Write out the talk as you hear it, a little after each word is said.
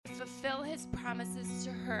fulfill his promises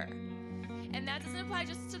to her. And that doesn't apply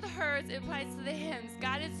just to the hers, it applies to the hims.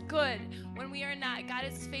 God is good when we are not. God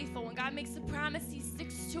is faithful. When God makes a promise, he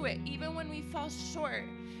sticks to it. Even when we fall short,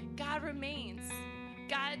 God remains.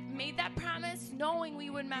 God made that promise knowing we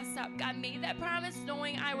would mess up. God made that promise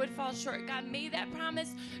knowing I would fall short. God made that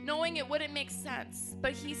promise knowing it wouldn't make sense.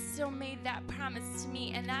 But he still made that promise to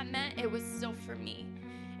me, and that meant it was still for me.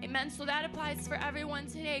 Amen. So that applies for everyone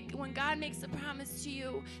today. When God makes a promise to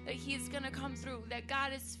you that he's going to come through, that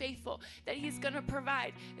God is faithful, that he's going to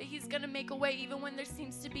provide, that he's going to make a way even when there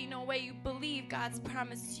seems to be no way, you believe God's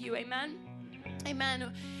promise to you. Amen.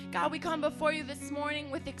 Amen. God, we come before you this morning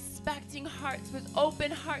with expecting hearts, with open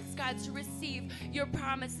hearts, God, to receive your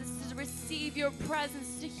promises, to receive your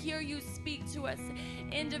presence, to hear you speak to us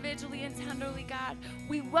individually and tenderly, God.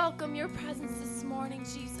 We welcome your presence this morning,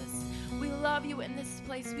 Jesus. We love you in this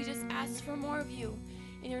place. We just ask for more of you.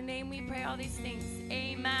 In your name we pray all these things.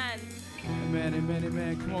 Amen. Amen, amen,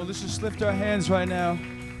 amen. Come on, let's just lift our hands right now.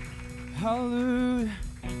 Hallelujah.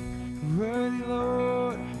 Worthy,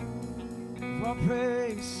 Lord, of our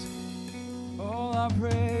praise. All our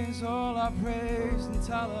praise, and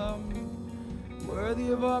tell them,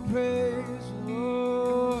 worthy of our praise,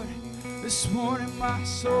 Lord. This morning my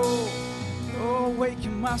soul, oh,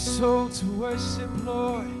 awaken my soul to worship,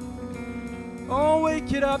 Lord. Oh,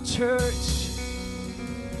 wake it up, church.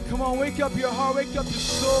 Come on, wake up your heart, wake up your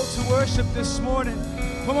soul to worship this morning.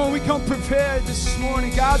 Come on, we come prepared this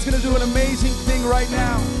morning. God's going to do an amazing thing right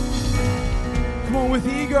now. Come on, with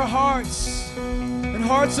eager hearts and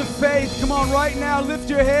hearts of faith. Come on, right now, lift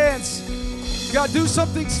your hands. God, do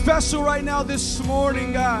something special right now this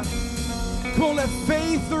morning, God. Come on, let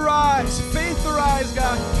faith arise. Faith arise,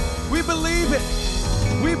 God. We believe it.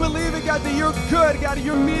 We believe it, God, that you're good, God,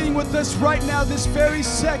 you're meeting with us right now, this very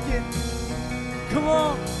second. Come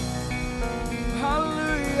on.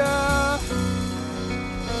 Hallelujah.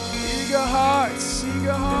 Eager hearts,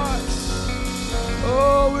 eager hearts.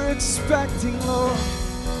 Oh, we're expecting, Lord.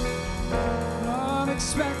 I'm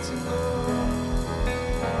expecting, Lord.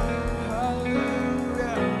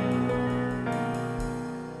 Hallelujah.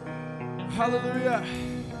 Hallelujah.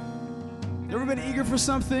 Ever been eager for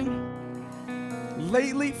something?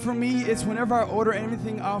 Lately, for me, it's whenever I order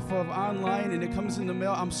anything off of online and it comes in the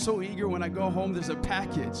mail, I'm so eager when I go home, there's a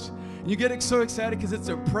package. And you get so excited because it's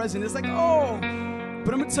a present. It's like, oh.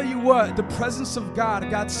 But I'm going to tell you what, the presence of God,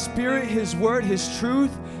 God's Spirit, His Word, His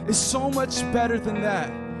truth is so much better than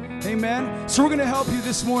that. Amen? So we're going to help you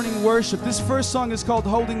this morning worship. This first song is called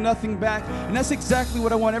Holding Nothing Back. And that's exactly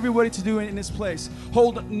what I want everybody to do in this place.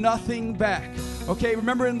 Hold nothing back. Okay,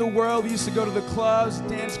 remember in the world, we used to go to the clubs,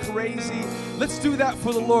 dance crazy. Let's do that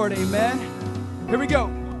for the Lord. Amen? Here we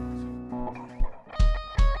go.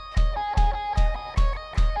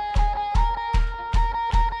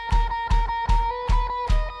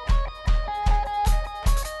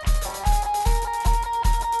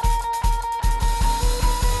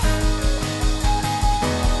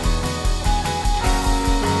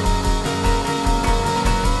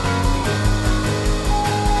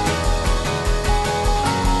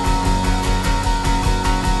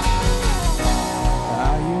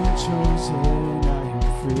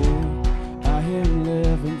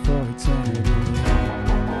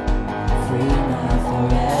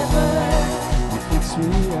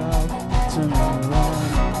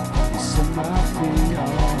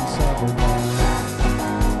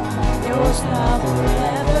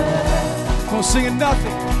 Singing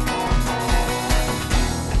nothing.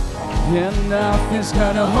 And nothing's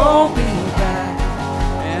gonna hold me back.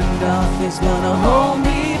 And nothing's gonna hold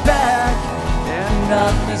me back. And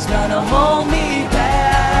nothing's gonna hold me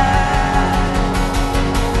back.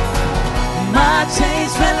 My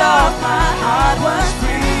chains fell off, my heart was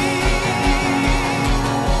free.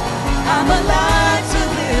 I'm alive to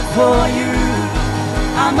live for you.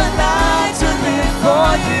 I'm alive to live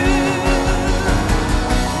for you.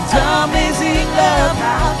 Amazing love,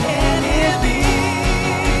 how can it be?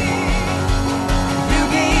 You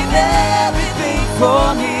gave everything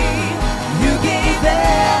for me. You gave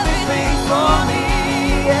everything for me.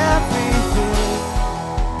 Everything.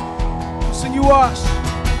 Sing, you wash.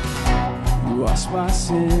 You wash my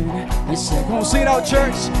sin. And say, come on, sing it out,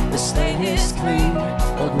 church. The slate is clean,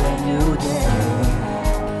 a brand new day.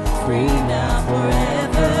 Free now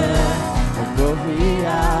forever. The glory I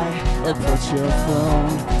approach your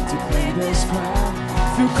throne. This crown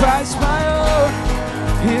through Christ my own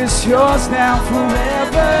is yours now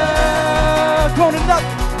forever. Going to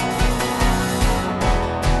nothing.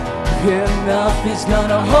 And nothing's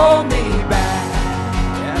gonna hold me back.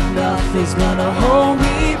 And nothing's gonna hold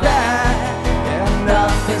me back. And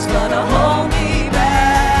nothing's gonna hold me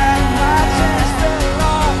back.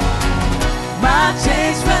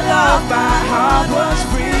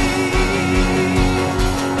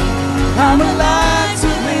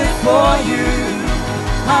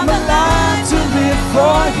 I'm alive to live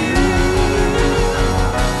for you.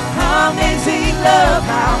 Amazing love,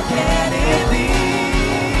 how can it be?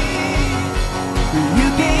 You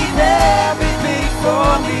gave everything for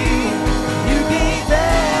me. You gave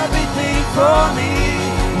everything for me.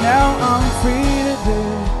 Now I'm free to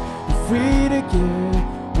live, I'm free to give,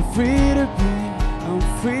 I'm free to be, I'm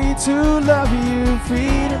free to love you,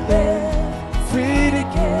 free to live, free to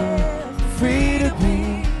give, free to be,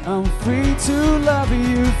 I'm free to love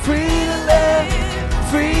you, free to live,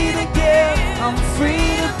 free to give, I'm free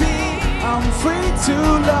to be, I'm free to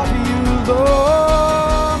love you, Lord.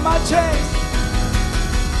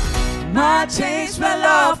 My chains fell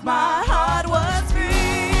off, my heart was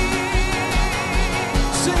free.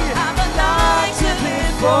 Sing it. I'm alive to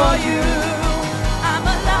live for you. I'm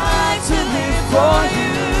alive to live for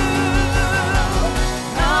you.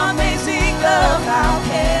 Amazing love, how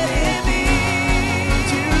can it be?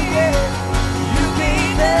 You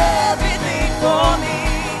gave everything for me.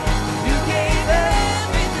 You gave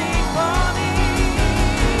everything for me.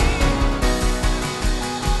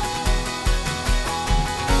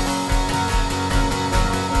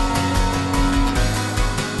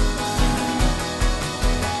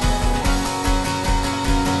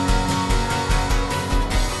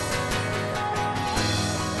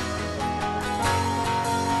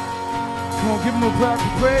 Come on, give him a clap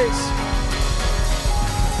of praise.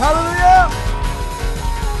 Hallelujah.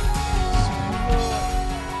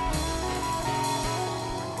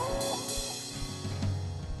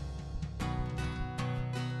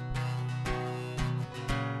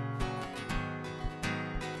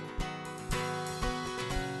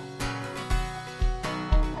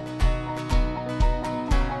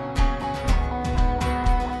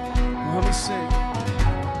 Let me sing.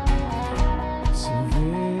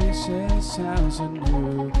 Salvation sounds a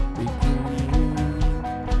new beginning.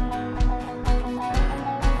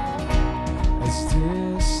 As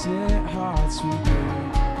distant hearts we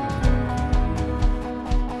bring.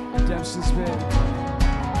 Redemption's big.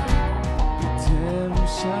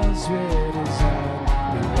 Redemption's red as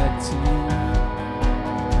our melody.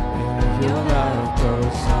 And your love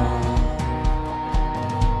goes on.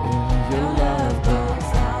 And your love goes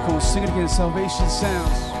on. Come on, sing it again. Salvation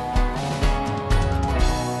sounds.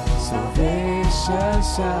 Salvation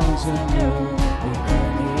sounds a new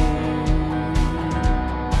beginning.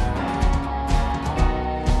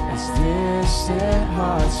 As distant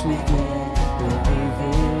hearts we begin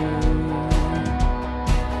believing.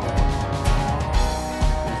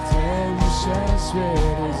 Redemption's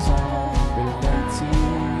red as our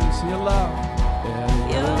relenting. So your love,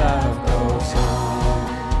 yeah, your love goes on.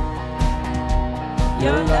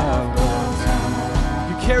 Your love goes on.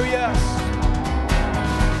 You carry us.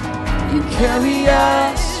 You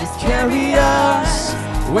carry us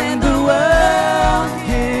when the world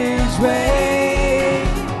gives way.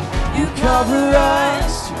 You cover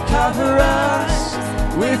us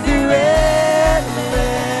with your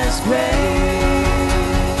endless grace.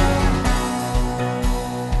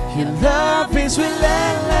 Your love is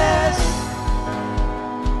relentless.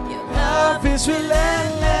 Your love is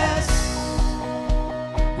relentless.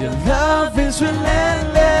 Your love is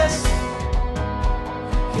relentless.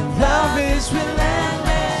 Love is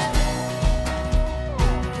relentless.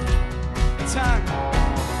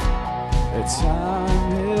 The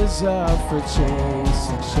time is up for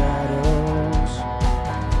chasing shadows.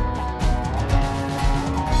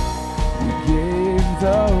 You gave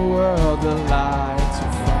the world the light to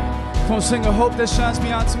find. Come on, sing a hope that shines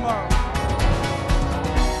beyond tomorrow.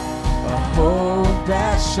 A hope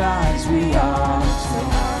that shines beyond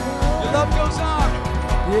tomorrow. Your love goes on.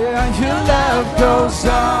 Yeah, your love goes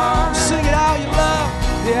on. Sing it out, your love.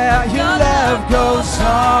 Yeah, your love goes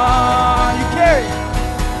on. You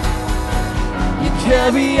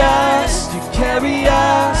carry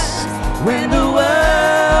us when the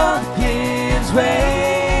world gives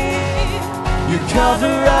way. You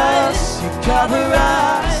cover us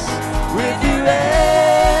with your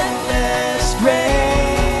endless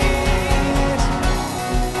grace.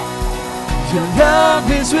 Your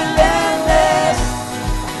love is relentless.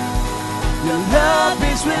 Your love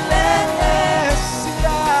is relentless. Sing it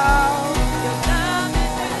out. Your love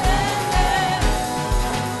is relentless.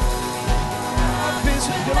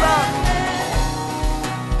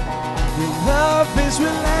 Your love is relentless. Your love is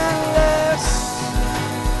relentless.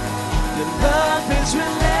 Your love is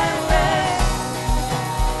relentless.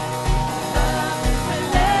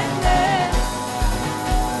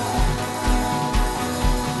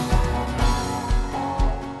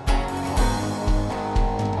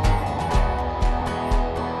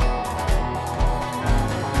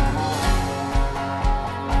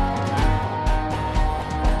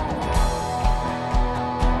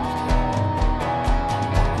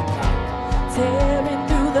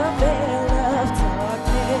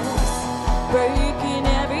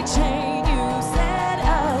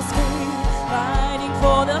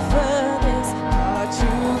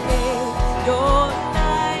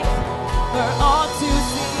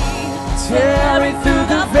 through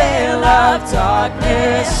the veil of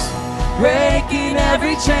darkness, breaking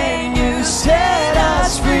every chain. You set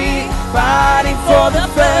us free, fighting for the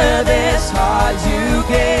furthest heart you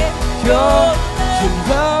get. Your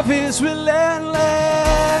love is relentless.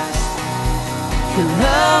 Your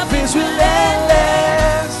love is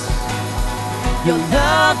relentless. Your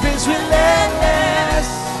love is relentless.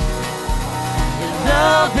 Your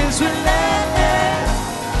love is relentless.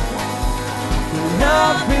 Your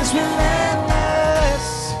love is relentless.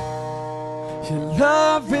 Your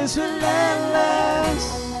love is relentless.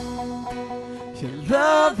 Your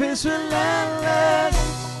love is relentless.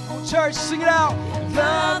 Church, sing it out.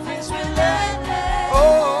 Love is relentless.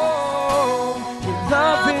 Oh, your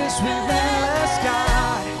love is relentless,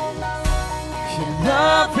 God. Your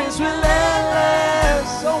love is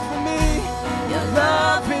relentless. Over me, your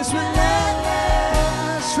love is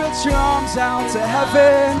relentless. Stretch your arms out to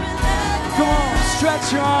heaven. Come on,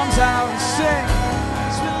 stretch your arms out and sing.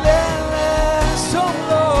 It's relentless, oh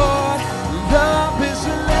Lord. Love is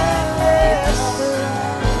relentless.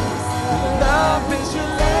 Love is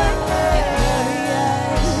relentless.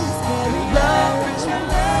 Love is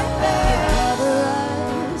relentless.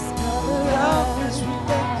 Love is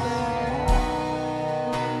relentless.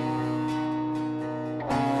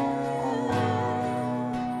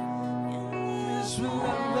 It's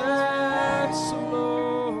relentless, oh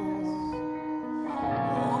Lord.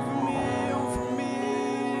 Over me.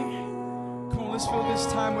 Come on, let's fill this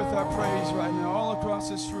time with our praise right now, all across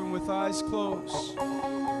this room with eyes closed.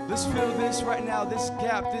 Let's fill this right now, this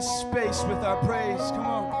gap, this space with our praise. Come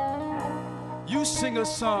on. You sing a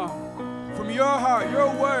song from your heart, your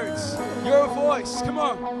words, your voice. Come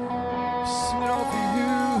on. Sing it over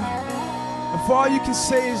you. If all you can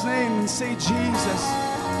say his name and say Jesus,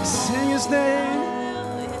 sing his name.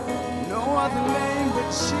 No other name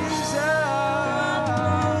but Jesus.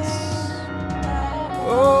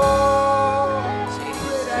 Oh,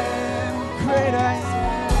 great I am, great I am.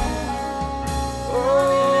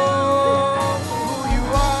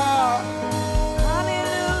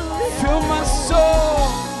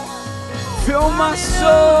 Fill my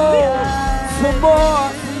soul for more,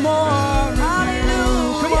 for more.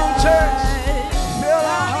 Hallelujah. Come on, church.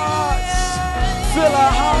 Fill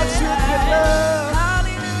our hearts with your love.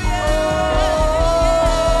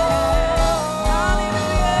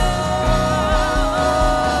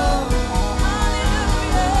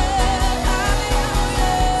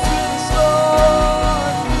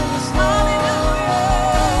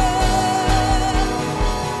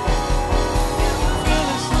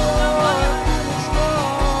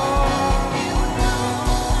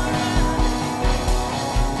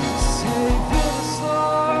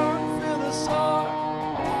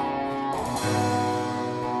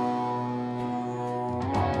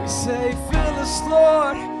 Say, fill us,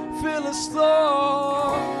 Lord, fill us,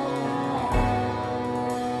 Lord.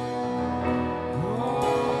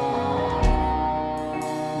 Oh.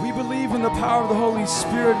 We believe in the power of the Holy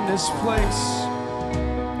Spirit in this place.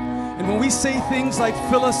 And when we say things like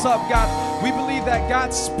fill us up, God, we believe that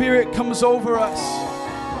God's Spirit comes over us.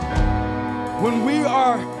 When we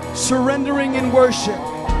are surrendering in worship,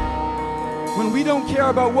 when we don't care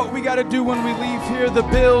about what we got to do when we leave here, the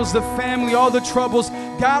bills, the family, all the troubles,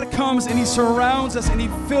 God comes and he surrounds us and he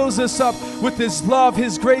fills us up with his love,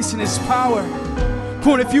 his grace, and his power.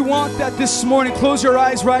 Come on, if you want that this morning, close your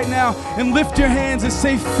eyes right now and lift your hands and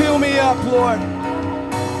say, fill me up, Lord.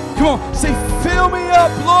 Come on, say, fill me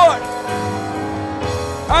up, Lord.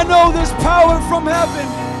 I know there's power from heaven,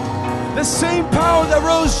 the same power that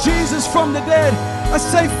rose Jesus from the dead. I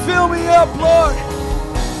say, fill me up, Lord.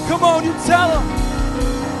 Come on, you tell him.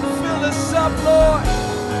 Fill us up, Lord.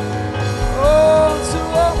 Oh, to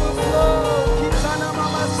overflow.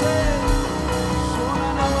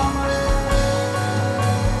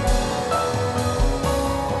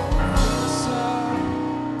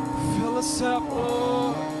 Fill us up,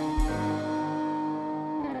 Lord.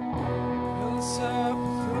 Fill us up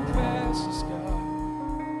with your presence, God.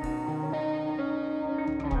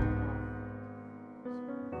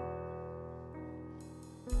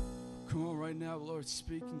 Come on, right now, the Lord's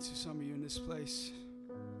speaking to some of you in this place.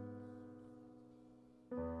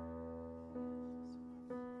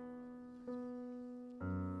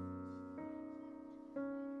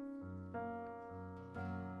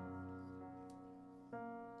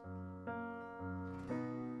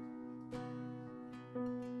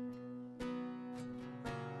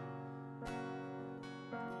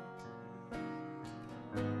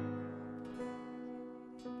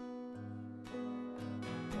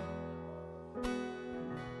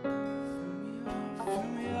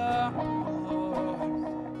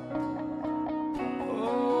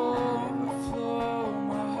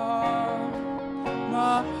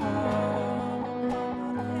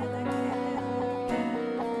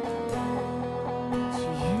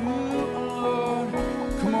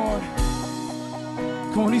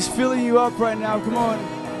 Come on, He's filling you up right now. Come on.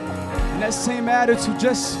 And that same attitude,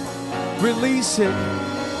 just release it.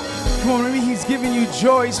 Come on, maybe He's giving you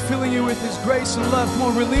joy. He's filling you with His grace and love. Come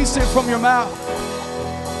on, release it from your mouth.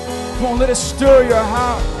 Come on, let it stir your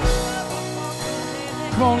heart.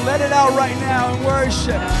 Come on, let it out right now in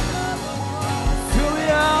worship. Fill me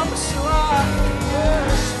up so I can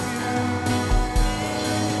worship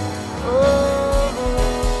you. Oh.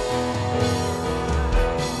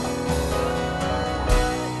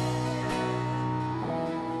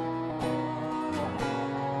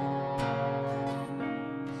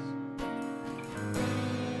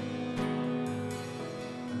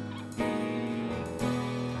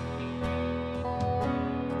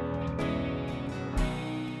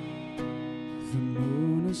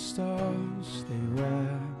 Stars they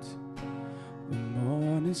wrapped, the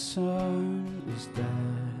morning sun is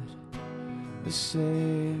dead, the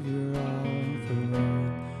Savior of the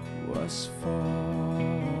world was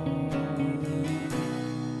fallen,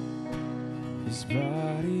 His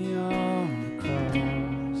body on the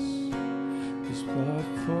cross, His blood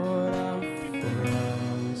poured out for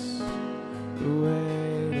us, the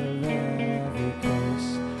weight of every curse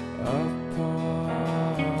upon.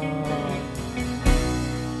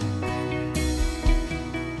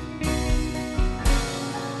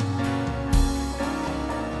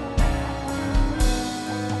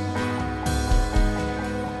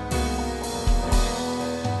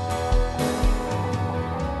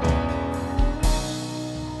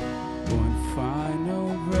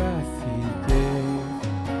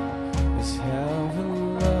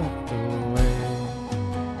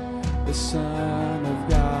 The Son of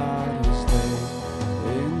God is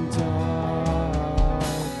laid in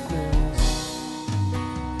darkness,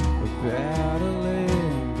 a battle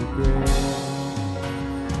in the grave,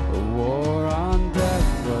 a war on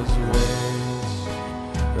death was waged,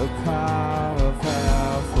 the power of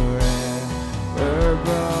hell forever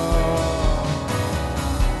gone.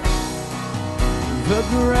 The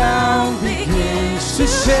ground begins to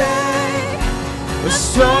shake, a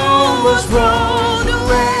stone was rolled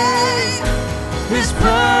away. His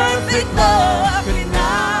perfect love could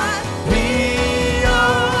not be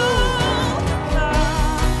overcome.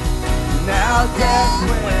 Now death,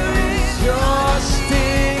 where is your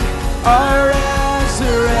sting? Our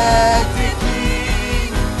resurrected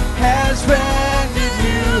King has rendered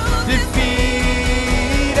you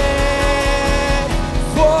defeated.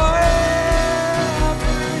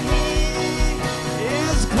 Forever He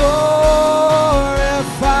is glorified.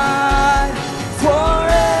 Forever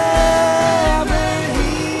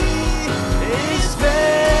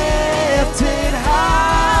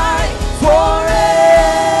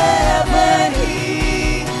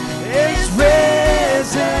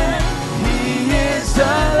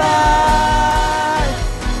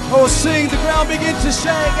sing, the ground begins to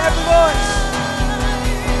shake, every voice.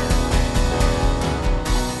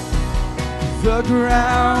 The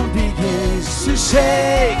ground begins to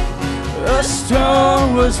shake, a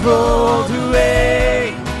stone was rolled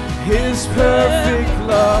away. His perfect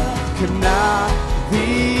love could not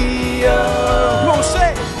be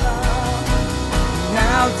overcome.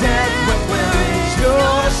 Now death, where is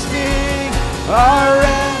your sting? Our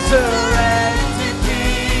resurrected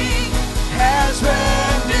King has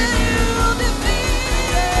rendered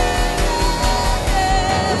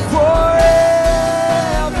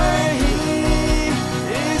forever He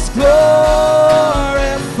is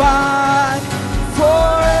glorified.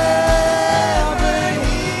 Forever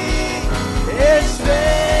He is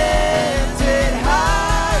lifted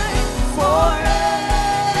high.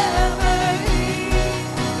 Forever He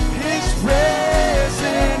is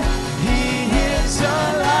risen. He is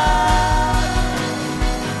alive.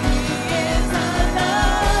 He is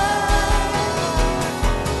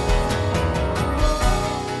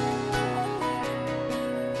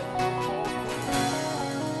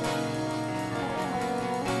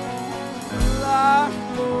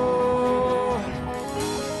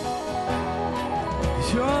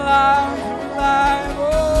You're alive, you're alive, oh,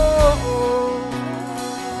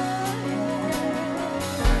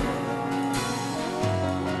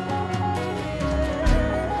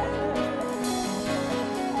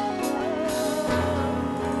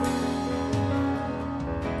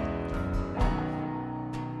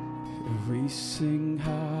 we sing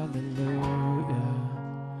hallelujah,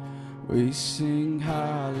 we sing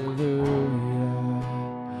hallelujah,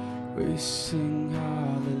 we sing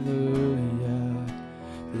hallelujah.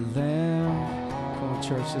 The Lamb, come on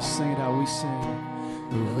church, just sing it out, we sing.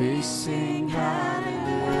 We sing hallelujah,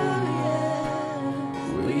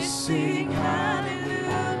 we sing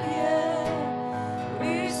hallelujah,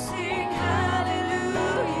 we sing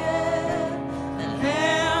hallelujah. The Lamb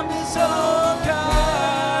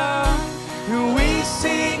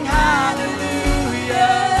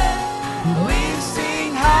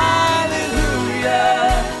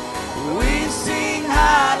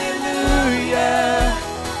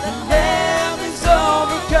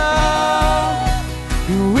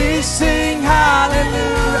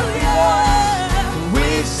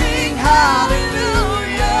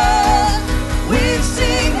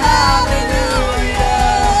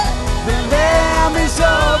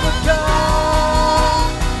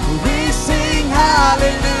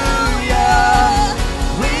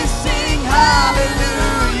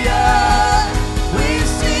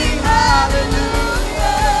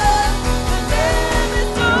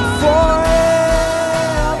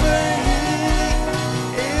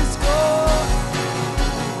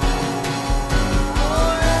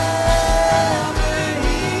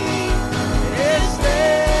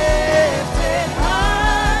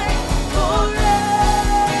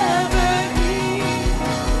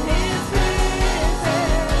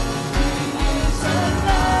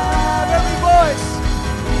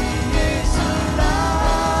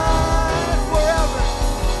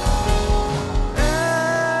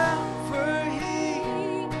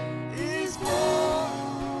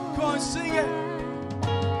Let's sing it.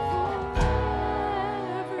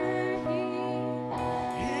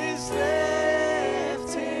 He's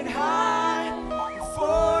lifted high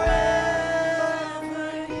forever.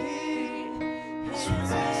 He is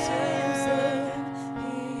risen.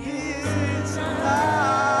 He is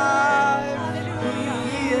alive.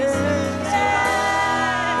 He is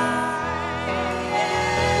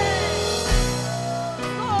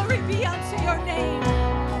Glory be unto your name.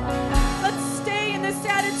 Let's stay in this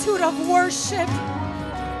attitude of worship.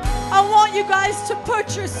 I want you guys to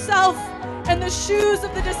put yourself in the shoes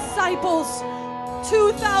of the disciples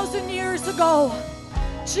 2,000 years ago.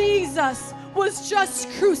 Jesus was just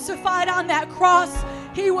crucified on that cross.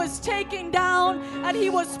 He was taken down and he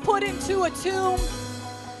was put into a tomb.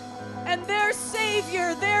 And their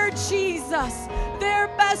Savior, their Jesus, their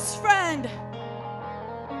best friend,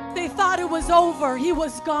 they thought it was over. He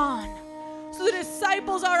was gone. So the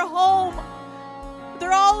disciples are home.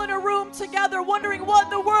 They're all in a room together wondering what in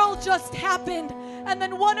the world just happened. And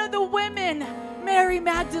then one of the women, Mary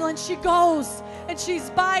Magdalene, she goes and she's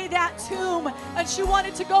by that tomb and she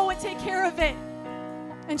wanted to go and take care of it.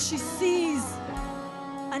 And she sees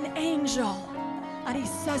an angel and he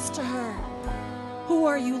says to her, "Who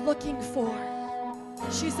are you looking for?"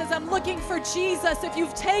 She says, "I'm looking for Jesus. If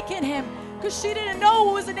you've taken him," because she didn't know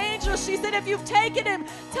it was an angel. She said, "If you've taken him,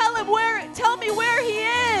 tell me where he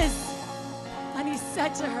is." And he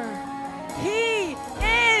said to her, "He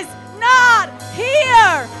is not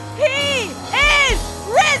here. He is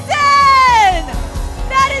risen."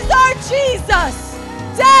 That is our Jesus.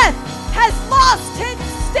 Death has lost its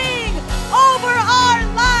sting over our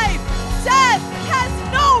life. Death has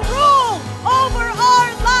no rule over our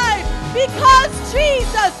life because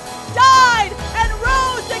Jesus died and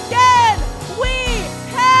rose again. We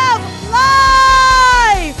have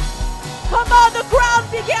life. Come on, the ground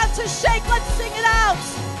began to shake. Let's sing it out.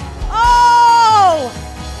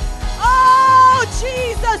 Oh,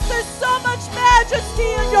 Jesus, there's so much majesty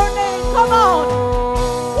in your name. Come on.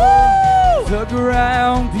 Woo! The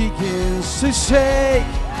ground begins to shake.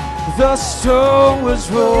 The stone was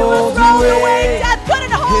rolled away. Death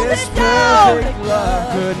couldn't hold His it down. perfect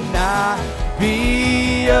love could not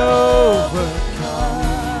be overcome.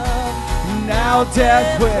 Now,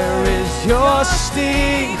 death, where is your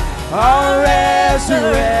sting? Our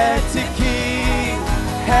resurrected King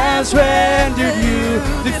has rendered you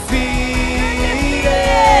defeated.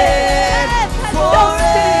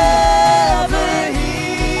 Forever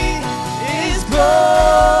He is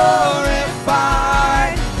glorified.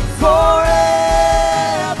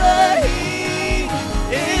 Forever He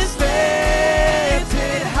is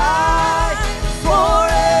lifted high.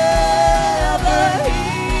 Forever He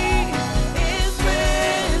is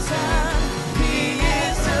risen. He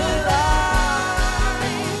is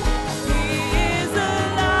alive. He is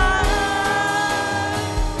alive.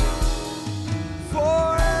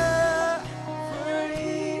 Forever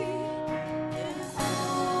He is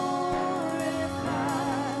glorified.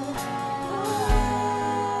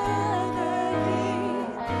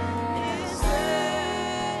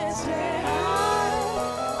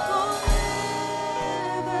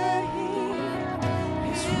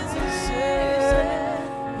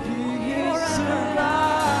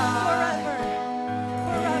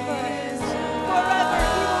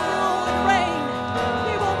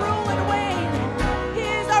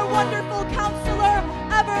 Wonderful Counselor,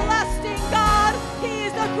 everlasting God. He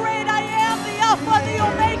is the great I am, the Alpha, the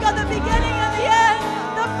Omega, the beginning and the end,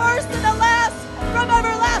 the first and the last, from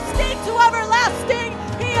everlasting to everlasting.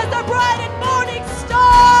 He is the bright and morning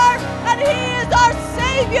star, and He is our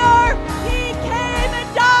Savior. He came and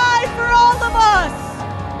died for all of us.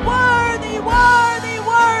 Worthy, worthy,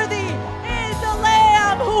 worthy is the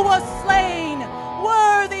Lamb who was slain.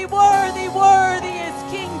 Worthy, worthy, worthy is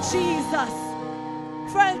King Jesus.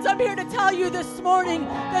 Friends, I'm here to tell you this morning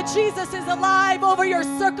that Jesus is alive over your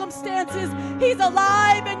circumstances. He's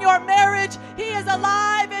alive in your marriage. He is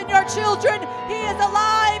alive in your children. He is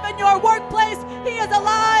alive in your workplace. He is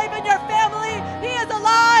alive in your family. He is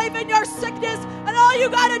alive in your sickness. And all you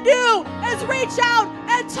got to do is reach out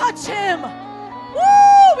and touch Him.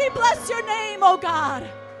 Woo! We bless your name, oh God.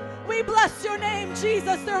 We bless your name,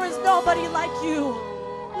 Jesus. There is nobody like you.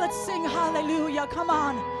 Let's sing hallelujah. Come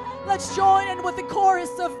on. Let's join in with the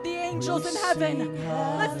chorus of the angels in heaven.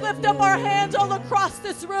 Let's lift up our hands all across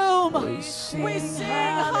this room. We sing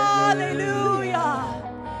hallelujah.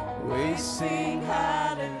 We sing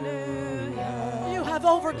hallelujah. You have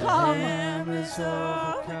overcome. You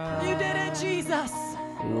You did it, Jesus.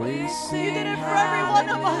 We sing You did it for every one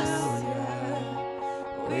of us.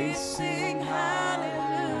 We sing hallelujah.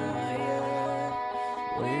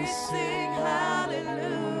 We sing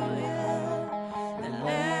hallelujah.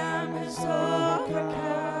 Lamb is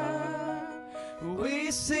overcome.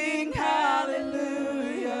 We sing hallelujah.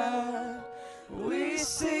 We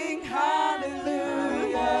sing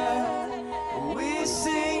hallelujah. We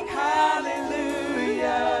sing hallelujah.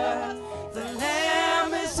 The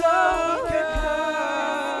Lamb is overcome.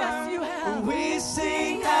 Yes, you have. We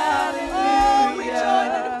sing Oh, hallelujah. we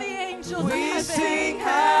join in with the angels. We in heaven. sing We sing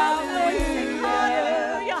hallelujah.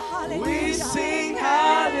 hallelujah. Hallelujah. We sing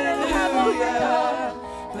hallelujah.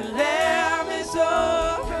 The Lamb is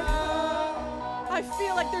overcome. I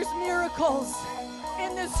feel like there's miracles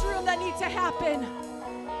in this room that need to happen.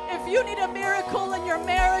 If you need a miracle in your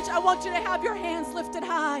marriage, I want you to have your hands lifted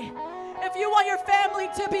high. If you want your family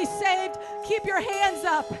to be saved, keep your hands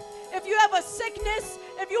up. If you have a sickness,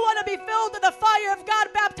 if you want to be filled with the fire of God,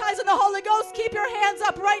 baptized in the Holy Ghost, keep your hands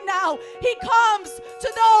up right now. He comes to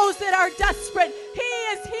those that are desperate. He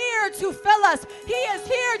is here to fill us. He is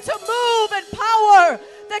here to move in power.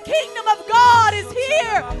 The kingdom of God is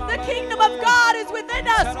here. The kingdom of God is within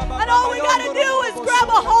us. And all we got to do is grab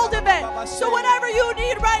a hold of it. So whatever you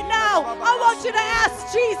need right now, I want you to ask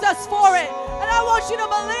Jesus for it. And I want you to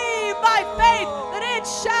believe by faith that it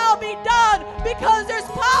shall be done, because there's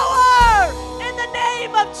power in the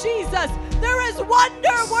name of Jesus. There is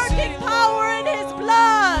wonder-working power in his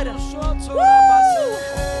blood. Woo!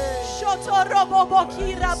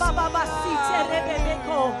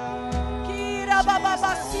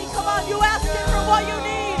 Come on, you ask him for what you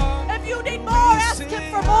need. If you need more, ask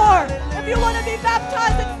him for more. If you want to be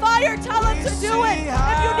baptized in fire, tell him to do it.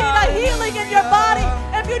 If you need a healing in your body,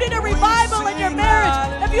 if you need a revival in your marriage,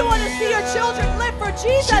 if you want to see your children live for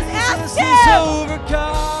Jesus, ask him.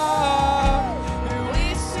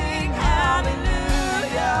 We sing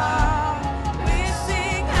hallelujah. We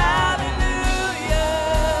sing hallelujah.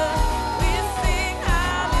 We sing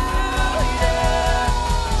hallelujah.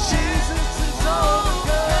 Jesus is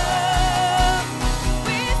overcome.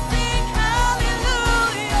 We sing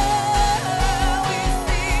hallelujah. We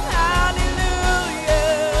sing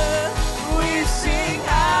hallelujah. We sing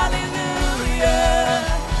hallelujah.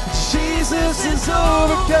 Jesus is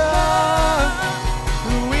overcome.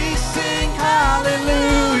 We sing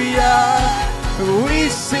hallelujah. We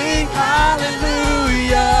sing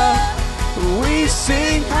hallelujah. We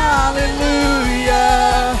sing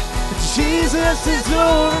hallelujah. Jesus is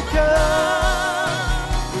overcome.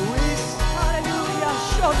 We Hallelujah.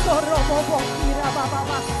 Shotorobobo,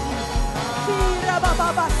 kirabababasi.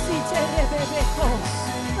 Kirabababasi, terebebeko.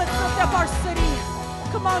 Let's lift up our city.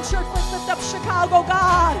 Come on, church, let's lift up Chicago,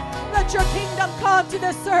 God. Let your kingdom come to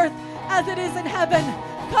this earth as it is in heaven.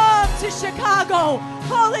 Come to Chicago.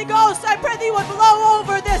 Holy Ghost, I pray that you would blow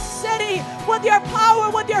over this city with your power,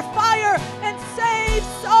 with your fire, and save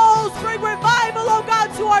souls. Bring revival, oh God,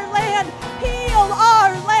 to our land. Heal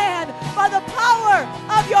our land by the power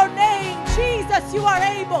of your name. Jesus, you are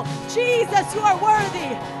able. Jesus, you are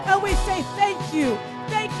worthy. And we say thank you.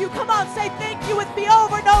 Thank you. Come on, say thank you with me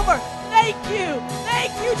over and over. Thank you.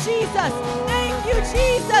 Thank you, Jesus. Thank you,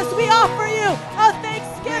 Jesus. We offer you a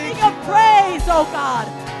thanksgiving of praise, oh God.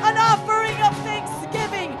 An offering of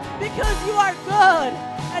thanksgiving, because you are good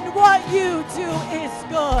and what you do is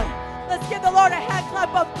good. Let's give the Lord a hand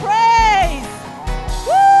clap of praise.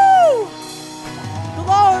 Woo!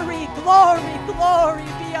 Glory, glory, glory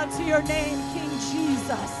be unto your name, King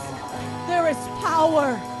Jesus. There is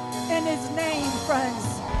power in his name,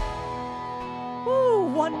 friends. Woo,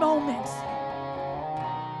 one moment.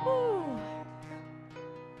 Woo.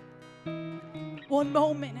 One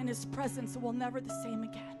moment in his presence will never the same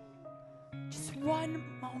again. Just one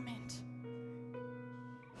moment.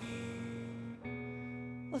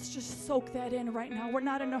 Let's just soak that in right now. We're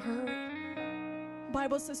not in a hurry. The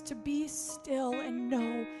Bible says to be still and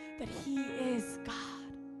know that he is God.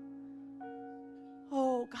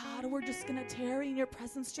 Oh God, we're just going to tarry in your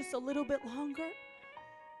presence just a little bit longer,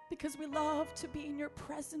 because we love to be in your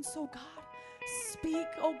presence, oh God. Speak,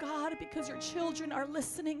 oh God, because your children are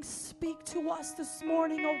listening. Speak to us this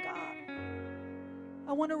morning, oh God.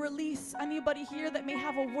 I want to release anybody here that may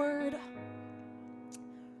have a word.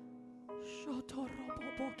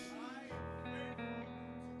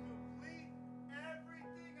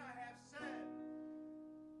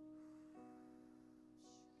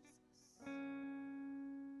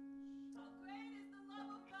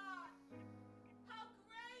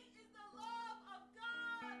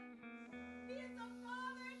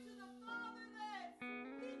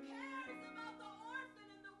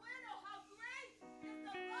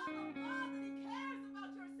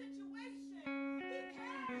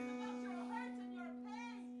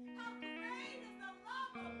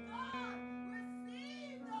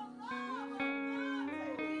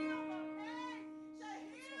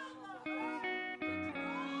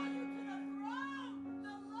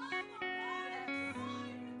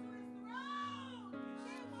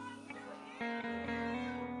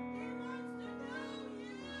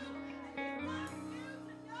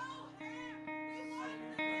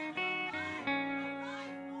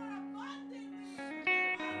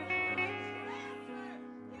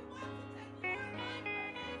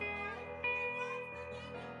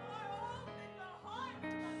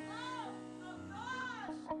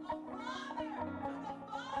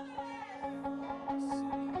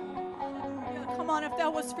 on, if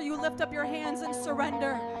that was for you, lift up your hands and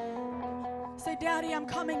surrender. Say, Daddy, I'm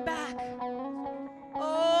coming back.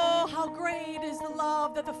 Oh, how great is the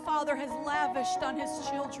love that the Father has lavished on his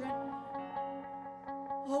children.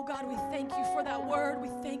 Oh, God, we thank you for that word. We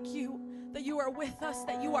thank you that you are with us,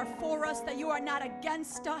 that you are for us, that you are not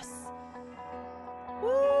against us.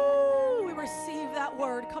 Woo! We receive that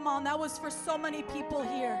word. Come on, that was for so many people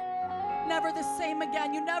here. Never the same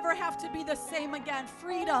again. You never have to be the same again.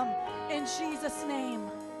 Freedom in Jesus' name.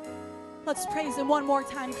 Let's praise him one more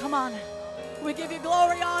time. Come on. We give you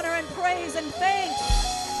glory, honor, and praise and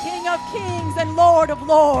thanks, King of kings and Lord of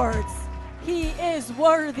lords. He is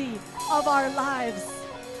worthy of our lives.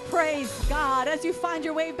 Praise God. As you find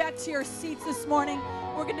your way back to your seats this morning,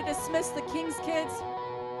 we're going to dismiss the King's Kids.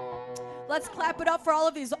 Let's clap it up for all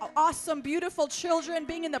of these awesome, beautiful children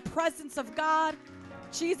being in the presence of God.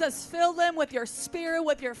 Jesus, fill them with your spirit,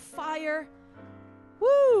 with your fire.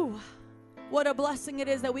 Woo! What a blessing it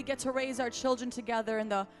is that we get to raise our children together in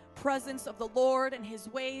the presence of the Lord and his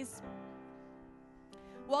ways.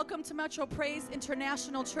 Welcome to Metro Praise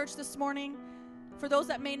International Church this morning. For those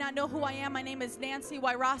that may not know who I am, my name is Nancy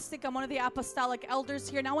Wyrostik. I'm one of the apostolic elders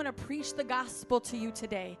here, and I want to preach the gospel to you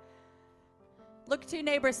today. Look to your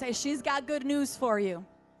neighbor and say, she's got good news for you.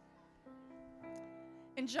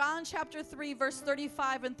 In John chapter 3, verse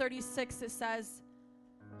 35 and 36, it says,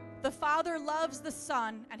 the Father loves the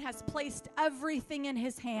Son and has placed everything in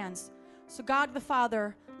his hands. So God the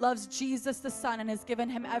Father loves Jesus the Son and has given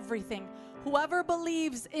him everything. Whoever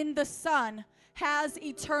believes in the Son has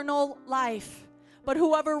eternal life. But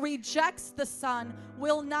whoever rejects the Son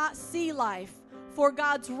will not see life, for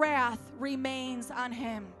God's wrath remains on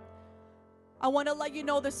him. I want to let you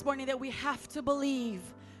know this morning that we have to believe.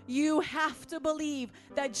 You have to believe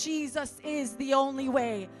that Jesus is the only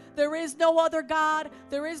way. There is no other God.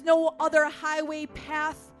 There is no other highway,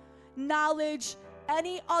 path, knowledge,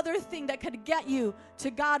 any other thing that could get you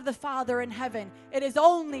to God the Father in heaven. It is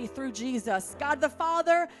only through Jesus. God the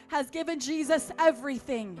Father has given Jesus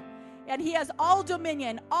everything. And he has all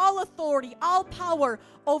dominion, all authority, all power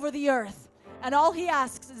over the earth. And all he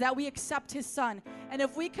asks is that we accept his Son. And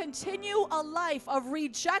if we continue a life of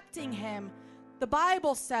rejecting him, the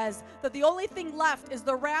Bible says that the only thing left is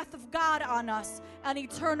the wrath of God on us and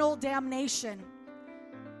eternal damnation.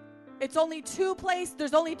 There's only two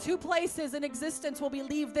places in existence where we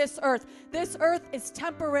leave this earth. This earth is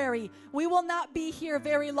temporary. We will not be here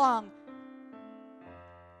very long.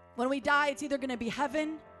 When we die, it's either going to be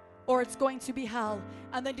heaven or it's going to be hell.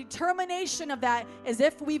 And the determination of that is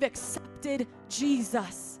if we've accepted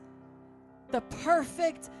Jesus, the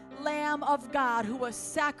perfect Lamb of God who was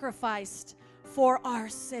sacrificed for our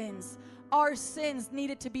sins. Our sins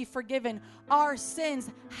needed to be forgiven. Our sins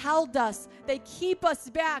held us. They keep us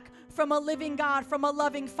back from a living God, from a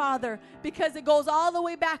loving Father, because it goes all the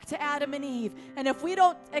way back to Adam and Eve. And if we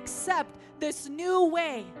don't accept this new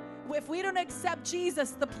way, if we don't accept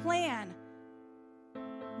Jesus, the plan,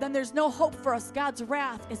 then there's no hope for us. God's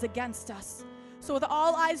wrath is against us. So with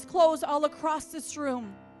all eyes closed all across this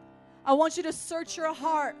room, I want you to search your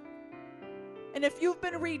heart. And if you've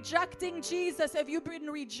been rejecting Jesus, if you've been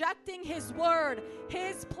rejecting his word,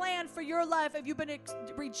 his plan for your life, if you've been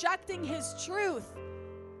rejecting his truth,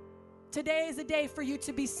 today is a day for you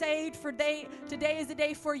to be saved. Today is a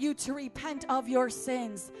day for you to repent of your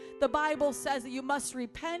sins. The Bible says that you must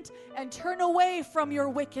repent and turn away from your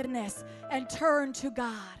wickedness and turn to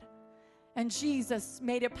God. And Jesus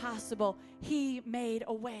made it possible. He made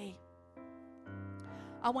a way.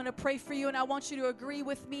 I want to pray for you, and I want you to agree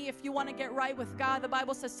with me if you want to get right with God. The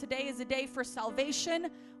Bible says today is a day for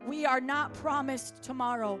salvation. We are not promised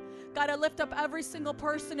tomorrow. God, I lift up every single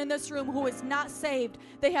person in this room who is not saved.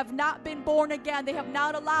 They have not been born again. They have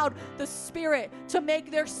not allowed the Spirit to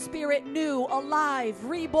make their spirit new, alive,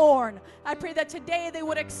 reborn. I pray that today they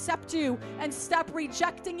would accept you and stop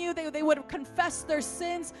rejecting you. They would confess their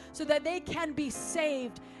sins so that they can be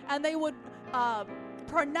saved, and they would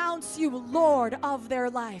pronounce you Lord of their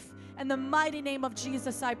life. In the mighty name of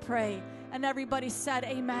Jesus, I pray. And everybody said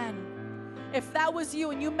amen. If that was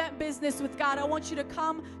you and you meant business with God, I want you to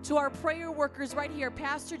come to our prayer workers right here,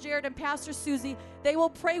 Pastor Jared and Pastor Susie. They will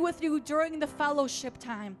pray with you during the fellowship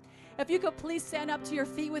time. If you could please stand up to your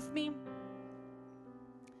feet with me.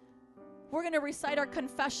 We're going to recite our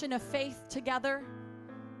confession of faith together.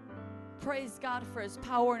 Praise God for his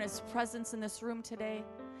power and his presence in this room today.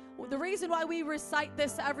 The reason why we recite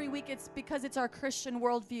this every week, it's because it's our Christian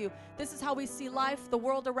worldview. This is how we see life, the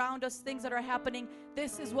world around us, things that are happening.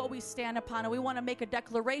 This is what we stand upon, and we want to make a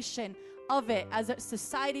declaration of it. As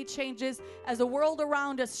society changes, as the world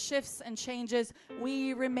around us shifts and changes,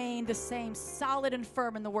 we remain the same, solid and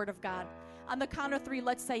firm in the Word of God. On the count of 3,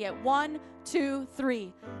 let's say it. 1, 2,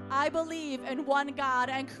 3. I believe in one God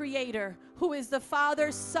and Creator, who is the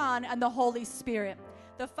Father, Son, and the Holy Spirit.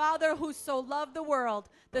 The Father who so loved the world,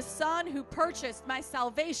 the Son who purchased my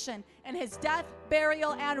salvation in his death,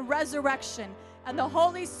 burial, and resurrection, and the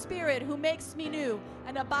Holy Spirit who makes me new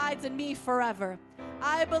and abides in me forever.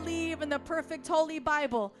 I believe in the perfect Holy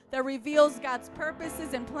Bible that reveals God's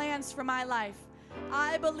purposes and plans for my life.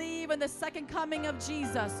 I believe in the second coming of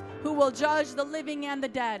Jesus, who will judge the living and the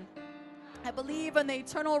dead. I believe in the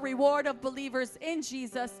eternal reward of believers in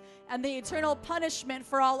Jesus and the eternal punishment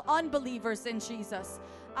for all unbelievers in Jesus.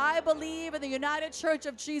 I believe in the United Church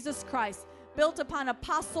of Jesus Christ, built upon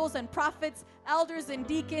apostles and prophets, elders and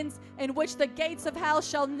deacons, in which the gates of hell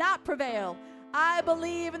shall not prevail. I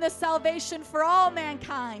believe in the salvation for all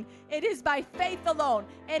mankind. It is by faith alone,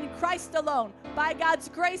 in Christ alone, by God's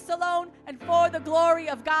grace alone, and for the glory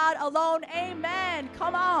of God alone. Amen.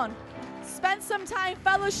 Come on. Spend some time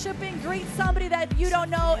fellowshipping. Greet somebody that you don't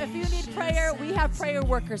know. If you need prayer, we have prayer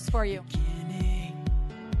workers for you.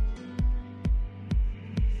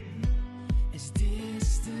 As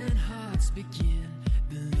distant hearts begin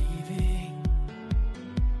believing,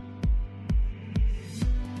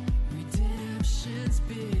 redemption's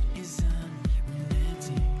bid is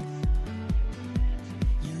unrelenting.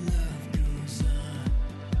 Your love goes on.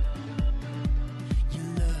 Your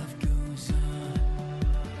love goes on.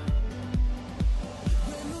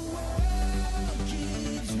 When the world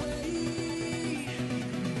gives way,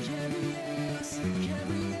 carry us with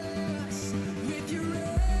your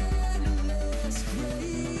endless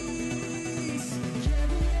grace.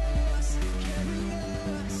 Carry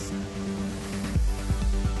us.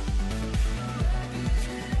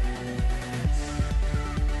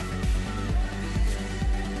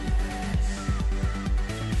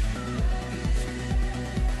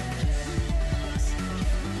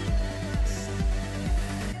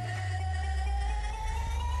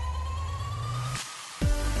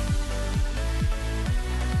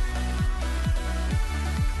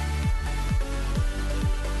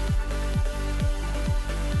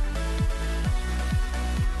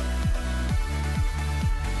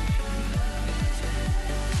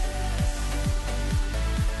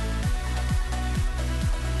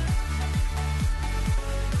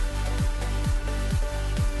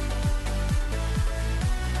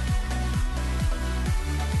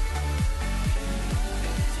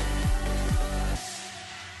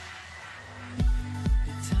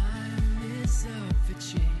 The time is up for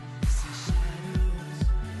chasing shadows.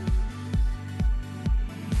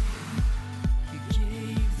 You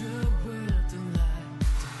gave the world a light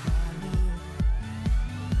to follow.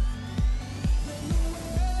 When the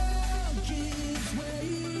world gives way,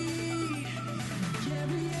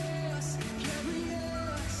 carry us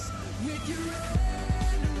with your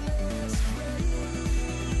endless grace.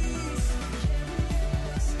 Carry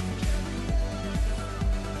us.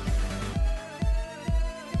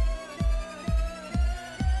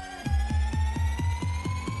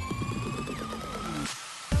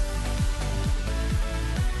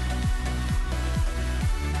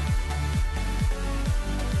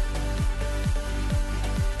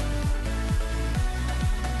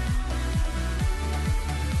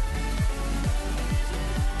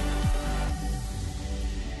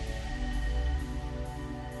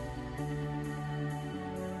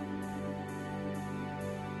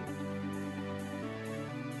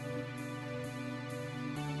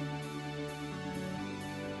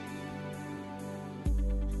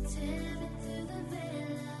 Tearing through the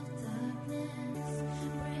veil of darkness,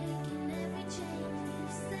 breaking every chain you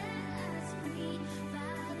set us free,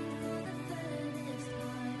 fighting for the furthest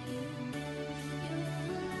heart you gave. You're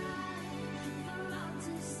alive for all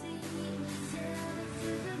to see. Tearing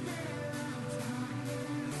through the veil of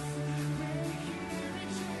darkness, breaking every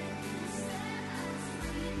chain you set us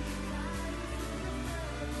free, fighting for the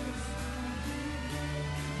furthest heart you gave.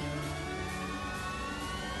 You're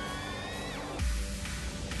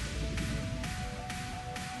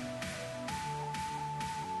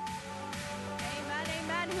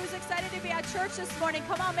Amen. Who's excited to be at church this morning?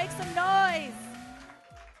 Come on, make some noise.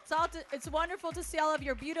 It's wonderful to see all of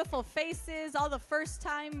your beautiful faces, all the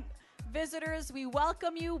first-time visitors. We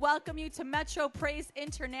welcome you to Metro Praise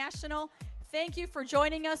International. Thank you for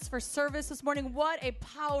joining us for service this morning. What a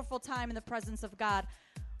powerful time in the presence of God.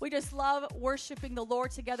 We just love worshiping the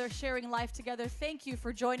Lord together, sharing life together. Thank you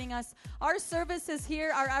for joining us. Our services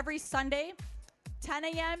here are every Sunday, 10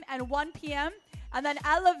 a.m. and 1 p.m. And then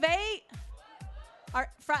Elevate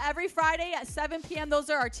Every Friday at 7 p.m., those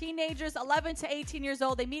are our teenagers, 11 to 18 years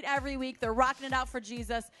old. They meet every week. They're rocking it out for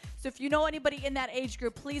Jesus. So if you know anybody in that age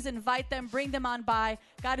group, please invite them, bring them on by.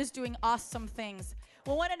 God is doing awesome things.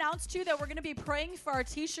 We want to announce, too, that we're going to be praying for our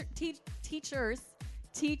teachers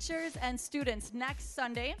and students next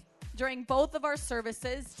Sunday during both of our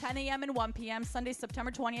services, 10 a.m. and 1 p.m., Sunday,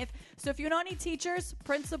 September 20th. So if you know any teachers,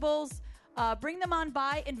 principals, bring them on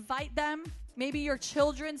by, invite them. Maybe your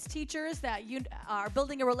children's teachers that you are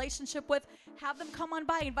building a relationship with, have them come on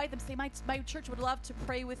by, invite them, say, my church would love to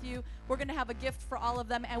pray with you. We're going to have a gift for all of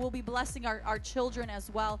them, and we'll be blessing our children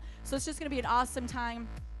as well. So it's just going to be an awesome time.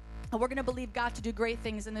 And we're going to believe God to do great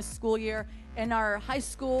things in this school year in our high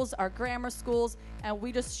schools, our grammar schools, and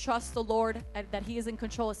we just trust the Lord that He is in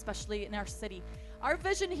control, especially in our city. Our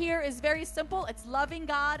vision here is very simple. It's loving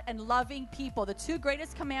God and loving people, the two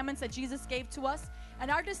greatest commandments that Jesus gave to us. And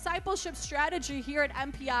our discipleship strategy here at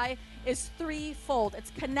MPI is threefold.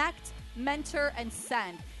 It's connect, mentor, and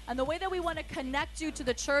send. And the way that we want to connect you to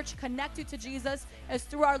the church, connect you to Jesus, is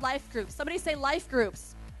through our life groups. Somebody say life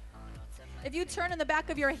groups. If you turn in the back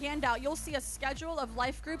of your handout, you'll see a schedule of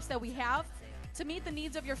life groups that we have to meet the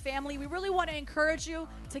needs of your family. We really want to encourage you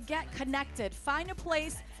to get connected. Find a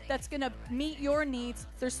place that's going to meet your needs.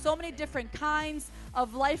 There's so many different kinds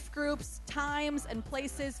of life groups, times, and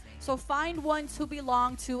places. So find one to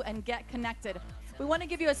belong to and get connected. We want to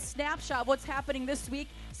give you a snapshot of what's happening this week.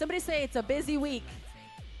 Somebody say it's a busy week.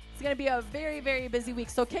 It's going to be a very, very busy week.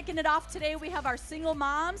 So kicking it off today, we have our single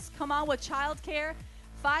moms. Come on with childcare.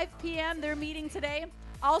 5 p.m. they're meeting today.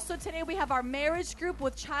 Also today we have our marriage group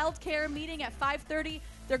with childcare meeting at 5:30.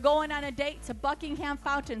 They're going on a date to Buckingham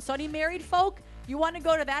Fountain. So any married folk, you want to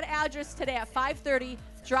go to that address today at 5:30.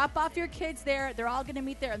 Drop off your kids there. They're all going to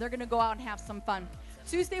meet there, and they're going to go out and have some fun.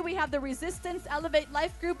 Tuesday we have the Resistance Elevate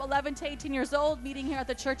Life Group, 11 to 18 years old, meeting here at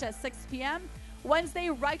the church at 6 p.m. Wednesday,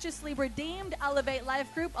 Righteously Redeemed Elevate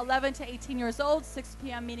Life Group, 11 to 18 years old, 6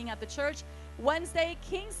 p.m. meeting at the church. Wednesday,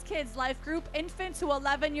 King's Kids Life Group, infant to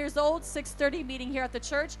 11 years old, 6:30 meeting here at the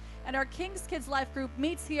church. And our King's Kids Life Group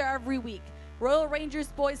meets here every week. Royal Rangers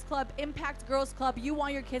Boys Club, Impact Girls Club, you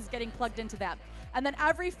want your kids getting plugged into that. And then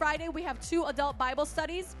every Friday, we have 2 adult Bible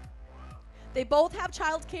studies. They both have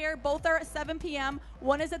childcare. Both are at 7 p.m.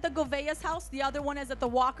 One is at the Govea's house. The other one is at the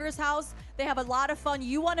Walker's house. They have a lot of fun.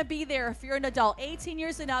 You want to be there if you're an adult. 18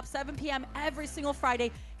 years and up, 7 p.m. every single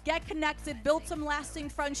Friday. Get connected, build some lasting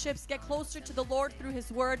friendships, get closer to the Lord through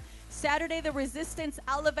His Word. Saturday, the Resistance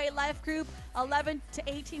Elevate Life Group, 11 to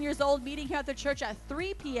 18 years old, meeting here at the church at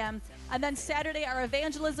 3 p.m. And then Saturday, our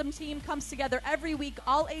evangelism team comes together every week,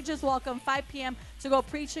 all ages welcome, 5 p.m. to go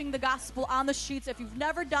preaching the gospel on the streets. If you've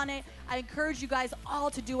never done it, I encourage you guys all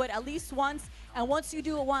to do it at least once. And once you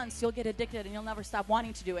do it once, you'll get addicted and you'll never stop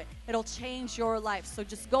wanting to do it. It'll change your life. So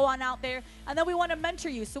just go on out there. And then we want to mentor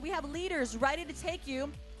you. So we have leaders ready to take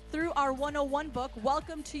you through our 101 book,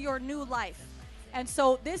 Welcome to Your New Life. And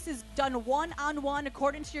so this is done one-on-one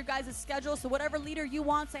according to your guys' schedule. So whatever leader you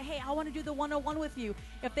want, say, hey, I want to do the 101 with you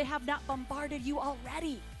if they have not bombarded you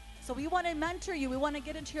already. So we want to mentor you. We want to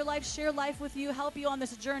get into your life, share life with you, help you on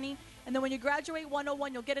this journey. And then when you graduate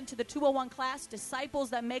 101, you'll get into the 201 class, Disciples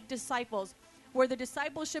That Make Disciples, where the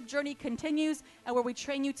discipleship journey continues and where we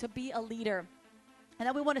train you to be a leader. And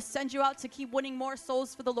then we want to send you out to keep winning more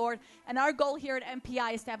souls for the Lord. And our goal here at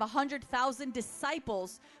MPI is to have 100,000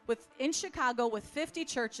 disciples in Chicago with 50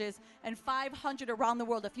 churches and 500 around the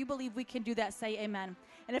world. If you believe we can do that, say amen.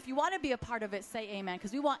 And if you want to be a part of it, say amen,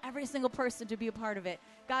 because we want every single person to be a part of it.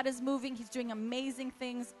 God is moving. He's doing amazing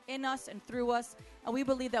things in us and through us. And we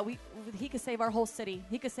believe that He could save our whole city.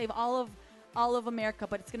 He could save all of America,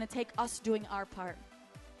 but it's going to take us doing our part.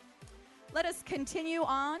 Let us continue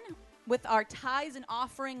on with our tithes and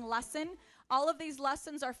offering lesson. All of these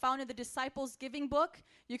lessons are found in the Disciples Giving Book.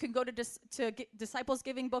 You can go to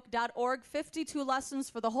disciplesgivingbook.org. 52 lessons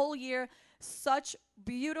for the whole year. Such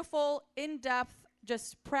beautiful, in-depth,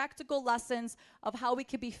 just practical lessons of how we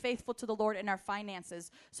can be faithful to the Lord in our finances.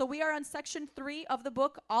 So we are on section 3 of the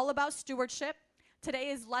book, all about stewardship. Today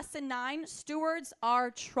is lesson 9, stewards are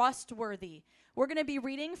trustworthy. We're going to be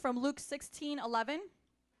reading from Luke 16:11.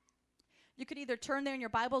 You could either turn there in your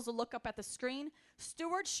Bibles or look up at the screen.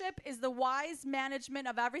 Stewardship is the wise management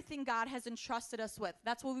of everything God has entrusted us with.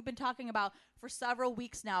 That's what we've been talking about for several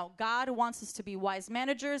weeks now. God wants us to be wise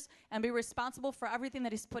managers and be responsible for everything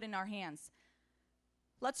that He's put in our hands.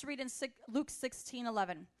 Let's read in Luke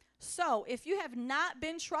 16:11. So, if you have not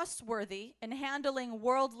been trustworthy in handling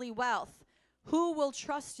worldly wealth, who will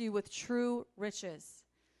trust you with true riches?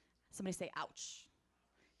 Somebody say, ouch.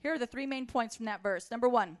 Here are the 3 main points from that verse. Number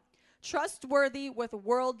 1. Trustworthy with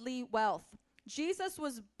worldly wealth. Jesus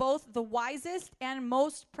was both the wisest and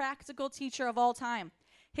most practical teacher of all time.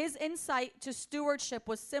 His insight to stewardship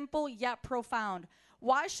was simple yet profound.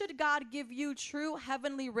 Why should God give you true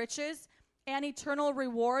heavenly riches and eternal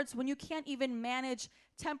rewards when you can't even manage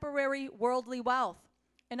temporary worldly wealth?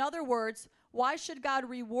 In other words, why should God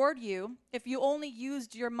reward you if you only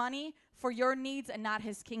used your money for your needs and not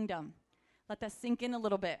his kingdom? Let that sink in a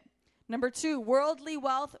little bit. Number 2, worldly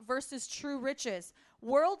wealth versus true riches.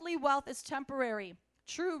 Worldly wealth is temporary.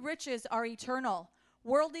 True riches are eternal.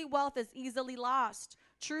 Worldly wealth is easily lost.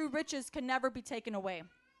 True riches can never be taken away.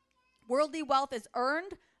 Worldly wealth is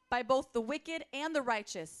earned by both the wicked and the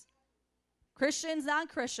righteous. Christians,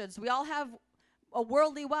 non-Christians, we all have a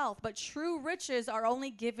worldly wealth, but true riches are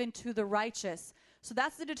only given to the righteous. So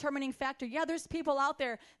that's the determining factor. Yeah, there's people out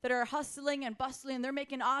there that are hustling and bustling, and they're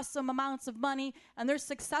making awesome amounts of money, and they're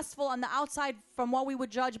successful on the outside from what we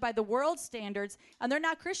would judge by the world standards, and they're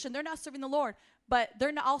not Christian, they're not serving the Lord, but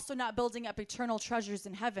they're also not building up eternal treasures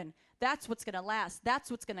in heaven. That's what's going to last.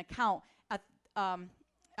 That's what's going to count at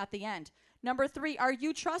the end. Number 3, are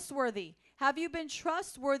you trustworthy? Have you been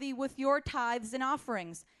trustworthy with your tithes and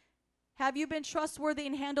offerings? Have you been trustworthy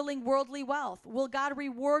in handling worldly wealth? Will God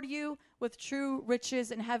reward you with true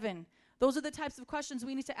riches in heaven? Those are the types of questions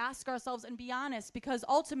we need to ask ourselves and be honest, because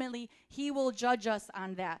ultimately he will judge us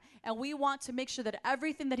on that. And we want to make sure that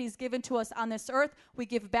everything that he's given to us on this earth, we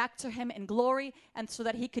give back to him in glory, and so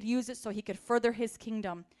that he could use it so he could further his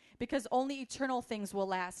kingdom, because only eternal things will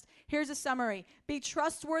last. Here's a summary. Be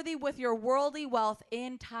trustworthy with your worldly wealth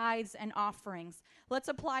in tithes and offerings. Let's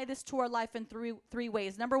apply this to our life in three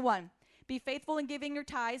ways. Number 1, be faithful in giving your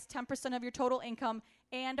tithes, 10% of your total income,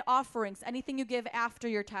 and offerings, anything you give after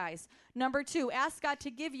your tithes. Number 2, ask God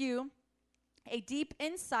to give you a deep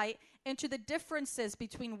insight into the differences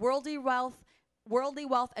between worldly wealth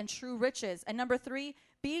and true riches. And number 3,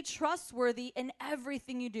 be trustworthy in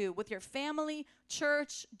everything you do with your family,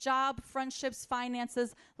 church, job, friendships,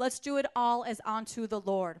 finances. Let's do it all as unto the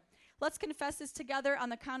Lord. Let's confess this together on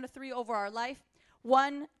the count of 3 over our life.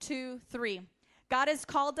 1, 2, 3. God has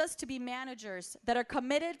called us to be managers that are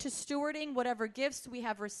committed to stewarding whatever gifts we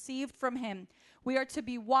have received from him. We are to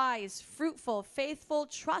be wise, fruitful, faithful,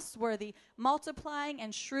 trustworthy, multiplying,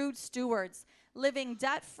 and shrewd stewards, living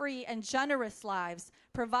debt-free and generous lives,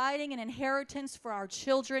 providing an inheritance for our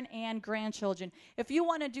children and grandchildren. If you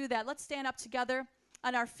want to do that, let's stand up together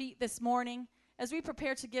on our feet this morning as we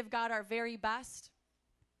prepare to give God our very best.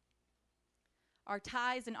 Our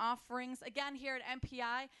tithes and offerings. Again, here at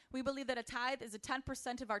MPI, we believe that a tithe is a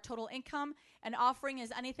 10% of our total income, and offering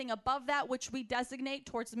is anything above that, which we designate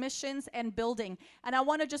towards missions and building. And I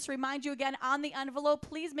want to just remind you again, on the envelope,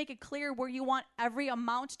 please make it clear where you want every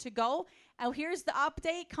amount to go. And here's the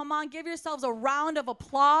update. Come on, give yourselves a round of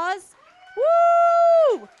applause.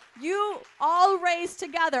 Woo! You all raised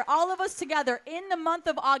together, all of us together, in the month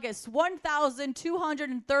of August,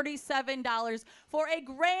 $1,237 for a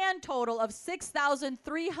grand total of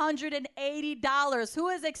 $6,380. Who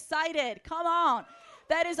is excited? Come on.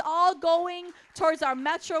 That is all going towards our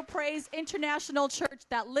Metro Praise International Church,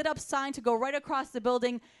 that lit up sign to go right across the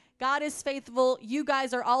building. God is faithful. You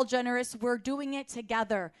guys are all generous. We're doing it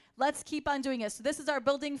together. Let's keep on doing it. So this is our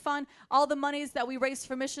building fund. All the monies that we raise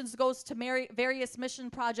for missions goes to various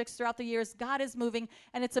mission projects throughout the years. God is moving,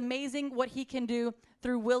 and it's amazing what he can do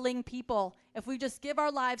through willing people. If we just give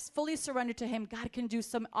our lives fully surrendered to him, God can do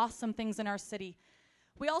some awesome things in our city.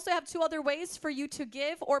 We also have 2 other ways for you to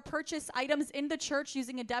give or purchase items in the church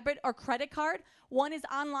using a debit or credit card. One is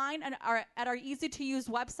online at our easy-to-use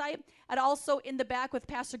website, and also in the back with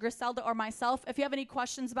Pastor Griselda or myself. If you have any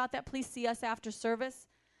questions about that, please see us after service.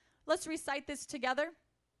 Let's recite this together.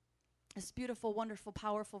 This beautiful, wonderful,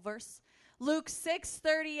 powerful verse. Luke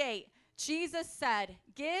 6:38. Jesus said,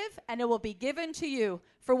 "Give, and it will be given to you.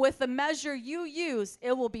 For with the measure you use,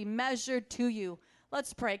 it will be measured to you."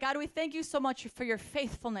 Let's pray. God, we thank you so much for your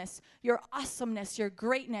faithfulness, your awesomeness, your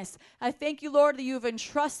greatness. I thank you, Lord, that you've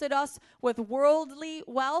entrusted us with worldly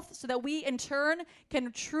wealth so that we in turn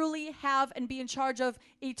can truly have and be in charge of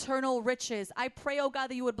eternal riches. I pray, oh God,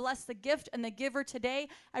 that you would bless the gift and the giver today.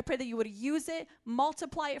 I pray that you would use it,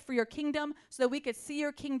 multiply it for your kingdom so that we could see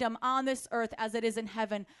your kingdom on this earth as it is in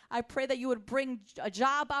heaven. I pray that you would bring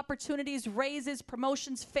job opportunities, raises,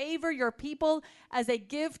 promotions, favor your people as they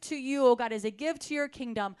give to you, oh God, as they give to your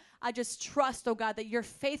kingdom. I just trust, oh God, that your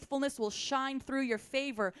faithfulness will shine through, your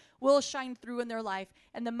favor will shine through in their life.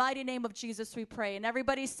 In the mighty name of Jesus we pray. And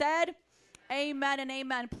everybody said, amen and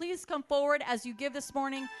amen. Please come forward as you give this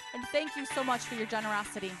morning, and thank you so much for your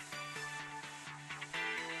generosity.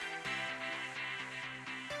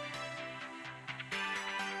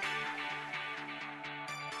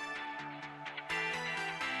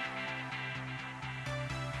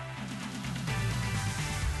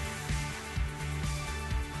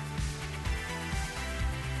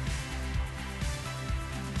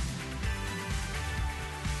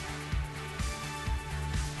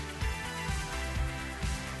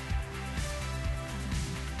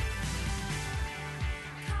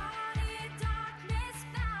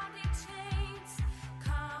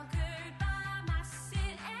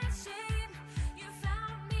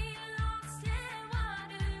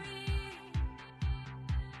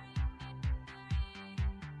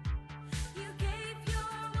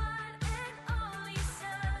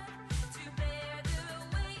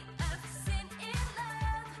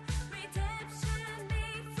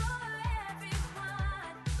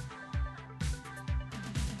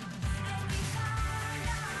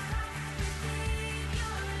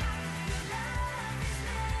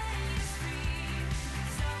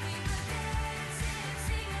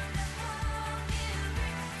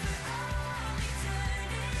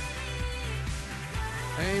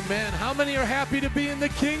 Amen. How many are happy to be in the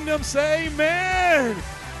kingdom? Say amen.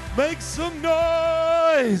 Make some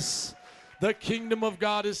noise. The kingdom of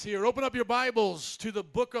God is here. Open up your Bibles to the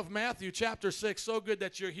book of Matthew, chapter 6. So good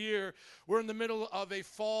that you're here. We're in the middle of a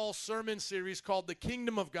fall sermon series called The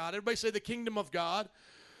Kingdom of God. Everybody say the kingdom of God.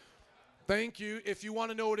 Thank you. If you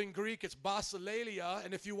want to know it in Greek, it's basileia.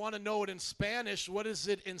 And if you want to know it in Spanish, what is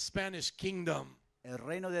it in Spanish? Kingdom. El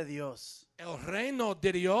reino de Dios. El reino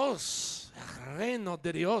de Dios. El reino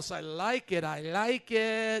de Dios. I like it. I like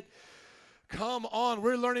it. Come on.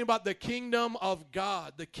 We're learning about the kingdom of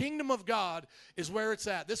God. The kingdom of God is where it's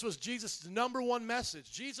at. This was Jesus' number one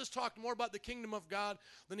message. Jesus talked more about the kingdom of God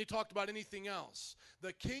than he talked about anything else.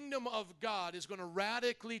 The kingdom of God is going to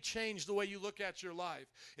radically change the way you look at your life.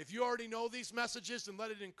 If you already know these messages, then let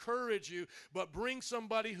it encourage you, but bring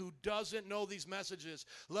somebody who doesn't know these messages.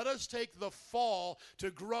 Let us take the fall to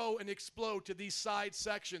grow and explode to these side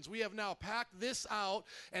sections. We have now packed this out,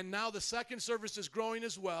 and now the second service is growing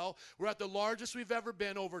as well. We're at the largest we've ever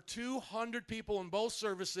been, over 200 people in both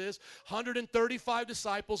services, 135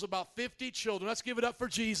 disciples, about 50 children. Let's give it up for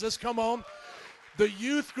Jesus. Come on. The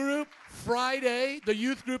youth group, Friday, the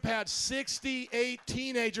youth group had 68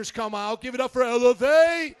 teenagers come out. Give it up for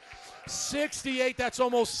Elevate. 68, that's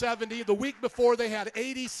almost 70. The week before they had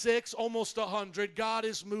 86, almost 100. God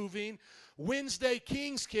is moving. Wednesday,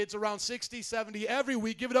 King's Kids, around 60, 70 every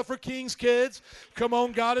week. Give it up for King's Kids. Come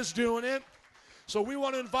on, God is doing it. So we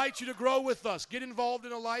want to invite you to grow with us. Get involved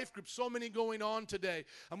in a life group. So many going on today.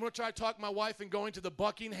 I'm going to try to talk my wife and going to the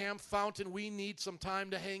Buckingham Fountain. We need some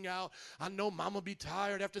time to hang out. I know Mom will be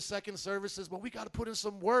tired after second services, but we got to put in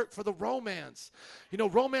some work for the romance. You know,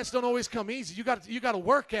 romance don't always come easy. You got to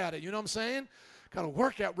work at it. You know what I'm saying? Got to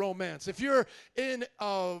work at romance. If you're in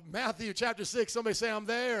Matthew chapter 6, somebody say, I'm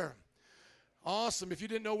there. Awesome. If you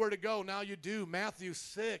didn't know where to go, now you do. Matthew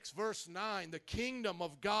 6, verse 9. The kingdom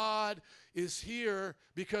of God is here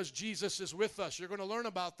because Jesus is with us. You're going to learn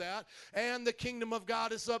about that. And the kingdom of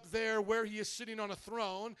God is up there where he is sitting on a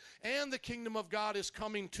throne. And the kingdom of God is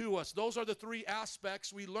coming to us. Those are the three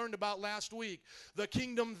aspects we learned about last week. The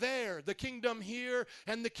kingdom there, the kingdom here,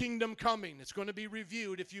 and the kingdom coming. It's going to be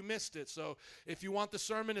reviewed if you missed it. So if you want the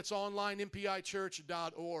sermon, it's online,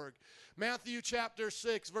 mpichurch.org. Matthew chapter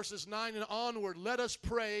 6, verses 9 and onward. Let us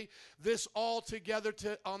pray this all together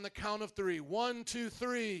on the count of three. 1, 2,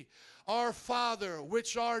 3. Our Father,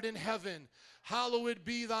 which art in heaven, hallowed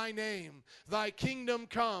be thy name. Thy kingdom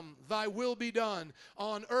come, thy will be done,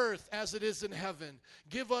 on earth as it is in heaven.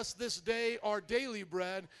 Give us this day our daily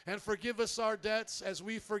bread, and forgive us our debts as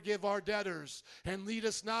we forgive our debtors. And lead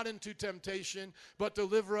us not into temptation, but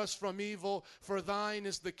deliver us from evil. For thine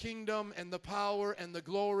is the kingdom and the power and the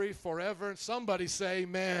glory forever. And somebody say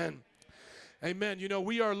amen. Amen. You know,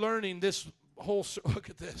 we are learning this whole, look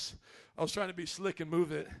at this. I was trying to be slick and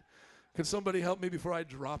move it. Can somebody help me before I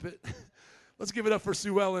drop it? Let's give it up for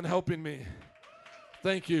Sue Ellen helping me.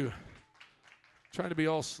 Thank you. Trying to be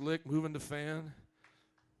all slick, moving the fan.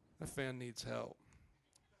 That fan needs help.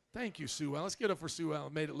 Thank you, Sue Ellen. Let's get it up for Sue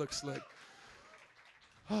Ellen. Made it look slick.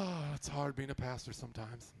 Oh, it's hard being a pastor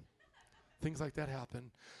sometimes. Things like that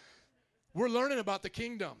happen. We're learning about the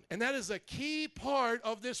kingdom, and that is a key part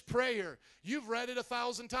of this prayer. You've read it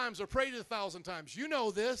 1,000 times or prayed it 1,000 times. You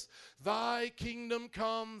know this. Thy kingdom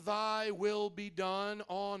come, thy will be done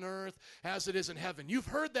on earth as it is in heaven. You've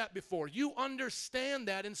heard that before. You understand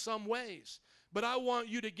that in some ways. But I want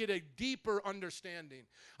you to get a deeper understanding.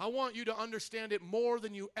 I want you to understand it more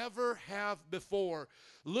than you ever have before.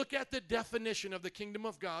 Look at the definition of the kingdom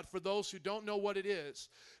of God for those who don't know what it is.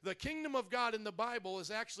 The kingdom of God in the Bible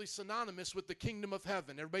is actually synonymous with the kingdom of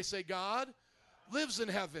heaven. Everybody say God lives in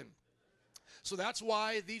heaven. So that's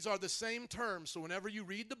why these are the same terms. So whenever you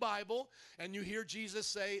read the Bible and you hear Jesus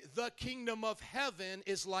say, the kingdom of heaven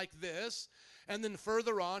is like this, and then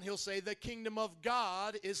further on, he'll say the kingdom of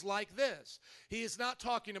God is like this. He is not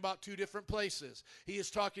talking about two different places. He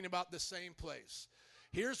is talking about the same place.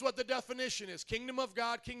 Here's what the definition is. Kingdom of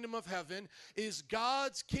God, kingdom of heaven, is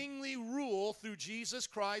God's kingly rule through Jesus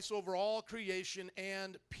Christ over all creation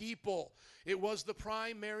and people. It was the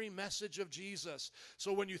primary message of Jesus.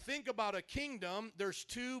 So when you think about a kingdom, there's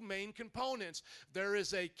two main components. There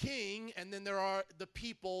is a king, and then there are the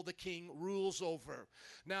people the king rules over.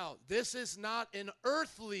 Now, this is not an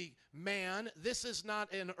earthly man. This is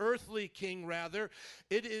not an earthly king, rather.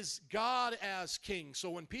 It is God as king. So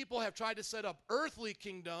when people have tried to set up earthly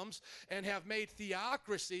kingdoms and have made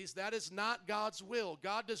theocracies, that is not God's will.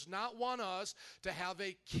 God does not want us to have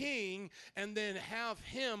a king and then have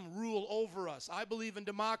him rule over us. I believe in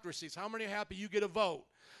democracies. How many are happy you get a vote?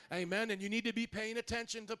 Amen. And you need to be paying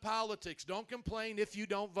attention to politics. Don't complain if you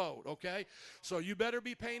don't vote, okay? So you better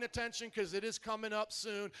be paying attention because it is coming up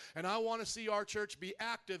soon. And I want to see our church be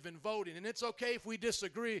active in voting. And it's okay if we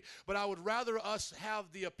disagree, but I would rather us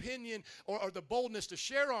have the opinion or the boldness to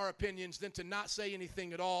share our opinions than to not say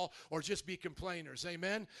anything at all or just be complainers.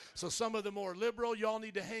 Amen. So some of the more liberal, y'all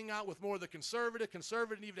need to hang out with more of the conservative.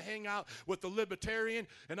 Conservative need to hang out with the libertarian.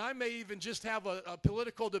 And I may even just have a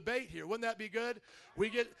political debate here. Wouldn't that be good? We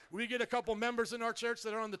get a couple members in our church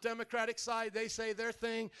that are on the Democratic side. They say their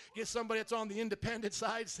thing. Get somebody that's on the independent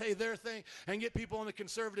side, say their thing. And get people on the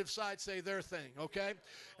conservative side, say their thing, okay?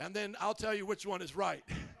 And then I'll tell you which one is right.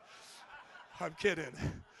 I'm kidding.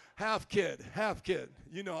 Half kid.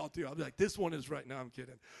 You know I'll do. I'll be like, this one is right. No, I'm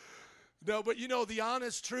kidding. No, but you know, the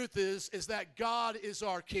honest truth is that God is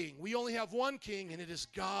our king. We only have one king, and it is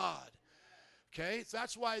God. Okay, so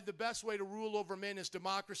that's why the best way to rule over men is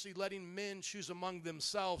democracy, letting men choose among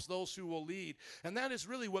themselves those who will lead. And that is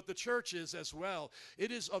really what the church is as well.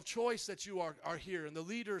 It is of choice that you are here, and the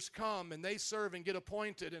leaders come and they serve and get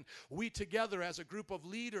appointed, and we together as a group of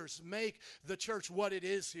leaders make the church what it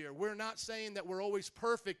is here. We're not saying that we're always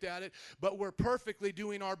perfect at it, but we're perfectly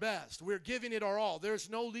doing our best. We're giving it our all. There's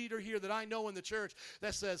no leader here that I know in the church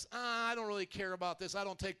that says, I don't really care about this. I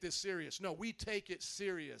don't take this serious. No, we take it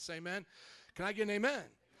serious. Amen. Can I get an amen?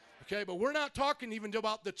 Okay, but we're not talking even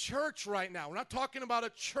about the church right now. We're not talking about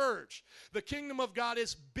a church. The kingdom of God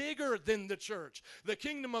is bigger than the church. The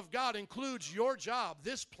kingdom of God includes your job,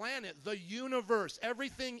 this planet, the universe,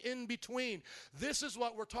 everything in between. This is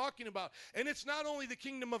what we're talking about. And it's not only the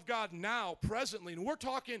kingdom of God now, presently. And we're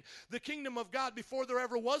talking the kingdom of God before there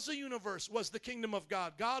ever was a universe was the kingdom of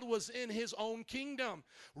God. God was in his own kingdom,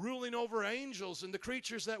 ruling over angels and the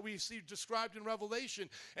creatures that we see described in Revelation.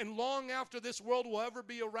 And long after this world will ever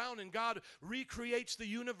be around, and God recreates the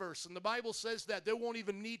universe. And the Bible says that there won't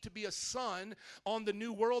even need to be a sun on the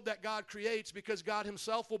new world that God creates because God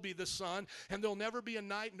himself will be the sun, and there'll never be a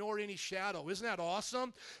night nor any shadow. Isn't that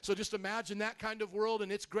awesome? So just imagine that kind of world,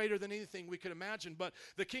 and it's greater than anything we could imagine. But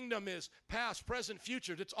the kingdom is past, present,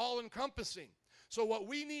 future. It's all encompassing. So what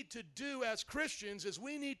we need to do as Christians is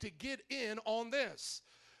we need to get in on this.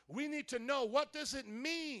 We need to know, what does it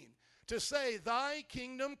mean to say, thy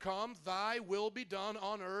kingdom come, thy will be done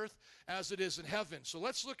on earth as it is in heaven. So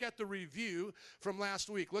let's look at the review from last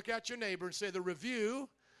week. Look at your neighbor and say, the review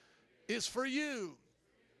is for you.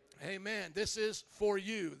 Amen. This is for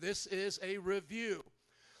you. This is a review.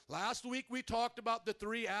 Last week we talked about the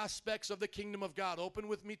three aspects of the kingdom of God. Open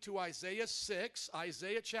with me to Isaiah 6,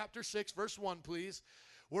 Isaiah chapter 6, verse 1, please.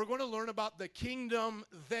 We're going to learn about the kingdom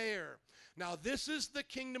there. Now, this is the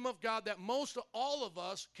kingdom of God that most all of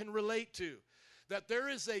us can relate to, that there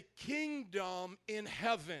is a kingdom in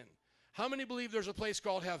heaven. How many believe there's a place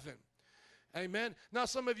called heaven? Amen. Now,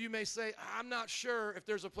 some of you may say, I'm not sure if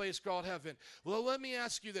there's a place called heaven. Well, let me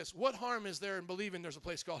ask you this. What harm is there in believing there's a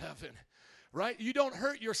place called heaven? Right? You don't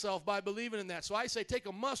hurt yourself by believing in that. So I say take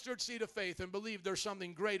a mustard seed of faith and believe there's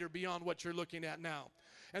something greater beyond what you're looking at now.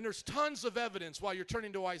 And there's tons of evidence while you're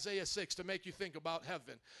turning to Isaiah 6 to make you think about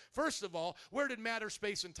heaven. First of all, where did matter,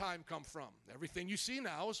 space, and time come from? Everything you see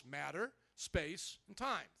now is matter, space, and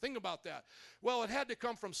time. Think about that. Well, it had to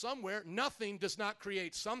come from somewhere. Nothing does not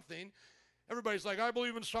create something. Everybody's like, I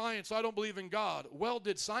believe in science, I don't believe in God. Well,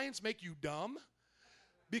 did science make you dumb?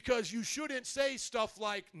 Because you shouldn't say stuff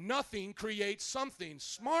like nothing creates something.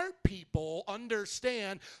 Smart people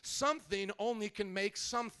understand something only can make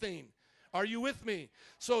something. Are you with me?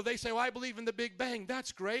 So they say, well, I believe in the Big Bang.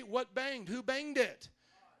 That's great. What banged? Who banged it?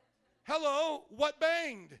 Hello, what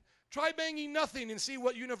banged? Try banging nothing and see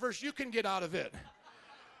what universe you can get out of it.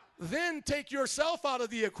 Then take yourself out of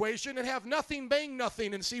the equation and have nothing bang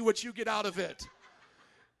nothing and see what you get out of it.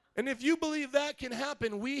 And if you believe that can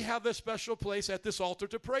happen, we have a special place at this altar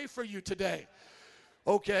to pray for you today.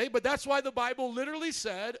 Okay, but that's why the Bible literally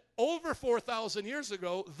said over 4,000 years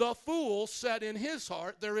ago, the fool said in his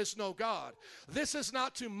heart, there is no God. This is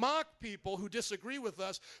not to mock people who disagree with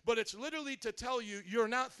us, but it's literally to tell you you're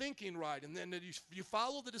not thinking right. And then you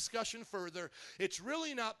follow the discussion further. It's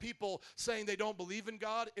really not people saying they don't believe in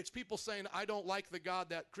God. It's people saying, I don't like the God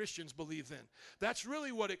that Christians believe in. That's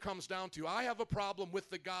really what it comes down to. I have a problem with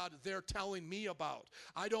the God they're telling me about.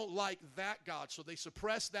 I don't like that God. So they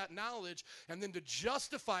suppress that knowledge, and then to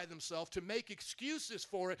justify themselves, to make excuses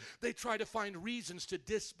for it, they try to find reasons to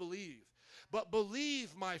disbelieve. But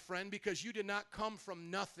believe, my friend, because you did not come from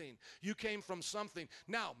nothing. You came from something.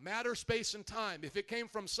 Now, matter, space, and time. If it came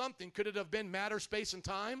from something, could it have been matter, space, and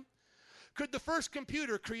time? Could the first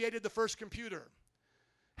computer created the first computer?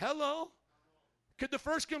 Hello? Could the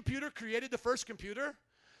first computer created the first computer?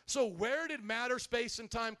 So where did matter, space,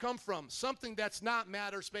 and time come from? Something that's not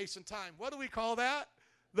matter, space, and time. What do we call that?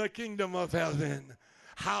 The kingdom of heaven.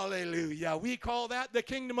 Hallelujah. We call that the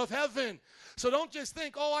kingdom of heaven. So don't just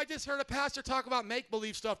think, oh, I just heard a pastor talk about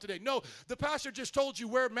make-believe stuff today. No, the pastor just told you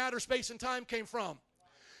where matter, space, and time came from.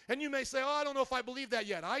 And you may say, oh, I don't know if I believe that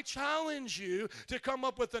yet. I challenge you to come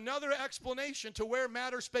up with another explanation to where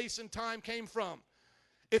matter, space, and time came from.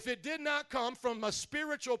 If it did not come from a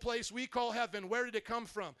spiritual place we call heaven, where did it come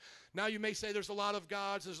from? Now you may say there's a lot of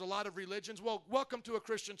gods, there's a lot of religions. Well, welcome to a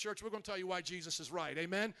Christian church. We're going to tell you why Jesus is right.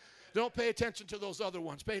 Amen? Don't pay attention to those other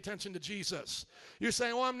ones. Pay attention to Jesus. You're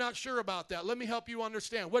saying, oh, I'm not sure about that. Let me help you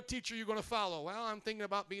understand. What teacher are you going to follow? Well, I'm thinking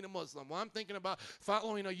about being a Muslim. Well, I'm thinking about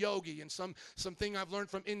following a yogi and something I've learned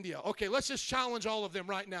from India. Okay, let's just challenge all of them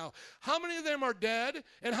right now. How many of them are dead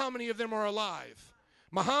and how many of them are alive?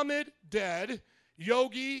 Muhammad, dead.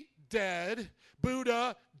 Yogi, dead.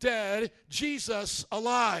 Buddha, dead. Jesus,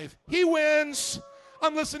 alive. He wins.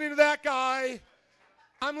 I'm listening to that guy.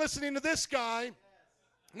 I'm listening to this guy.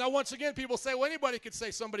 Now, once again, people say, well, anybody could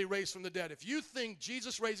say somebody raised from the dead. If you think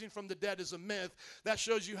Jesus raising from the dead is a myth, that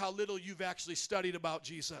shows you how little you've actually studied about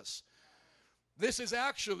Jesus. This is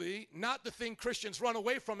actually not the thing Christians run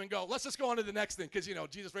away from and go, let's just go on to the next thing, because,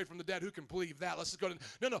 Jesus raised from the dead, who can believe that? Let's just go to,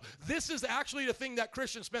 no. This is actually the thing that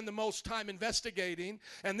Christians spend the most time investigating,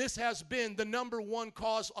 and this has been the number one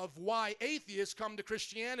cause of why atheists come to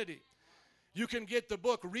Christianity. You can get the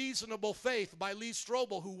book Reasonable Faith by Lee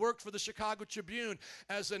Strobel, who worked for the Chicago Tribune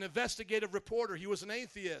as an investigative reporter. He was an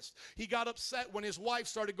atheist. He got upset when his wife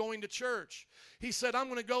started going to church. He said, I'm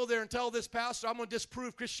going to go there and tell this pastor, I'm going to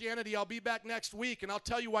disprove Christianity. I'll be back next week, and I'll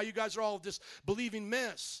tell you why you guys are all just believing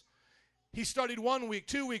myths. He studied 1 week,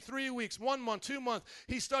 2 weeks, 3 weeks, 1 month, 2 months.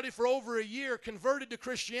 He studied for over a year, converted to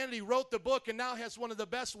Christianity, wrote the book, and now has one of the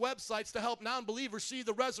best websites to help non-believers see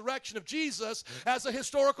the resurrection of Jesus as a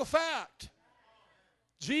historical fact.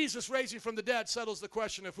 Jesus raising from the dead settles the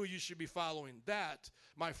question of who you should be following. That,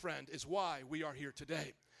 my friend, is why we are here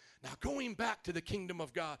today. Now, going back to the kingdom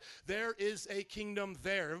of God, there is a kingdom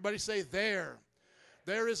there. Everybody say there.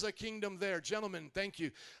 There is a kingdom there. Gentlemen, thank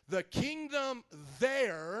you. The kingdom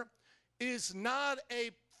there is not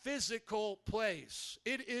a physical place.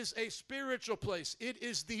 It is a spiritual place. It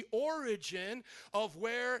is the origin of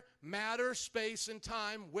where matter, space, and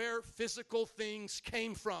time, where physical things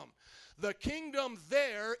came from. The kingdom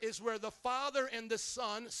there is where the Father and the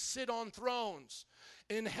Son sit on thrones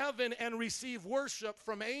in heaven and receive worship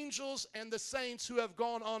from angels and the saints who have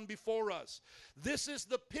gone on before us. This is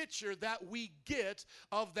the picture that we get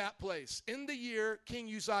of that place. In the year King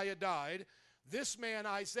Uzziah died, this man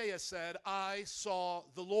Isaiah said, I saw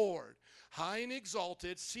the Lord, high and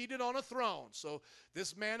exalted, seated on a throne. So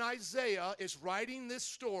this man Isaiah is writing this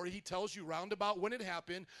story. He tells you roundabout when it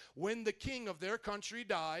happened, when the king of their country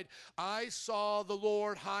died. I saw the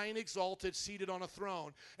Lord high and exalted, seated on a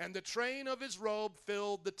throne, and the train of his robe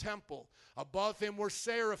filled the temple. Above him were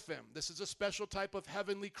seraphim. This is a special type of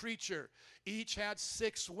heavenly creature. Each had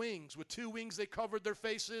 6 wings. With 2 wings they covered their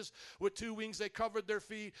faces, with 2 wings they covered their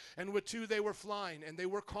feet, and with 2 they were flying. And they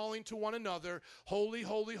were calling to one another, Holy,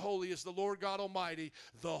 holy, holy is the Lord God Almighty.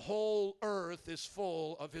 The whole earth is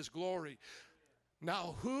full of his glory.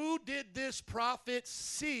 Now, who did this prophet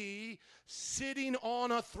see sitting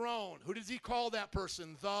on a throne? Who does he call that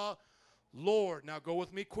person? The Lord. Now, go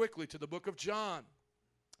with me quickly to the book of John.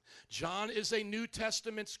 John is a New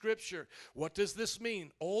Testament scripture. What does this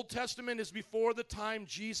mean? Old Testament is before the time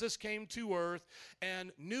Jesus came to earth,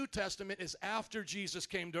 and New Testament is after Jesus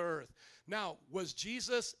came to earth. Now, was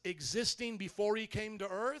Jesus existing before he came to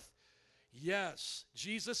earth? Yes,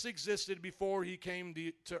 Jesus existed before he came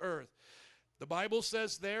to earth. The Bible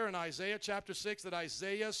says there in Isaiah chapter 6 that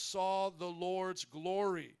Isaiah saw the Lord's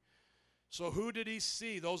glory. So who did he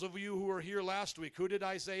see? Those of you who were here last week, who did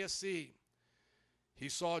Isaiah see? He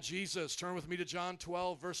saw Jesus. Turn with me to John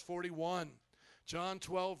 12, verse 41. John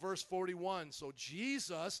 12, verse 41. So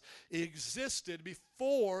Jesus existed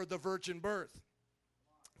before the virgin birth.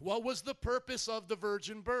 What was the purpose of the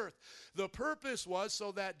virgin birth? The purpose was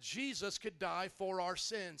so that Jesus could die for our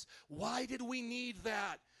sins. Why did we need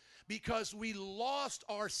that? Because we lost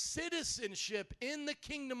our citizenship in the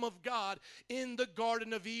kingdom of God in the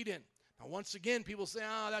Garden of Eden. Now, once again, people say,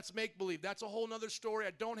 that's make-believe. That's a whole other story.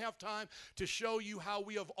 I don't have time to show you how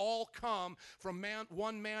we have all come from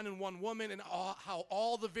one man and one woman, and how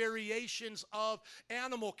all the variations of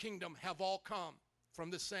animal kingdom have all come from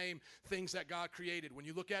the same things that God created. When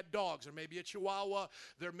you look at dogs, there may be a Chihuahua,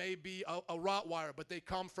 there may be a Rottweiler, but they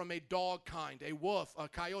come from a dog kind. A wolf, a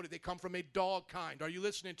coyote, they come from a dog kind. Are you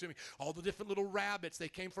listening to me? All the different little rabbits, they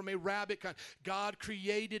came from a rabbit kind. God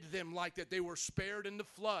created them like that. They were spared in the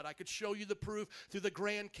flood. I could show you the proof through the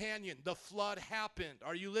Grand Canyon. The flood happened.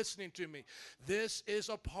 Are you listening to me? This is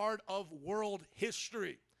a part of world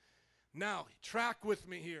history. Now, track with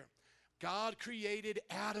me here. God created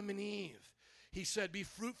Adam and Eve. He said, be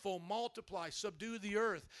fruitful, multiply, subdue the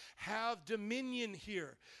earth, have dominion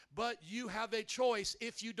here. But you have a choice.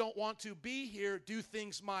 If you don't want to be here, do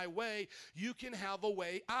things my way, you can have a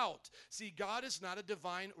way out. See, God is not a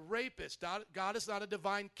divine rapist. God is not a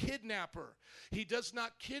divine kidnapper. He does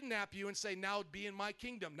not kidnap you and say, now be in my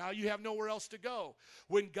kingdom. Now you have nowhere else to go.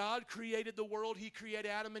 When God created the world, he created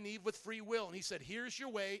Adam and Eve with free will. And he said, here's your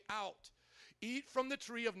way out. Eat from the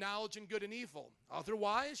tree of knowledge and good and evil.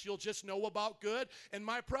 Otherwise, you'll just know about good and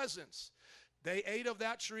my presence. They ate of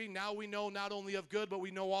that tree. Now we know not only of good, but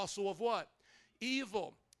we know also of what?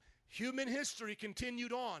 Evil. Human history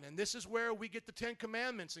continued on, and this is where we get the Ten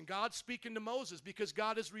Commandments and God speaking to Moses, because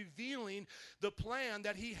God is revealing the plan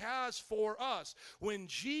that he has for us. When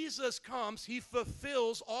Jesus comes, he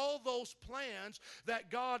fulfills all those plans that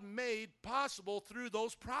God made possible through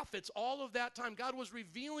those prophets. All of that time, God was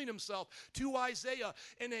revealing himself to Isaiah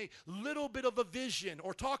in a little bit of a vision,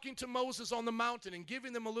 or talking to Moses on the mountain and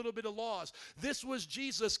giving them a little bit of laws. This was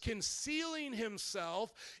Jesus concealing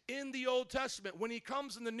himself in the Old Testament. When he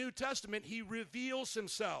comes in the New Testament, he reveals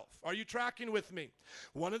himself. Are you tracking with me?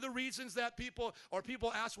 One of the reasons that people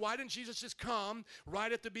ask, why didn't Jesus just come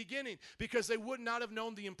right at the beginning? Because they would not have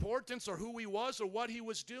known the importance or who he was or what he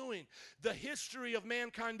was doing. The history of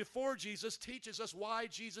mankind before Jesus teaches us why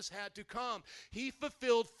Jesus had to come. He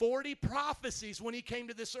fulfilled 40 prophecies when he came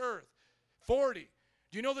to this earth. 40.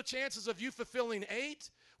 Do you know the chances of you fulfilling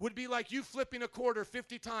 8 would be like you flipping a quarter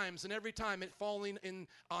 50 times and every time it falling in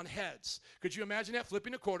on heads? Could you imagine that?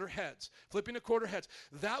 Flipping a quarter, heads. Flipping a quarter, heads.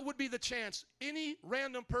 That would be the chance any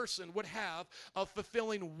random person would have of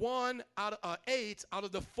fulfilling 8 out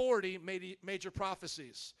of the 40 major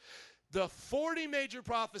prophecies. The 40 major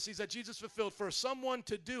prophecies that Jesus fulfilled, for someone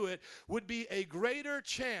to do it would be a greater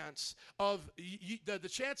chance of the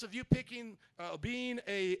chance of you picking, being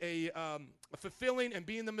fulfilling and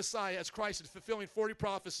being the Messiah as Christ and fulfilling 40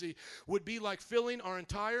 prophecy would be like filling our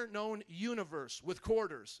entire known universe with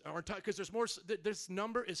quarters. Because there's more. This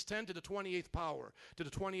number is 10 to the 28th power. To the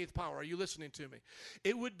 28th power. Are you listening to me?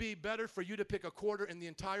 It would be better for you to pick a quarter in the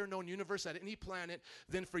entire known universe at any planet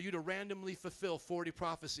than for you to randomly fulfill 40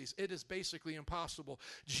 prophecies. It is basically impossible.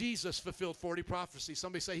 Jesus fulfilled 40 prophecies.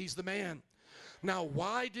 Somebody say he's the man. Now,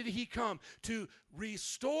 why did he come? To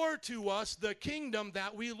restore to us the kingdom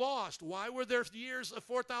that we lost. Why were there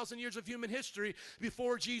 4,000 years of human history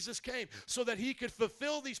before Jesus came? So that he could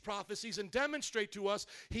fulfill these prophecies and demonstrate to us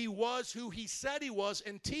he was who he said he was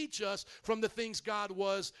and teach us from the things God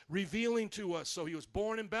was revealing to us. So he was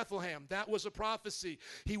born in Bethlehem. That was a prophecy.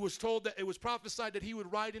 He was told that it was prophesied that he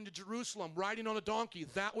would ride into Jerusalem riding on a donkey.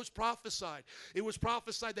 That was prophesied. It was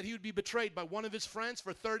prophesied that he would be betrayed by one of his friends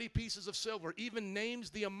for 30 pieces of silver. Even names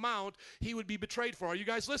the amount he would be betrayed for. Are you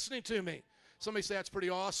guys listening to me? Somebody say that's pretty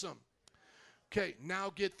awesome. Okay,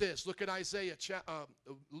 now get this. Look at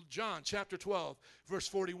John chapter 12, verse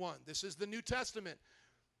 41. This is the New Testament.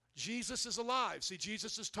 Jesus is alive. See,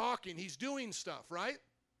 Jesus is talking. He's doing stuff, right?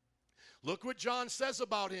 Look what John says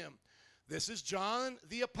about him. This is John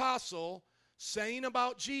the apostle saying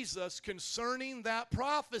about Jesus concerning that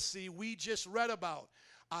prophecy we just read about.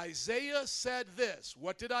 Isaiah said this.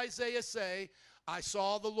 What did Isaiah say? I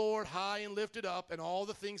saw the Lord high and lifted up, and all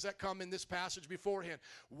the things that come in this passage beforehand.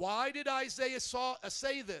 Why did Isaiah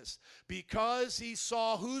say this? Because he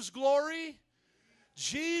saw whose glory?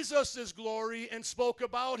 Jesus' glory, and spoke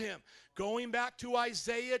about him. Going back to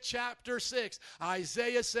Isaiah chapter 6,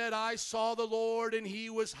 Isaiah said, I saw the Lord, and he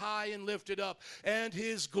was high and lifted up, and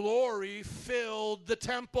his glory filled the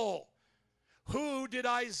temple. Who did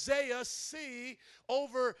Isaiah see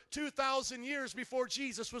over 2,000 years before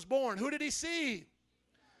Jesus was born? Who did he see?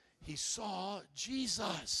 He saw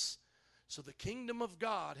Jesus. So the kingdom of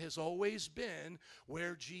God has always been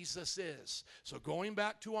where Jesus is. So going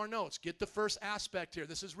back to our notes, get the first aspect here.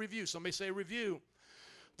 This is review. Somebody say review.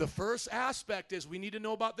 The first aspect is we need to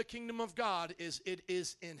know about the kingdom of God is it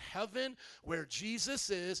is in heaven where Jesus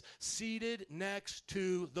is seated next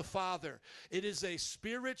to the Father. It is a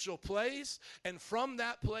spiritual place, and from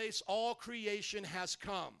that place all creation has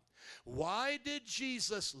come. Why did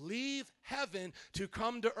Jesus leave heaven to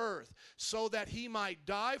come to earth? So that he might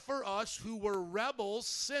die for us who were rebels,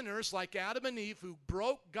 sinners like Adam and Eve, who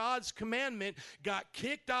broke God's commandment, got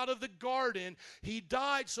kicked out of the garden. He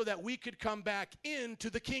died so that we could come back into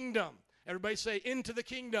the kingdom. Everybody say, into the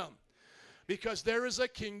kingdom. Because there is a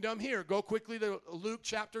kingdom here. Go quickly to Luke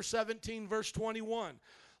chapter 17, verse 21.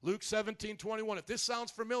 Luke 17, 21. If this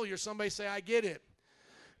sounds familiar, somebody say, I get it.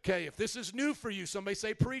 Okay, if this is new for you, somebody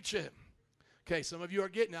say, preach it. Okay, some of you are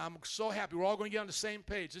getting it. I'm so happy. We're all going to get on the same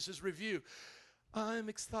page. This is review. I'm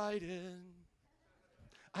excited.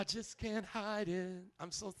 I just can't hide it.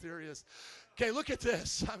 I'm so serious. Okay, look at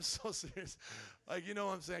this. I'm so serious. Like, you know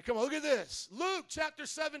what I'm saying? Come on, look at this. Luke chapter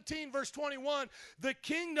 17, verse 21. The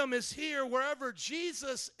kingdom is here wherever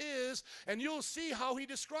Jesus is, and you'll see how he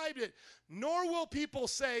described it. Nor will people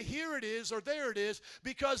say, here it is or there it is,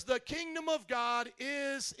 because the kingdom of God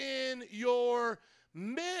is in your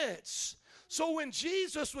midst. So when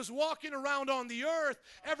Jesus was walking around on the earth,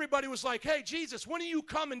 everybody was like, hey, Jesus, when are you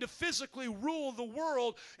coming to physically rule the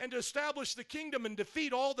world and to establish the kingdom and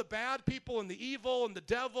defeat all the bad people and the evil and the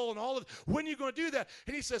devil and all of it? When are you going to do that?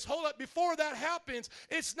 And he says, hold up, before that happens,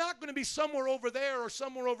 it's not going to be somewhere over there or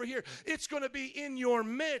somewhere over here. It's going to be in your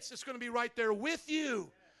midst. It's going to be right there with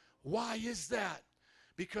you. Why is that?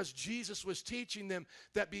 Because Jesus was teaching them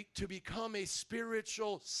that to become a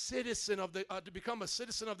spiritual citizen of to become a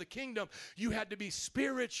citizen of the kingdom, you had to be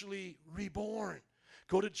spiritually reborn.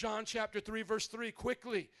 Go to John chapter 3, verse 3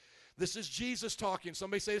 quickly. This is Jesus talking.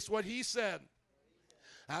 Somebody say it's what he said.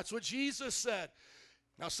 That's what Jesus said.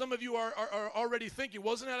 Now, some of you are already thinking,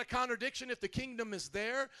 wasn't that a contradiction if the kingdom is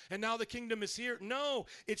there and now the kingdom is here? No,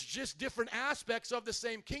 it's just different aspects of the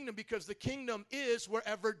same kingdom, because the kingdom is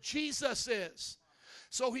wherever Jesus is.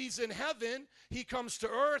 So he's in heaven, he comes to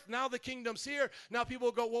earth, now the kingdom's here. Now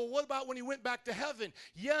people go, well, what about when he went back to heaven?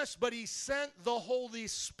 Yes, but he sent the Holy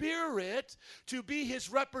Spirit to be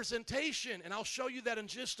his representation, and I'll show you that in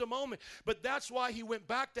just a moment. But that's why he went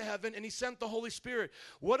back to heaven and he sent the Holy Spirit.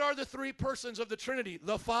 What are the three persons of the Trinity?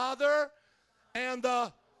 The Father and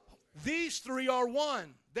these three are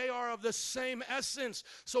one. They are of the same essence.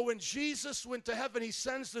 So when Jesus went to heaven, he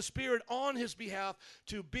sends the Spirit on his behalf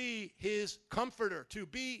to be his comforter, to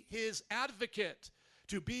be his advocate,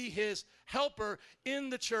 to be his helper in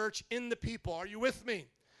the church, in the people. Are you with me?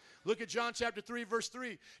 Look at John chapter 3, verse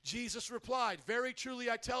 3. Jesus replied, very truly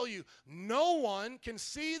I tell you, no one can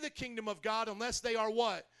see the kingdom of God unless they are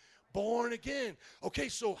what? Born again. Okay,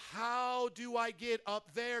 so how do I get up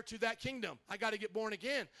there to that kingdom? I got to get born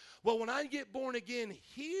again. Well, when I get born again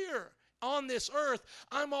here on this earth,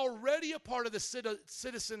 I'm already a part of the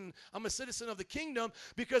citizen. I'm a citizen of the kingdom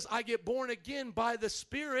because I get born again by the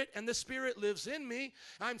Spirit, and the Spirit lives in me.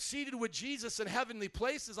 I'm seated with Jesus in heavenly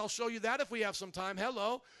places. I'll show you that if we have some time.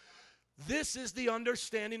 Hello. This is the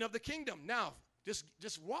understanding of the kingdom. Now, just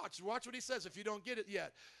watch what he says if you don't get it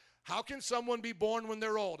yet. How can someone be born when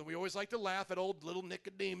they're old? And we always like to laugh at old little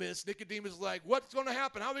Nicodemus. Nicodemus is like, what's going to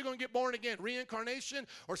happen? How are we going to get born again? Reincarnation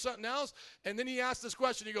or something else? And then he asks this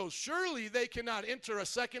question. He goes, surely they cannot enter a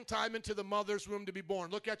second time into the mother's womb to be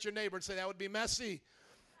born. Look at your neighbor and say, that would be messy.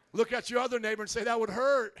 Look at your other neighbor and say, that would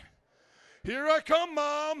hurt. Here I come,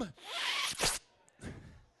 Mom.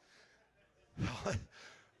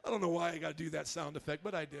 I don't know why I got to do that sound effect,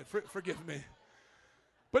 but I did. Forgive me.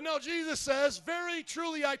 But no, Jesus says, very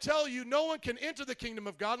truly I tell you, no one can enter the kingdom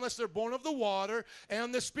of God unless they're born of the water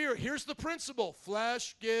and the Spirit. Here's the principle.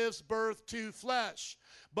 Flesh gives birth to flesh,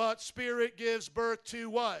 but Spirit gives birth to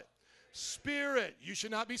what? Spirit. You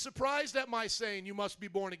should not be surprised at my saying you must be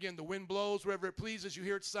born again. The wind blows wherever it pleases. You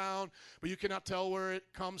hear its sound, but you cannot tell where it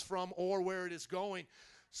comes from or where it is going.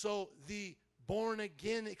 So the born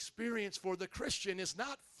again experience for the Christian is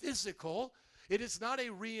not physical. It is not a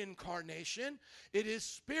reincarnation. It is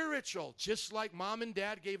spiritual. Just like mom and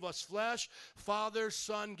dad gave us flesh, Father,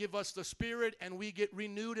 Son give us the Spirit, and we get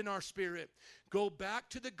renewed in our spirit. Go back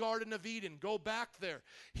to the Garden of Eden. Go back there.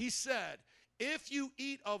 He said, if you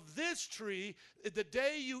eat of this tree, the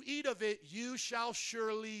day you eat of it, you shall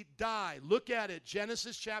surely die. Look at it,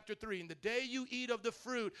 Genesis chapter 3. And the day you eat of the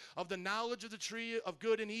fruit of the knowledge of the tree of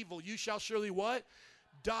good and evil, you shall surely what?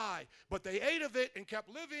 Die. But they ate of it and kept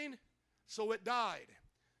living, so it died.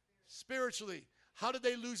 Spiritually. How did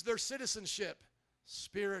they lose their citizenship?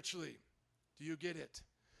 Spiritually. Do you get it?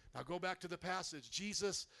 Now go back to the passage.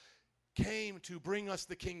 Jesus came to bring us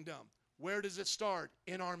the kingdom. Where does it start?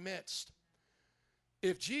 In our midst.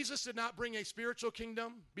 If Jesus did not bring a spiritual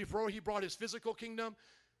kingdom before he brought his physical kingdom,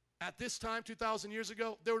 at this time, 2,000 years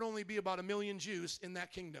ago, there would only be about 1 million Jews in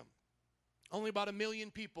that kingdom. Only about 1 million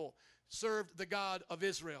people served the God of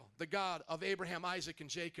Israel, the God of Abraham, Isaac, and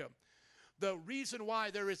Jacob. The reason why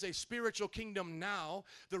there is a spiritual kingdom now,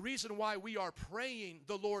 the reason why we are praying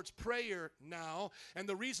the Lord's Prayer now, and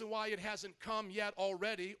the reason why it hasn't come yet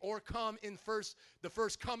already or come in the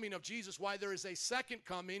first coming of Jesus, why there is a second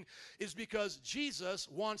coming, is because Jesus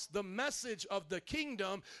wants the message of the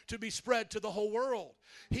kingdom to be spread to the whole world.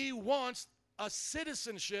 He wants a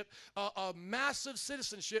citizenship, a massive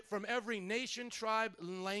citizenship from every nation, tribe,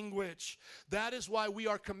 and language. That is why we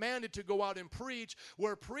are commanded to go out and preach.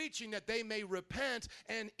 We're preaching that they may repent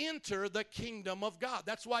and enter the kingdom of God.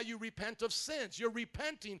 That's why you repent of sins. You're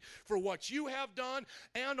repenting for what you have done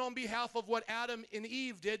and on behalf of what Adam and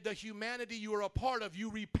Eve did, the humanity you are a part of.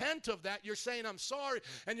 You repent of that. You're saying, I'm sorry,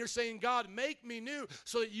 and you're saying, God, make me new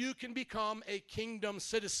so that you can become a kingdom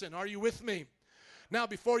citizen. Are you with me? Now,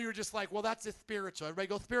 before you were just like, well, that's spiritual. Everybody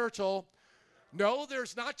go spiritual. No,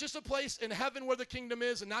 there's not just a place in heaven where the kingdom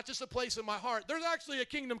is and not just a place in my heart. There's actually a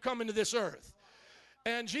kingdom coming to this earth.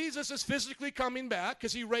 And Jesus is physically coming back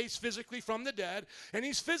because he raised physically from the dead. And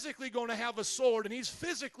he's physically going to have a sword. And he's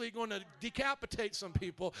physically going to decapitate some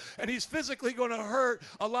people. And he's physically going to hurt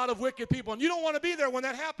a lot of wicked people. And you don't want to be there when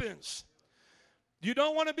that happens. You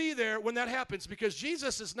don't want to be there when that happens because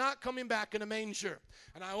Jesus is not coming back in a manger.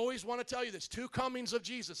 And I always want to tell you this, 2 comings of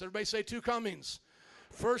Jesus. Everybody say 2 comings.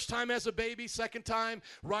 First time as a baby, second time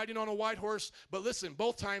riding on a white horse. But listen,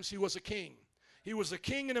 both times he was a king. He was a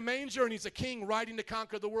king in a manger and he's a king riding to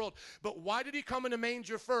conquer the world. But why did he come in a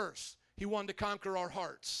manger first? He wanted to conquer our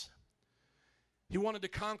hearts. He wanted to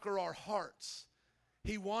conquer our hearts.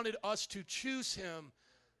 He wanted us to choose him,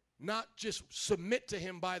 not just submit to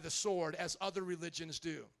him by the sword as other religions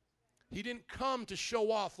do. He didn't come to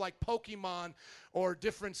show off like Pokemon or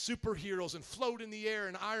different superheroes and float in the air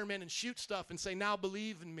and Iron Man and shoot stuff and say, now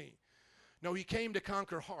believe in me. No, he came to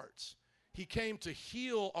conquer hearts. He came to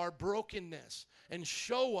heal our brokenness and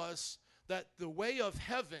show us that the way of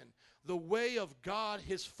heaven, the way of God,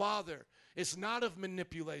 his Father, is not of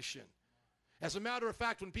manipulation. As a matter of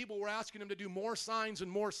fact, when people were asking him to do more signs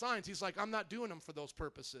and more signs, he's like, I'm not doing them for those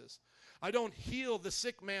purposes. I don't heal the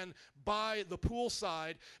sick man by the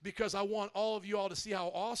poolside because I want all of you all to see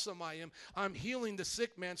how awesome I am. I'm healing the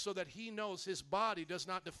sick man so that he knows his body does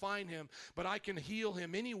not define him, but I can heal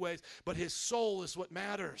him anyways, but his soul is what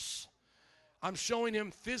matters. I'm showing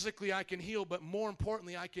him physically I can heal, but more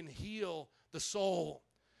importantly, I can heal the soul.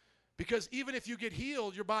 Because even if you get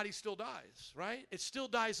healed, your body still dies, right? It still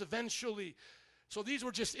dies eventually. So these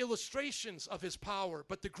were just illustrations of his power.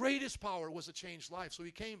 But the greatest power was a changed life. So he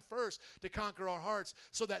came first to conquer our hearts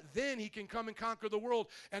so that then he can come and conquer the world.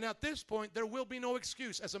 And at this point, there will be no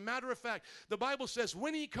excuse. As a matter of fact, the Bible says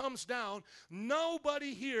when he comes down,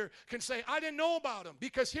 nobody here can say, I didn't know about him.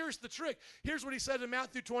 Because here's the trick. Here's what he said in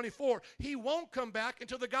Matthew 24. He won't come back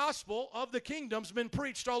until the gospel of the kingdom's been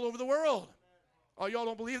preached all over the world. Oh, y'all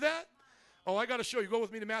don't believe that? Oh, I got to show you. Go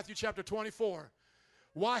with me to Matthew chapter 24.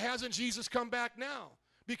 Why hasn't Jesus come back now?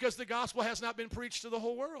 Because the gospel has not been preached to the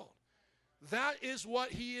whole world. That is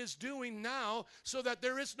what he is doing now so that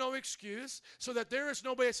there is no excuse, so that there is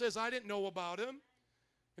nobody that says, I didn't know about him.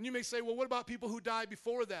 And you may say, well, what about people who died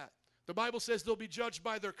before that? The Bible says they'll be judged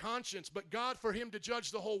by their conscience, but God, for him to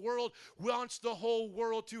judge the whole world, wants the whole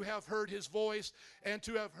world to have heard his voice and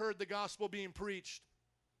to have heard the gospel being preached.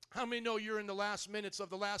 How many know you're in the last minutes of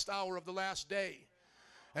the last hour of the last day?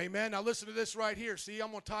 Amen. Now listen to this right here. See,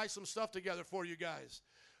 I'm going to tie some stuff together for you guys.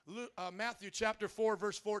 Matthew chapter 4,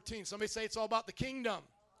 verse 14. Somebody say it's all about the kingdom.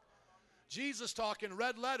 Jesus talking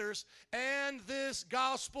red letters, and this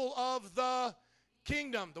gospel of the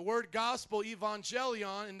kingdom. The word gospel,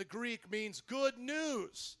 evangelion, in the Greek means good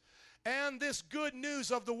news. And this good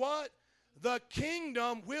news of the what? The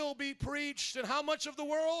kingdom will be preached in how much of the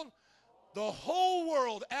world? The whole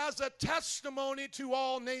world as a testimony to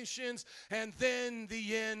all nations, and then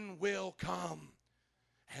the end will come.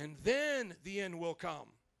 And then the end will come.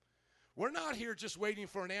 We're not here just waiting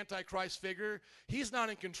for an Antichrist figure. He's not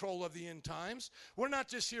in control of the end times. We're not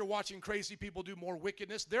just here watching crazy people do more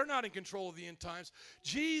wickedness. They're not in control of the end times.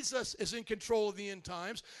 Jesus is in control of the end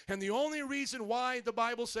times. And the only reason why the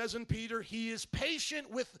Bible says in Peter he is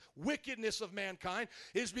patient with wickedness of mankind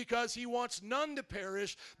is because he wants none to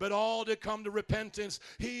perish, but all to come to repentance.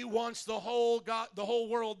 He wants the whole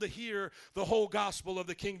world to hear the whole gospel of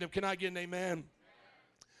the kingdom. Can I get an amen?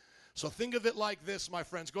 So think of it like this, my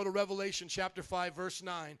friends. Go to Revelation chapter 5, verse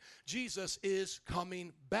 9. Jesus is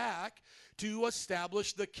coming back to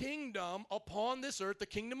establish the kingdom upon this earth, the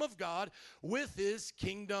kingdom of God, with his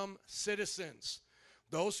kingdom citizens.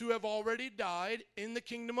 Those who have already died in the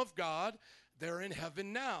kingdom of God, they're in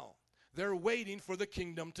heaven now. They're waiting for the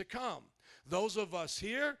kingdom to come. Those of us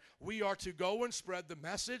here, we are to go and spread the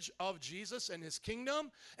message of Jesus and his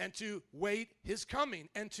kingdom and to wait his coming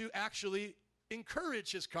and to actually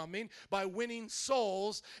encourage his coming by winning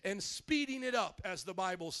souls and speeding it up, as the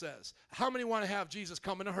Bible says. How many want to have Jesus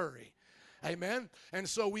come in a hurry? Amen. And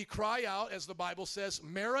so we cry out, as the Bible says,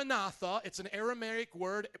 Maranatha. It's an Aramaic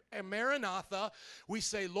word, Maranatha. We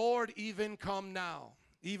say, Lord, even come now.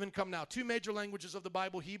 Even come now. Two major languages of the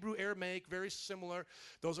Bible, Hebrew, Aramaic, very similar.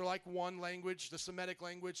 Those are like one language, the Semitic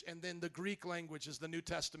language, and then the Greek language is the New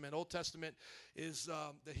Testament. Old Testament is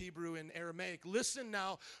the Hebrew and Aramaic. Listen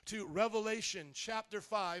now to Revelation chapter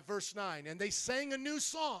 5, verse 9. And they sang a new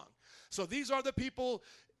song. So these are the people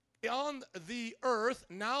on the earth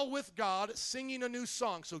now with God singing a new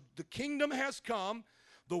song. So the kingdom has come.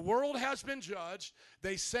 The world has been judged.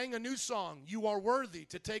 They sang a new song. You are worthy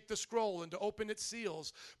to take the scroll and to open its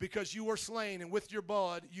seals because you were slain, and with your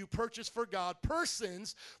blood you purchased for God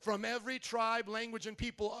persons from every tribe, language, and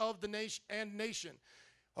people of the nation.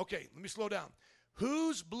 Okay, let me slow down.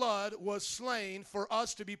 Whose blood was slain for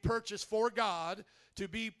us to be purchased for God, to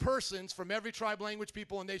be persons from every tribe, language,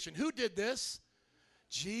 people, and nation? Who did this?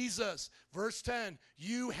 Jesus. Verse 10,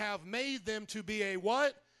 you have made them to be a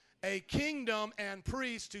what? A kingdom and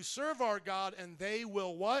priests to serve our God, and they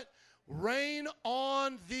will what? Reign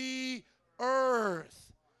on the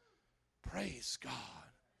earth. Praise God.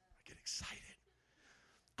 I get excited.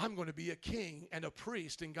 I'm going to be a king and a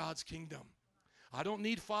priest in God's kingdom. I don't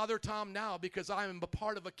need Father Tom now because I am a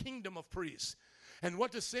part of a kingdom of priests. And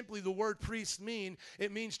what does simply the word priest mean?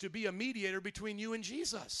 It means to be a mediator between you and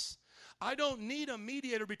Jesus. I don't need a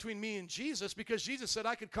mediator between me and Jesus because Jesus said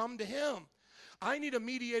I could come to him. I need a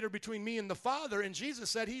mediator between me and the Father, and Jesus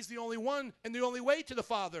said he's the only one and the only way to the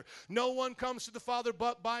Father. No one comes to the Father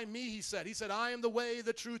but by me, he said. He said, I am the way,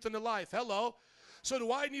 the truth, and the life. Hello. So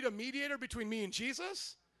do I need a mediator between me and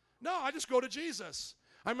Jesus? No, I just go to Jesus.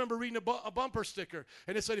 I remember reading a bumper sticker,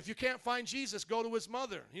 and it said, if you can't find Jesus, go to his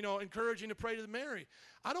mother, encouraging to pray to Mary.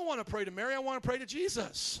 I don't want to pray to Mary. I want to pray to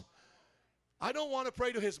Jesus. I don't want to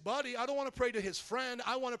pray to his buddy. I don't want to pray to his friend.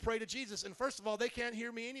 I want to pray to Jesus. And first of all, they can't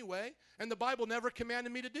hear me anyway, and the Bible never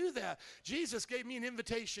commanded me to do that. Jesus gave me an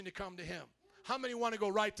invitation to come to him. How many want to go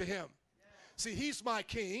right to him? See, he's my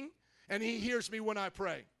king, and he hears me when I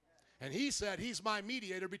pray. And he said he's my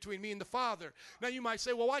mediator between me and the Father. Now you might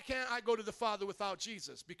say, well, why can't I go to the Father without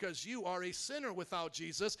Jesus? Because you are a sinner without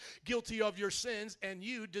Jesus, guilty of your sins, and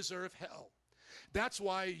you deserve hell. That's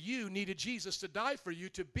why you needed Jesus to die for you,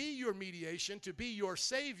 to be your mediation, to be your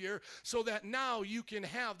Savior, so that now you can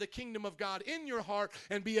have the kingdom of God in your heart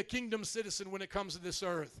and be a kingdom citizen when it comes to this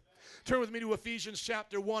earth. Turn with me to Ephesians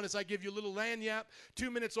chapter 1 as I give you a little lanyap. 2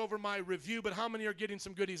 minutes over my review, but how many are getting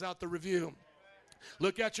some goodies out the review?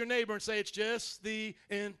 Look at your neighbor and say, it's just the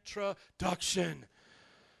introduction.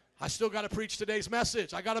 I still got to preach today's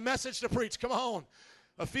message. I got a message to preach. Come on.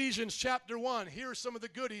 Ephesians chapter 1. Here are some of the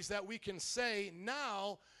goodies that we can say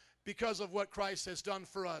now because of what Christ has done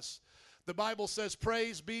for us. The Bible says,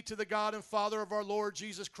 praise be to the God and Father of our Lord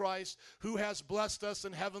Jesus Christ, who has blessed us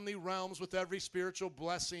in heavenly realms with every spiritual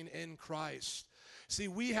blessing in Christ. See,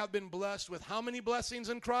 we have been blessed with how many blessings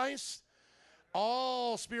in Christ?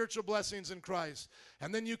 All spiritual blessings in Christ.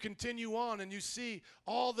 And then you continue on and you see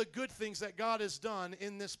all the good things that God has done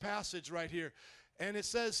in this passage right here. And it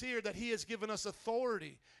says here that he has given us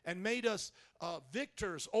authority and made us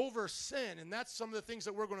victors over sin. And that's some of the things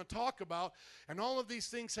that we're going to talk about. And all of these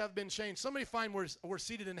things have been changed. Somebody find where we're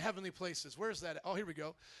seated in heavenly places. Where's that? Oh, here we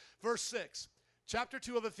go. Verse 6. Chapter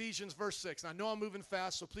 2 of Ephesians, verse 6. And I know I'm moving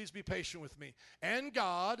fast, so please be patient with me. And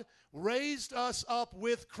God raised us up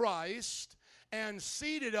with Christ and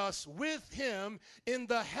seated us with him in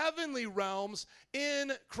the heavenly realms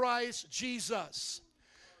in Christ Jesus.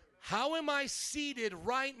 How am I seated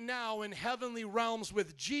right now in heavenly realms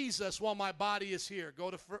with Jesus while my body is here?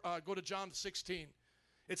 Go to John 16.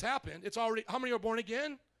 It's happened. It's already. How many are born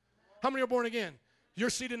again? How many are born again?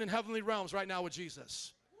 You're seated in heavenly realms right now with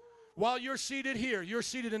Jesus. While you're seated here, you're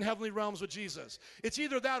seated in heavenly realms with Jesus. It's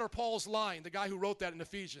either that or Paul's lying, the guy who wrote that in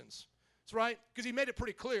Ephesians. That's right, because he made it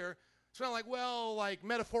pretty clear. It's not like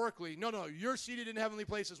metaphorically. No, you're seated in heavenly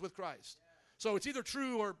places with Christ. So it's either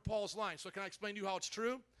true or Paul's lying. So can I explain to you how it's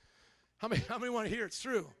true? How many want to hear it's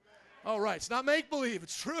true? All right, it's not make-believe,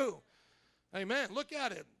 it's true. Amen. Look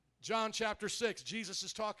at it. John chapter 6, Jesus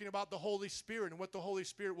is talking about the Holy Spirit and what the Holy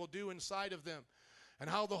Spirit will do inside of them and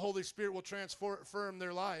how the Holy Spirit will transform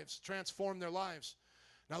their lives.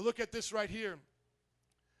 Now look at this right here.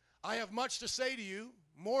 I have much to say to you,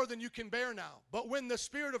 more than you can bear now. But when the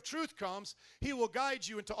Spirit of truth comes, he will guide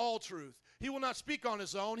you into all truth. He will not speak on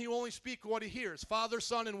his own. He will only speak what he hears. Father,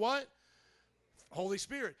 Son, and what? Holy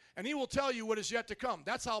Spirit. And he will tell you what is yet to come.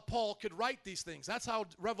 That's how Paul could write these things. That's how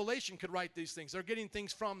Revelation could write these things. They're getting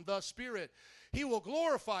things from the Spirit. He will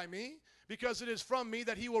glorify me because it is from me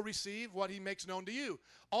that he will receive what he makes known to you.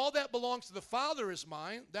 All that belongs to the Father is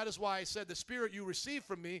mine. That is why I said the Spirit you receive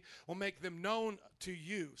from me will make them known to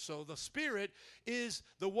you. So the Spirit is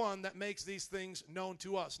the one that makes these things known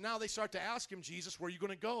to us. Now they start to ask him, Jesus, where are you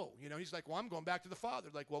going to go? You know, he's like, well, I'm going back to the Father.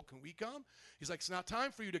 Like, well, can we come? He's like, it's not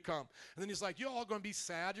time for you to come. And then he's like, you're all going to be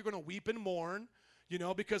sad. You're going to weep and mourn, you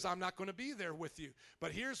know, because I'm not going to be there with you.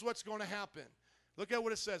 But here's what's going to happen. Look at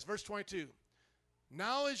what it says, verse 22.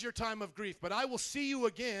 Now is your time of grief, but I will see you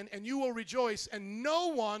again, and you will rejoice, and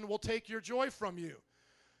no one will take your joy from you.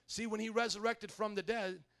 See, when he resurrected from the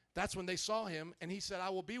dead, that's when they saw him, and he said, I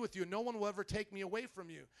will be with you, and no one will ever take me away from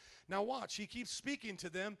you. Now watch, he keeps speaking to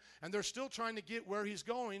them, and they're still trying to get where he's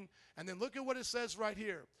going, and then look at what it says right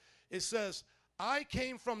here. It says, I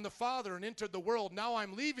came from the Father and entered the world. Now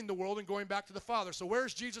I'm leaving the world and going back to the Father. So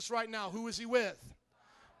where's Jesus right now? Who is he with?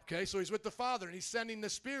 Okay, so he's with the Father, and he's sending the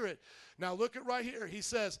Spirit. Now look at right here. He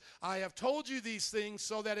says, I have told you these things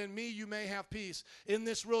so that in me you may have peace. In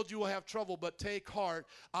this world you will have trouble, but take heart.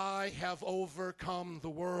 I have overcome the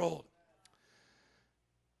world.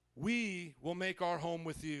 We will make our home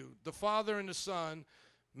with you. The Father and the Son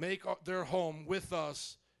make their home with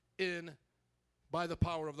us by the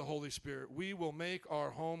power of the Holy Spirit. We will make our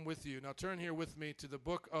home with you. Now turn here with me to the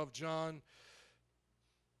book of John,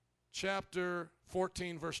 chapter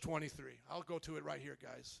 14, verse 23. I'll go to it right here,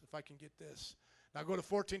 guys, if I can get this. Now go to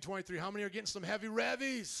 14:23. How many are getting some heavy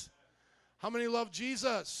revies? How many love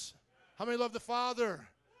Jesus? How many love the Father?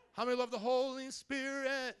 How many love the Holy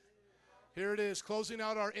Spirit? Here it is, closing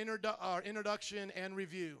out our introduction and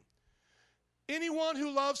review. Anyone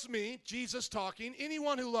who loves me, Jesus talking,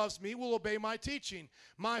 anyone who loves me will obey my teaching.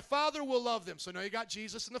 My Father will love them. So now you got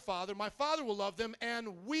Jesus and the Father. My Father will love them,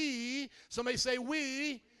 and we, somebody say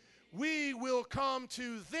we will come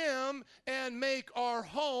to them and make our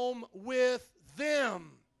home with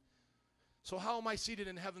them. So how am I seated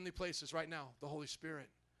in heavenly places right now? The Holy Spirit.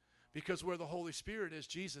 Because where the Holy Spirit is,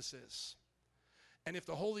 Jesus is. And if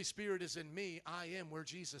the Holy Spirit is in me, I am where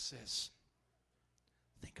Jesus is.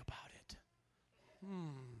 Think about it.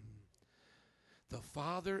 The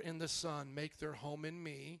Father and the Son make their home in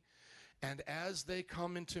me. And as they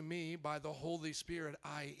come into me by the Holy Spirit,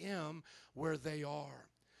 I am where they are.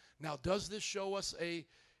 Now, does this show us an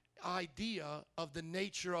idea of the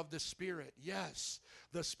nature of the Spirit? Yes.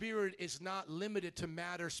 The Spirit is not limited to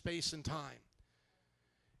matter, space, and time.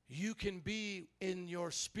 You can be in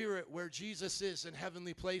your spirit where Jesus is in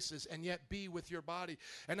heavenly places and yet be with your body.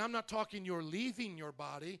 And I'm not talking you're leaving your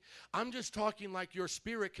body. I'm just talking like your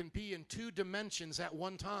spirit can be in two dimensions at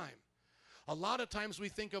one time. A lot of times we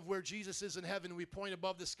think of where Jesus is in heaven, we point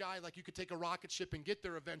above the sky like you could take a rocket ship and get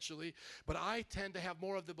there eventually. But I tend to have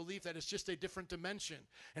more of the belief that it's just a different dimension.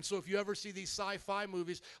 And so if you ever see these sci-fi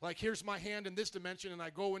movies, like here's my hand in this dimension and I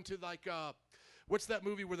go into like, what's that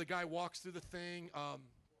movie where the guy walks through the thing?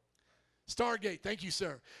 Stargate, thank you,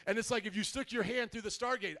 sir. And it's like if you stick your hand through the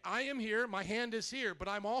Stargate, I am here, my hand is here, but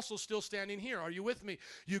I'm also still standing here. Are you with me?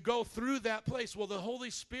 You go through that place. Well, the Holy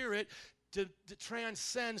Spirit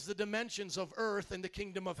transcends the dimensions of earth and the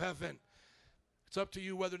kingdom of heaven. It's up to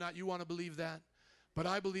you whether or not you want to believe that. But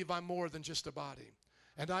I believe I'm more than just a body.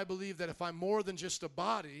 And I believe that if I'm more than just a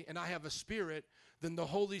body and I have a spirit, then the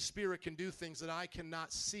Holy Spirit can do things that I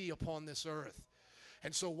cannot see upon this earth.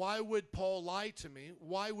 And so why would Paul lie to me?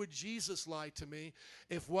 Why would Jesus lie to me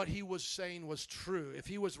if what he was saying was true, if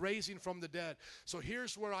he was raising from the dead? So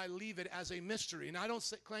here's where I leave it as a mystery. And I don't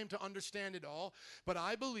claim to understand it all, but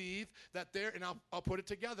I believe that there, and I'll put it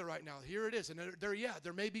together right now. Here it is. And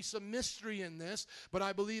there may be some mystery in this, but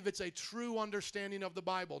I believe it's a true understanding of the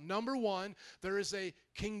Bible. Number one, there is a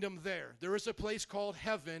kingdom there. There is a place called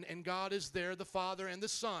heaven, and God is there, the Father and the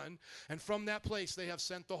Son. And from that place, they have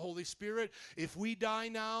sent the Holy Spirit. If we die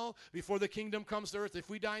now, before the kingdom comes to earth, if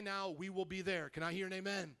we die now, we will be there. Can I hear an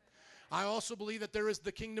amen? I also believe that there is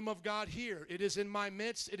the kingdom of God here. It is in my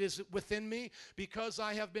midst. It is within me because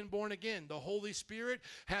I have been born again. The Holy Spirit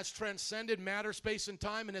has transcended matter, space, and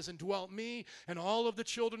time and has indwelt me and all of the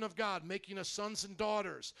children of God, making us sons and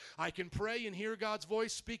daughters. I can pray and hear God's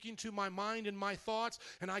voice speaking to my mind and my thoughts,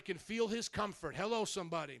 and I can feel his comfort. Hello,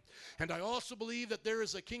 somebody. And I also believe that there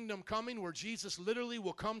is a kingdom coming where Jesus literally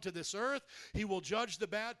will come to this earth. He will judge the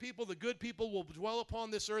bad people. The good people will dwell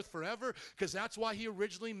upon this earth forever because that's why he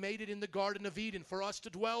originally made it in the Garden of Eden, for us to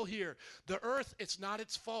dwell here. The earth, it's not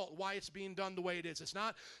its fault why it's being done the way it is. It's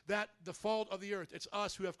not that the fault of the earth. It's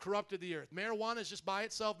us who have corrupted the earth. Marijuana is just by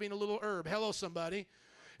itself being a little herb. Hello, somebody.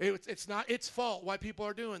 It's not its fault why people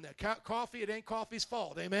are doing that. Coffee, it ain't coffee's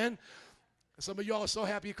fault. Amen? Some of y'all are so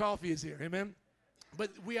happy coffee is here. Amen? But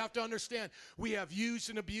we have to understand, we have used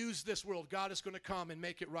and abused this world. God is going to come and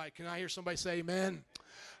make it right. Can I hear somebody say amen?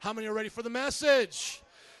 How many are ready for the message?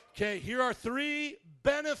 Okay, here are 3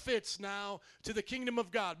 benefits now to the kingdom of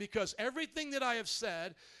God, because everything that I have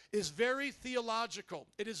said is very theological.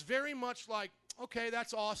 It is very much like, okay,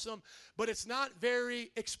 that's awesome, but it's not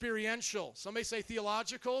very experiential. Somebody say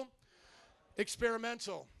theological,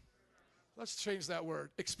 experimental. Let's change that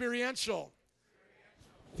word. Experiential,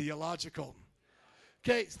 theological.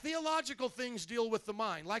 Okay, theological things deal with the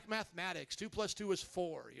mind, like mathematics. 2 plus 2 is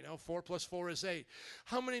 4. 4 plus 4 is 8.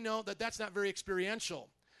 How many know that that's not very experiential?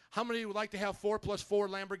 How many would like to have 4 plus 4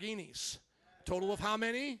 Lamborghinis? Total of how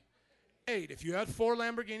many? 8. If you had 4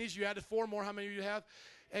 Lamborghinis, you added 4 more, how many do you have?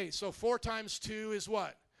 8. So 4 times 2 is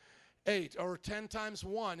what? 8. Or 10 times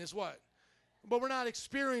 1 is what? But we're not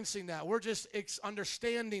experiencing that. We're just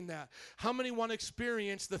understanding that. How many want to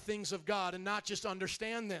experience the things of God and not just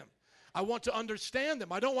understand them? I want to understand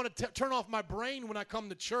them. I don't want to turn off my brain when I come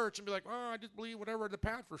to church and be like, oh, I just believe whatever the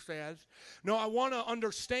pastor says. No, I want to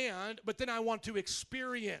understand, but then I want to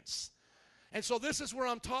experience. And so this is where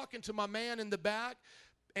I'm talking to my man in the back.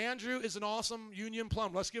 Andrew is an awesome union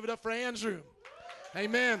plumber. Let's give it up for Andrew.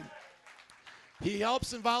 Amen. He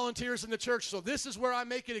helps and volunteers in the church. So this is where I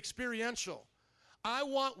make it experiential. I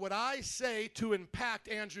want what I say to impact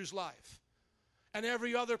Andrew's life and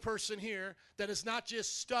every other person here that is not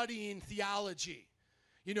just studying theology,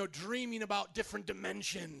 dreaming about different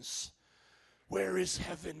dimensions. Where is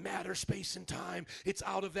heaven? Matter, space, and time. It's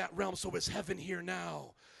out of that realm, so is heaven here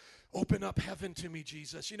now? Open up heaven to me,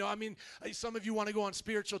 Jesus. Some of you want to go on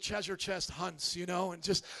spiritual treasure chest hunts, and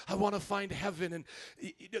just, I want to find heaven. And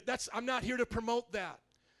I'm not here to promote that.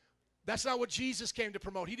 That's not what Jesus came to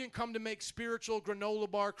promote. He didn't come to make spiritual granola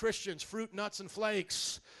bar Christians, fruit, nuts, and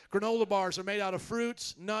flakes. Granola bars are made out of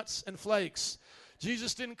fruits, nuts, and flakes.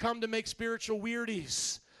 Jesus didn't come to make spiritual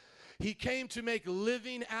weirdies. He came to make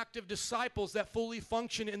living, active disciples that fully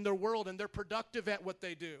function in their world, and they're productive at what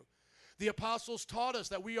they do. The apostles taught us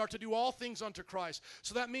that we are to do all things unto Christ.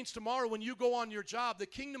 So that means tomorrow when you go on your job, the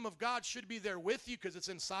kingdom of God should be there with you because it's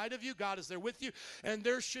inside of you. God is there with you. And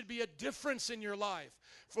there should be a difference in your life,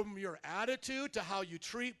 from your attitude to how you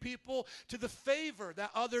treat people to the favor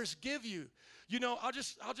that others give you. I'll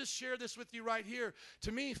just share this with you right here.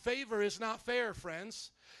 To me, favor is not fair,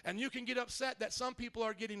 friends. And you can get upset that some people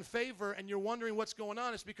are getting favor and you're wondering what's going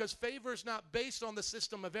on. It's because favor is not based on the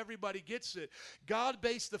system of everybody gets it. God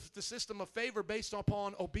based the system of favor based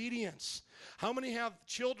upon obedience. How many have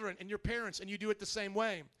children and your parents and you do it the same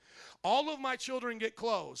way? All of my children get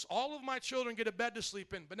clothes. All of my children get a bed to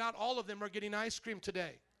sleep in, but not all of them are getting ice cream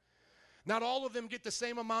today. Not all of them get the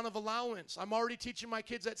same amount of allowance. I'm already teaching my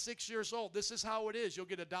kids at 6 years old. This is how it is. You'll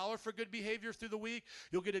get $1 for good behavior through the week.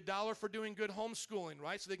 You'll get $1 for doing good homeschooling,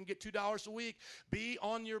 right? So they can get $2 a week. Be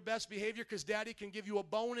on your best behavior because Daddy can give you a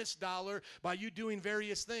bonus $1 by you doing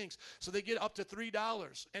various things. So they get up to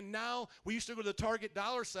 $3. And now we used to go to the Target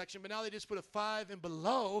dollar section, but now they just put a 5 and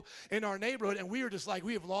below in our neighborhood, and we were just like,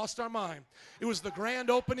 we have lost our mind. It was the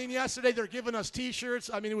grand opening yesterday. They're giving us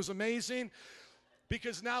T-shirts. It was amazing.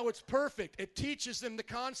 Because now it's perfect. It teaches them the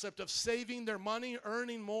concept of saving their money,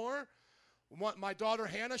 earning more. My daughter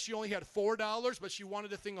Hannah, she only had $4, but she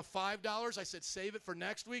wanted a thing of $5. I said, save it for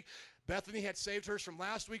next week. Bethany had saved hers from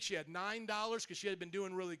last week. She had $9 because she had been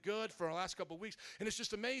doing really good for the last couple of weeks. And it's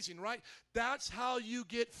just amazing, right? That's how you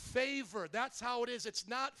get favor. That's how it is. It's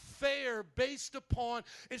not fair based upon,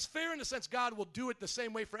 it's fair in the sense God will do it the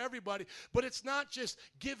same way for everybody, but it's not just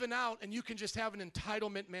given out and you can just have an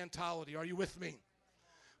entitlement mentality. Are you with me?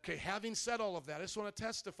 Okay, having said all of that, I just want to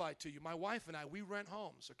testify to you. My wife and I, we rent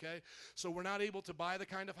homes, okay? So we're not able to buy the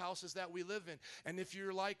kind of houses that we live in. And if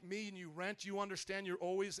you're like me and you rent, you understand you're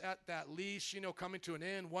always at that leash, coming to an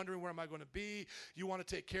end, wondering where am I going to be. You want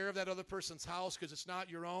to take care of that other person's house because it's not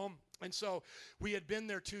your own. And so we had been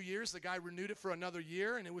there 2 years. The guy renewed it for another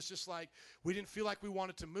year, and it was just like we didn't feel like we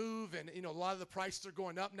wanted to move. And, a lot of the prices are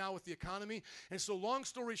going up now with the economy. And so long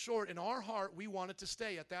story short, in our heart, we wanted to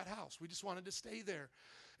stay at that house. We just wanted to stay there.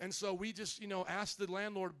 And so we just, asked the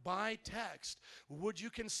landlord by text, would you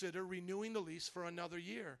consider renewing the lease for another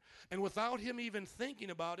year? And without him even thinking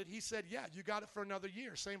about it, he said, yeah, you got it for another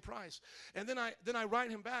year, same price. And then I write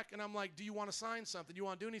him back, and I'm like, do you want to sign something? Do you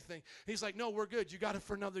want to do anything? And he's like, no, we're good. You got it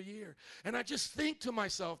for another year. And I just think to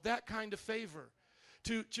myself, that kind of favor.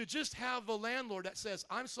 to just have a landlord that says,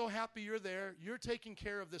 I'm so happy you're there. You're taking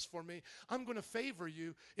care of this for me. I'm going to favor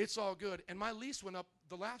you. It's all good. And my lease went up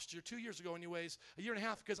the last year, 2 years ago anyways, a year and a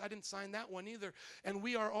half, because I didn't sign that one either. And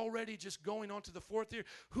we are already just going on to the 4th year.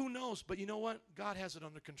 Who knows? But you know what? God has it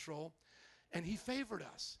under control. And he favored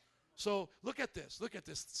us. So look at this. Look at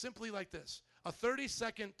this. Simply like this. A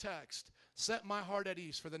 30-second text set my heart at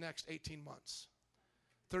ease for the next 18 months.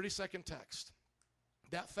 30-second text.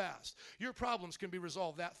 That fast. Your problems can be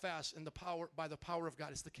resolved that fast by the power of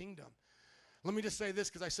God. It's the kingdom. Let me just say this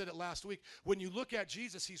because I said it last week. When you look at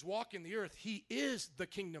Jesus, he's walking the earth. He is the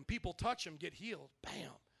kingdom. People touch him, get healed.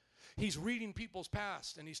 Bam. He's reading people's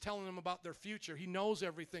past, and he's telling them about their future. He knows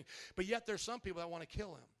everything. But yet there's some people that want to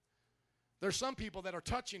kill him. There's some people that are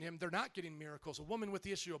touching him. They're not getting miracles. A woman with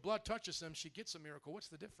the issue of blood touches him. She gets a miracle. What's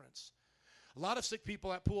the difference? A lot of sick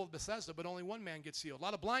people at Pool of Bethesda, but only one man gets healed. A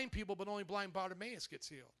lot of blind people, but only blind Bartimaeus gets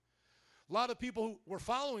healed. A lot of people who were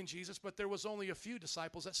following Jesus, but there was only a few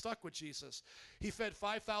disciples that stuck with Jesus. He fed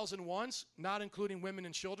 5,000 once, not including women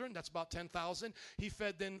and children. That's about 10,000. He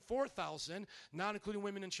fed then 4,000, not including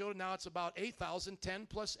women and children. Now it's about 8,000. 10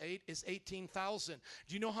 plus 8 is 18,000.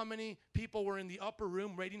 Do you know how many people were in the upper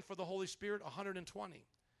room waiting for the Holy Spirit? 120.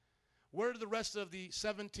 Where did the rest of the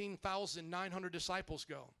 17,900 disciples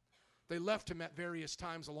go? They left him at various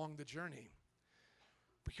times along the journey.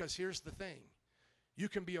 Because here's the thing. You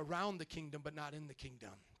can be around the kingdom, but not in the kingdom.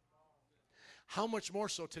 How much more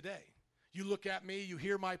so today? You look at me, you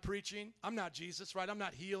hear my preaching. I'm not Jesus, right? I'm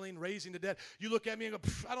not healing, raising the dead. You look at me and go,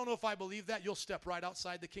 I don't know if I believe that. You'll step right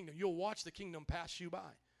outside the kingdom. You'll watch the kingdom pass you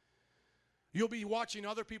by. You'll be watching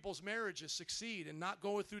other people's marriages succeed and not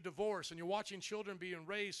go through divorce, and you're watching children being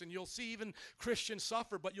raised, and you'll see even Christians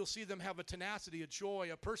suffer, but you'll see them have a tenacity, a joy,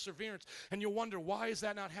 a perseverance, and you'll wonder, why is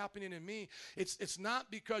that not happening in me? It's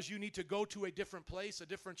not because you need to go to a different place, a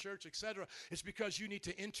different church, etc. It's because you need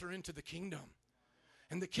to enter into the kingdom.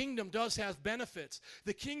 And the kingdom does have benefits.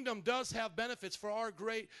 The kingdom does have benefits for our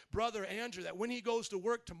great brother Andrew, that when he goes to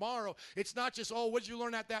work tomorrow, it's not just, oh, what did you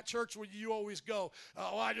learn at that church where you always go?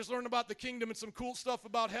 Oh, I just learned about the kingdom and some cool stuff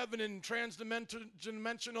about heaven and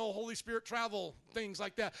transdimensional Holy Spirit travel, things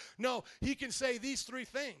like that. No, he can say these 3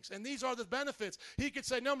 things, and these are the benefits. He could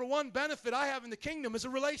say, number 1 benefit I have in the kingdom is a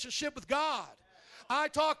relationship with God. I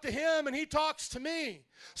talk to him and he talks to me.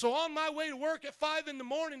 So on my way to work at 5 in the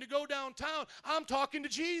morning to go downtown, I'm talking to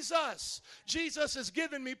Jesus. Jesus has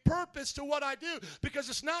given me purpose to what I do, because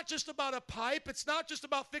it's not just about a pipe. It's not just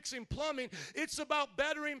about fixing plumbing. It's about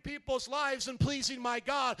bettering people's lives and pleasing my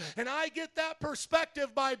God. And I get that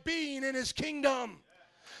perspective by being in his kingdom.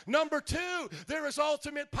 Number 2, there is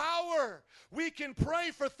ultimate power. We can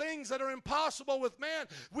pray for things that are impossible with man.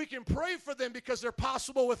 We can pray for them because they're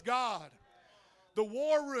possible with God. The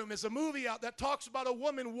War Room is a movie out that talks about a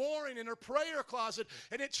woman warring in her prayer closet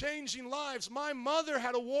and it changing lives. My mother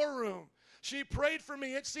had a war room. She prayed for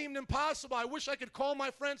me. It seemed impossible. I wish I could call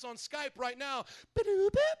my friends on Skype right now.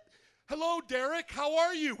 Hello, Derek. How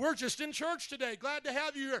are you? We're just in church today. Glad to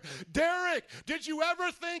have you here. Derek, did you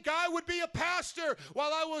ever think I would be a pastor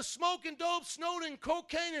while I was smoking dope, snorting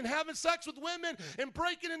cocaine, and having sex with women and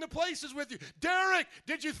breaking into places with you? Derek,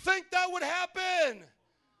 did you think that would happen?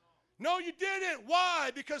 No, you didn't. Why?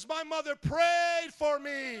 Because my mother prayed for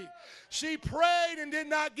me. She prayed and did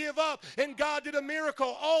not give up, and God did a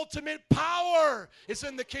miracle. Ultimate power is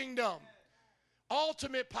in the kingdom.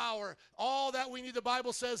 Ultimate power. All that we need. The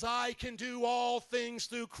Bible says, I can do all things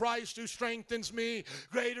through Christ who strengthens me.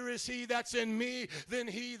 Greater is he that's in me than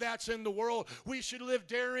he that's in the world. We should live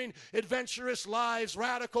daring, adventurous lives,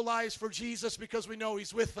 radical lives for Jesus, because we know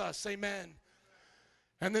he's with us. Amen.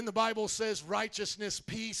 And then the Bible says righteousness,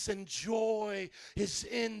 peace, and joy is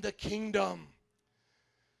in the kingdom.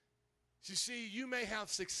 You see, you may have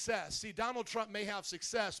success. See, Donald Trump may have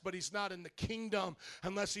success, but he's not in the kingdom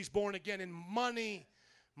unless he's born again. And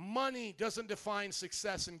money doesn't define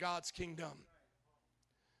success in God's kingdom.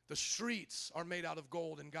 The streets are made out of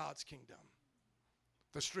gold in God's kingdom.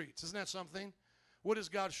 The streets. Isn't that something? What is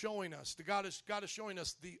God showing us? God is showing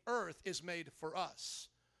us the earth is made for us.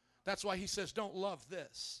 That's why he says, don't love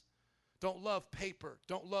this. Don't love paper.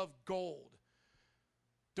 Don't love gold.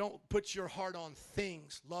 Don't put your heart on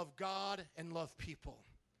things. Love God and love people.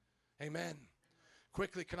 Amen.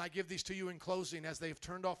 Quickly, can I give these to you in closing as they've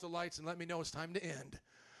turned off the lights and let me know it's time to end?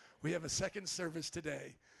 We have a second service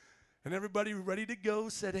today. And everybody ready to go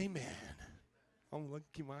said amen. I'm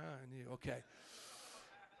looking my eye on you. Okay.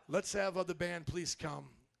 Let's have the band please come.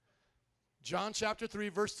 John chapter 3,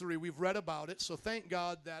 verse 3, we've read about it, so thank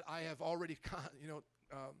God that I have already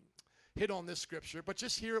hit on this scripture. But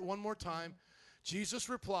just hear it one more time. Jesus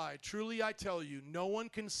replied, "Truly I tell you, no one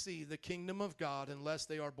can see the kingdom of God unless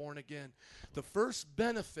they are born again." The first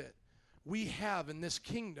benefit we have in this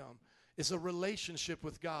kingdom is a relationship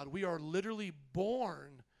with God. We are literally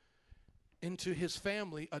born into his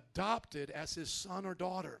family, adopted as his son or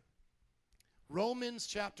daughter. Romans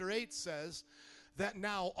chapter 8 says that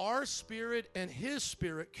now our spirit and his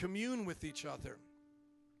spirit commune with each other.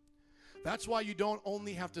 That's why you don't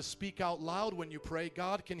only have to speak out loud when you pray.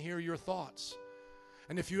 God can hear your thoughts.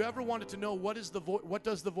 And if you ever wanted to know what does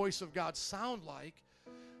the voice of God sound like,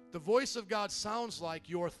 the voice of God sounds like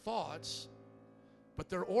your thoughts, but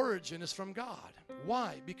their origin is from God.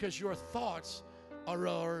 Why? Because your thoughts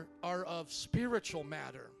are of spiritual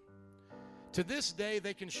matter. To this day,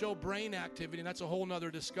 they can show brain activity, and that's a whole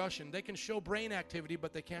nother discussion. They can show brain activity,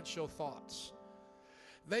 but they can't show thoughts.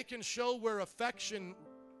 They can show where affection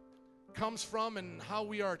comes from and how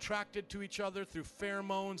we are attracted to each other through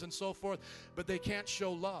pheromones and so forth, but they can't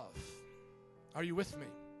show love. Are you with me?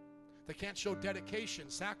 They can't show dedication,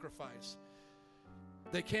 sacrifice.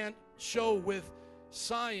 They can't show with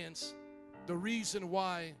science the reason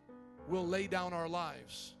why we'll lay down our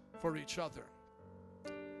lives for each other.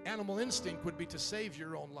 Animal instinct would be to save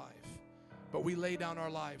your own life, but we lay down our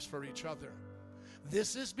lives for each other.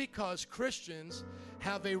 This is because Christians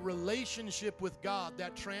have a relationship with God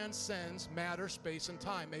that transcends matter, space, and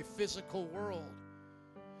time, a physical world.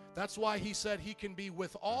 That's why he said he can be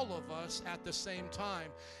with all of us at the same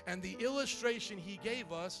time. And the illustration he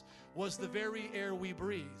gave us was the very air we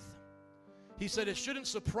breathe. He said it shouldn't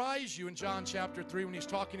surprise you in John chapter 3 when he's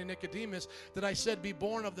talking to Nicodemus that I said be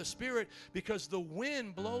born of the Spirit, because the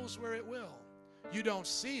wind blows where it will. You don't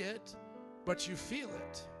see it, but you feel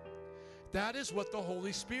it. That is what the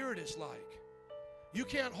Holy Spirit is like. You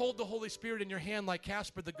can't hold the Holy Spirit in your hand like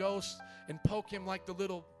Casper the Ghost and poke him like the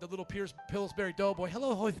little Pillsbury Doughboy.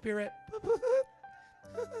 Hello, Holy Spirit.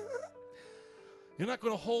 You're not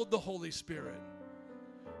going to hold the Holy Spirit.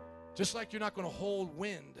 Just like you're not going to hold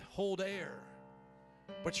wind, hold air.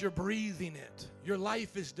 But you're breathing it. Your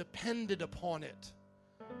life is dependent upon it.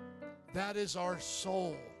 That is our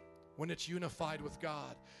soul when it's unified with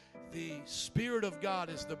God. The Spirit of God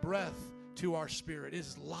is the breath to our spirit,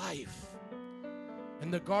 is life.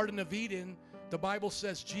 In the Garden of Eden, the Bible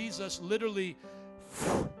says Jesus literally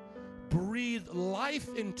breathed life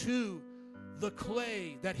into the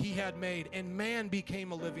clay that he had made, and man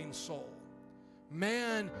became a living soul.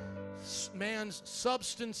 Man's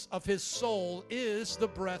substance of his soul is the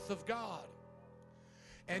breath of God.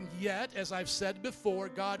 And yet, as I've said before,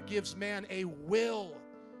 God gives man a will.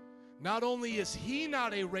 Not only is he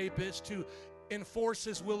not a rapist to enforce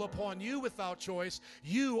his will upon you without choice,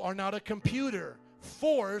 you are not a computer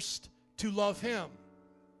forced to love him.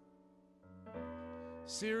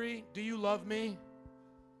 Siri, do you love me?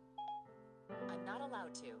 I'm not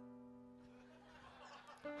allowed to.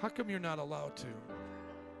 How come you're not allowed to?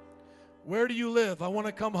 Where do you live? I want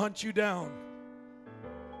to come hunt you down.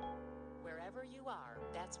 Wherever you are,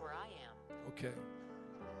 that's where I am. Okay.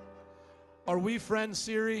 Are we friends,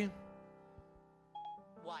 Siri?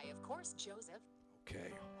 Why, of course, Joseph.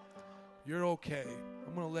 Okay. You're okay.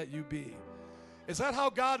 I'm going to let you be. Is that how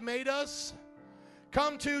God made us?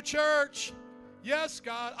 Come to church. Yes,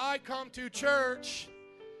 God, I come to church.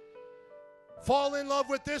 Fall in love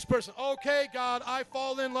with this person. Okay, God, I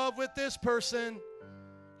fall in love with this person.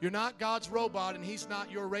 You're not God's robot, and he's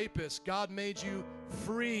not your rapist. God made you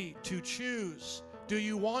free to choose. Do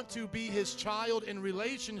you want to be his child in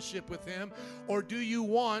relationship with him, or do you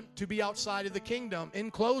want to be outside of the kingdom?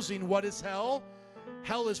 In closing, what is hell?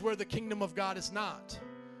 Hell is where the kingdom of God is not.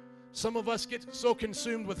 Some of us get so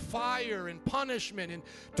consumed with fire and punishment and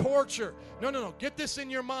torture. No. Get this in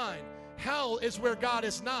your mind. Hell is where God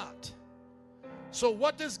is not. So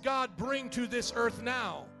what does God bring to this earth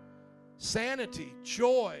now? Sanity,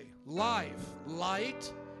 joy, life,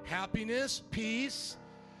 light, happiness, peace.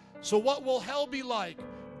 So what will hell be like?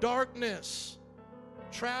 Darkness,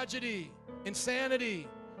 tragedy, insanity,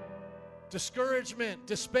 discouragement,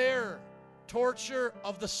 despair, torture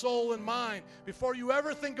of the soul and mind. Before you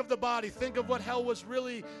ever think of the body, think of what hell was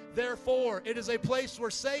really there for. It is a place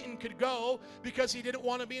where Satan could go because he didn't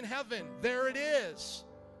want to be in heaven. There it is.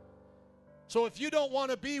 So if you don't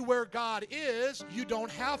want to be where God is, you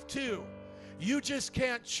don't have to. You just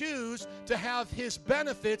can't choose to have his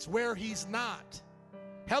benefits where he's not.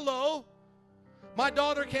 Hello? My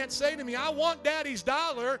daughter can't say to me, I want daddy's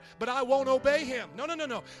dollar, but I won't obey him.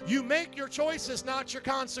 No. You make your choices, not your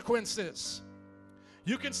consequences.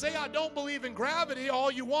 You can say, I don't believe in gravity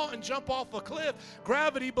all you want and jump off a cliff.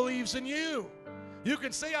 Gravity believes in you. You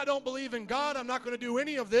can say, I don't believe in God. I'm not going to do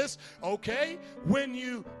any of this. Okay. When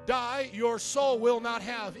you die, your soul will not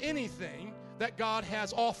have anything that God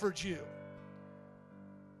has offered you.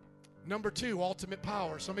 Number 2, ultimate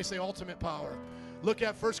power. Somebody say ultimate power. Look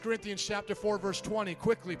at 1 Corinthians chapter 4, verse 20.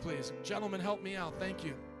 Quickly, please. Gentlemen, help me out. Thank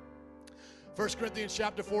you. 1 Corinthians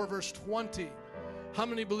chapter 4, verse 20. How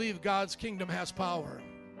many believe God's kingdom has power?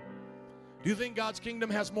 Do you think God's kingdom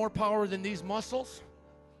has more power than these muscles?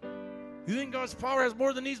 You think God's power has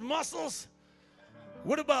more than these muscles?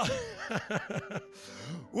 What about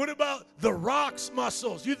what about the Rock's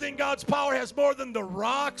muscles? You think God's power has more than the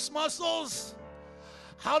Rock's muscles?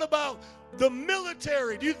 How about the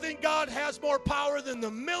military? Do you think God has more power than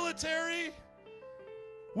the military?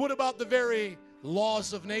 What about the very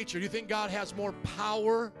laws of nature? Do you think God has more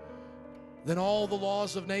power than all the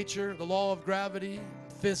laws of nature? The law of gravity,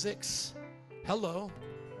 physics? Hello.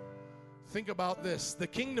 Think about this. The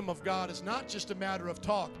kingdom of God is not just a matter of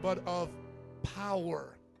talk, but of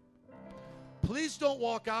power. Please don't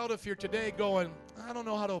walk out of here today going, I don't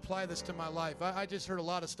know how to apply this to my life. I just heard a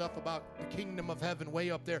lot of stuff about the kingdom of heaven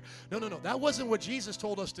way up there. No. That wasn't what Jesus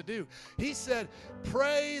told us to do. He said,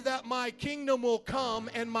 pray that my kingdom will come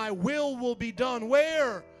and my will be done.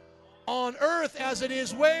 Where? On earth as it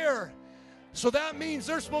is where? So that means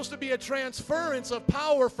there's supposed to be a transference of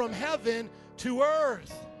power from heaven to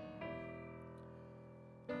earth.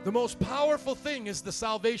 The most powerful thing is the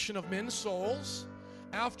salvation of men's souls.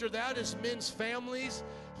 After that is men's families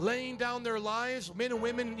laying down their lives, men and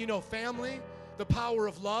women, family, the power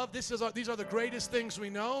of love. These are the greatest things we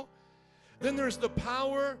know. Then there's the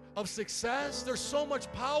power of success. There's so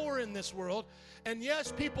much power in this world. And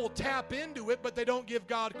yes, people tap into it, but they don't give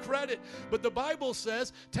God credit. But the Bible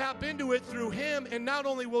says, tap into it through Him, and not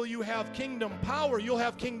only will you have kingdom power, you'll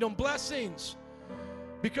have kingdom blessings.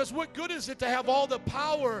 Because what good is it to have all the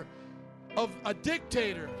power of a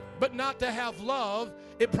dictator, but not to have love?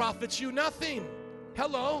 It profits you nothing.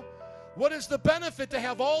 Hello? What is the benefit to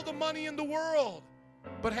have all the money in the world,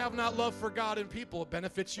 but have not love for God and people? It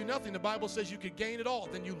benefits you nothing. The Bible says you could gain it all,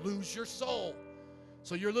 then you lose your soul.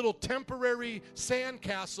 So your little temporary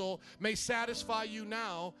sandcastle may satisfy you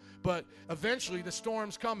now, but eventually the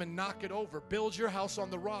storms come and knock it over. Build your house on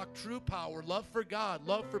the rock. True power, love for God,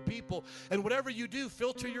 love for people. And whatever you do,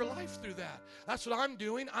 filter your life through that. That's what I'm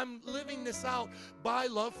doing. I'm living this out by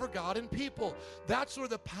love for God and people. That's where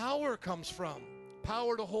the power comes from.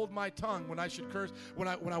 Power to hold my tongue when I should curse, when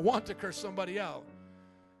I want to curse somebody out.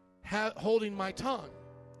 Holding my tongue.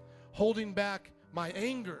 Holding back my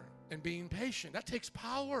anger and being patient. That takes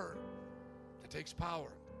power. That takes power.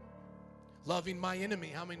 Loving my enemy.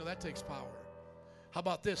 How many know that takes power? How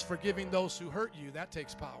about this? Forgiving those who hurt you. That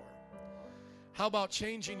takes power. How about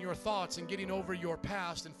changing your thoughts and getting over your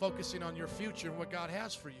past and focusing on your future and what God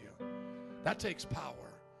has for you? That takes power.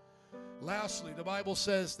 Lastly, the Bible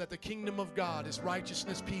says that the kingdom of God is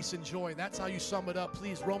righteousness, peace, and joy. That's how you sum it up.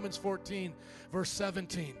 Please, Romans 14, verse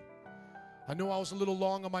 17. I know I was a little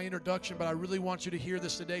long on my introduction, but I really want you to hear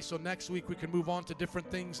this today, so next week we can move on to different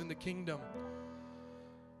things in the kingdom.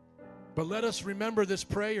 But let us remember this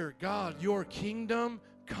prayer. God, your kingdom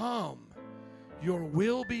come. Your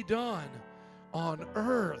will be done on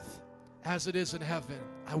earth as it is in heaven.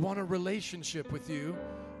 I want a relationship with you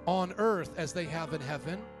on earth as they have in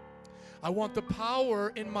heaven. I want the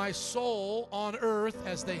power in my soul on earth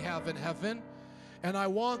as they have in heaven. And I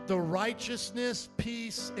want the righteousness,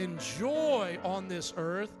 peace, and joy on this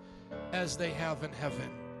earth as they have in heaven.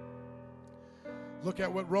 Look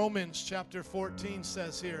at what Romans chapter 14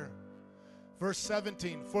 says here. Verse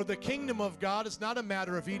 17, for the kingdom of God is not a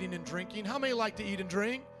matter of eating and drinking. How many like to eat and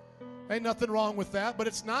drink? Ain't nothing wrong with that. But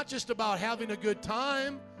it's not just about having a good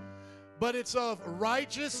time, but it's of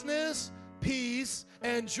righteousness, peace,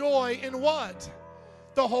 and joy in what?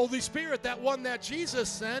 The Holy Spirit, that one that Jesus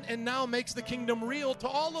sent and now makes the kingdom real to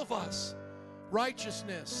all of us.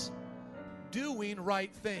 Righteousness, doing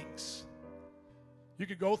right things. You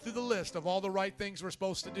could go through the list of all the right things we're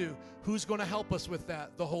supposed to do. Who's going to help us with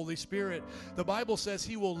that? The Holy Spirit. The Bible says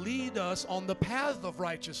He will lead us on the path of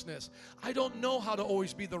righteousness. I don't know how to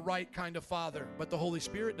always be the right kind of father, but the Holy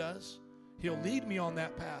Spirit does. He'll lead me on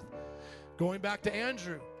that path. Going back to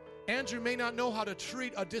Andrew. Andrew may not know how to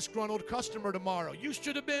treat a disgruntled customer tomorrow. You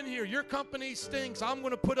should have been here. Your company stinks. I'm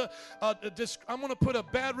going to put a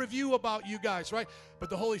bad review about you guys, right? But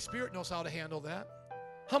the Holy Spirit knows how to handle that.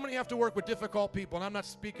 How many have to work with difficult people? And I'm not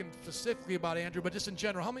speaking specifically about Andrew, but just in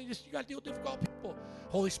general. How many you got to deal with difficult people?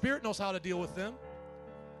 Holy Spirit knows how to deal with them.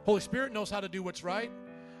 Holy Spirit knows how to do what's right.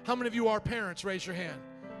 How many of you are parents? Raise your hand.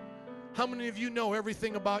 How many of you know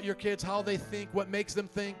everything about your kids, how they think, what makes them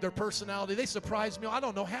think, their personality? They surprise me. I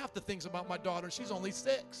don't know half the things about my daughter. She's only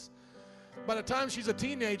 6. By the time she's a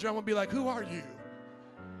teenager, I'm going to be like, who are you?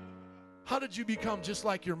 How did you become just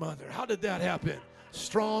like your mother? How did that happen?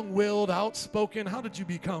 Strong-willed, outspoken. How did you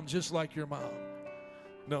become just like your mom?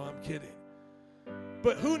 No, I'm kidding.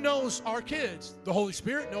 But who knows our kids? The Holy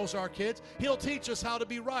Spirit knows our kids. He'll teach us how to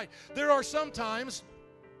be right. There are some times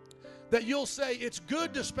that you'll say, it's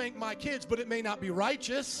good to spank my kids, but it may not be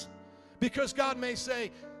righteous, because God may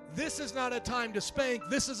say, this is not a time to spank,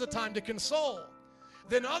 this is a time to console.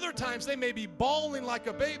 Then other times they may be bawling like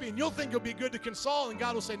a baby, and you'll think it'll be good to console, and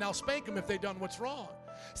God will say, now spank them if they've done what's wrong.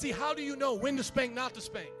 See, how do you know when to spank, not to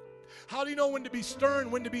spank? How do you know when to be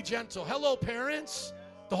stern, when to be gentle? Hello, parents.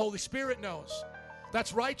 The Holy Spirit knows.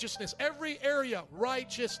 That's righteousness. Every area,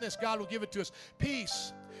 righteousness, God will give it to us.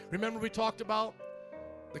 Peace. Remember we talked about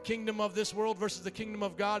the kingdom of this world versus the kingdom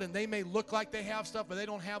of God, and they may look like they have stuff, but they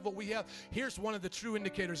don't have what we have. Here's one of the true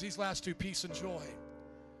indicators, these last two, peace and joy.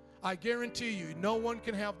 I guarantee you, no one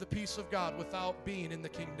can have the peace of God without being in the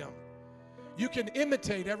kingdom. You can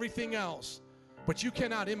imitate everything else, but you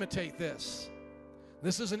cannot imitate this.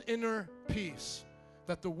 This is an inner peace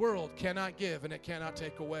that the world cannot give and it cannot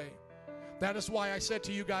take away. That is why I said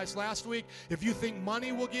to you guys last week, if you think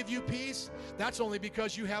money will give you peace, that's only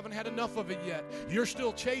because you haven't had enough of it yet. You're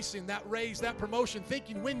still chasing that raise, that promotion,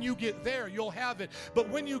 thinking when you get there, you'll have it. But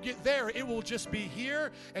when you get there, it will just be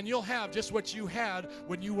here, and you'll have just what you had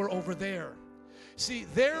when you were over there. See,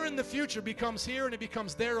 there in the future becomes here, and it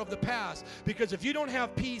becomes there of the past. Because if you don't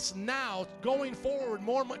have peace now, going forward,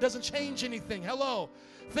 more doesn't change anything. Hello.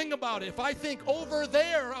 Think about it. If I think over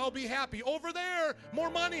there, I'll be happy. Over there, more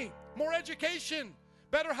money, more education,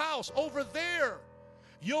 better house. Over there,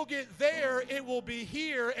 you'll get there, it will be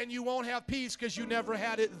here, and you won't have peace because you never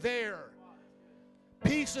had it there.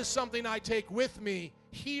 Peace is something I take with me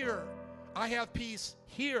here. I have peace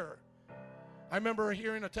here. I remember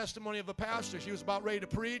hearing a testimony of a pastor. She was about ready to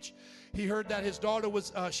preach. He heard that his daughter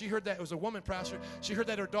was, she heard that, it was a woman pastor. She heard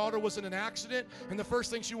that her daughter was in an accident, and the first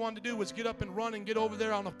thing she wanted to do was get up and run and get over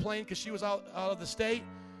there on a plane because she was out of the state.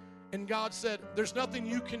 And God said, there's nothing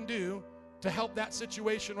you can do to help that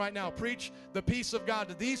situation right now. Preach the peace of God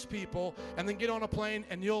to these people, and then get on a plane,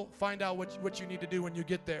 and you'll find out what you need to do when you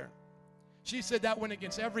get there. She said that went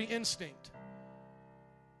against every instinct.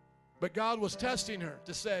 But God was testing her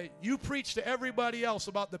to say, you preach to everybody else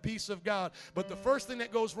about the peace of God, but the first thing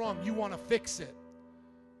that goes wrong, you want to fix it.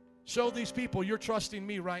 Show these people you're trusting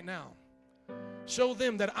me right now. Show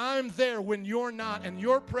them that I'm there when you're not, and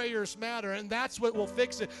your prayers matter, and that's what will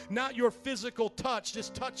fix it, not your physical touch,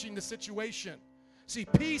 just touching the situation. See,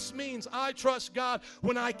 peace means I trust God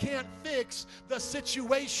when I can't fix the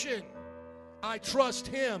situation. I trust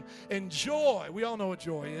Him. And joy, we all know what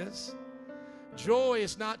joy is. Joy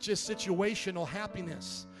is not just situational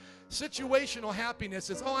happiness. Situational happiness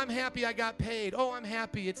is, oh, I'm happy I got paid. Oh, I'm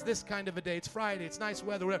happy it's this kind of a day. It's Friday. It's nice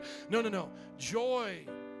weather. Whatever. No. Joy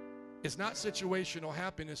is not situational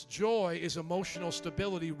happiness. Joy is emotional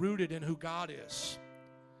stability rooted in who God is.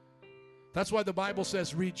 That's why the Bible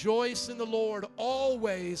says, rejoice in the Lord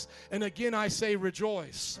always. And again, I say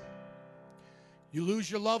rejoice. You lose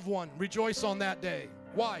your loved one, rejoice on that day.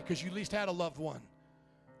 Why? Because you at least had a loved one.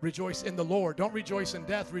 Rejoice in the Lord. Don't rejoice in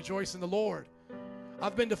death. Rejoice in the Lord.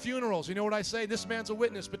 I've been to funerals. You know what I say? This man's a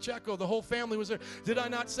witness. Pacheco, the whole family was there. Did I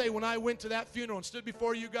not say when I went to that funeral and stood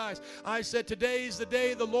before you guys, I said, today's the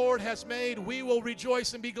day the Lord has made. We will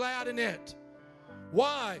rejoice and be glad in it.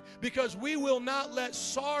 Why? Because we will not let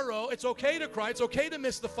sorrow, it's okay to cry, it's okay to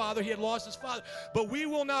miss the father, he had lost his father, but we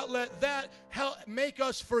will not let that make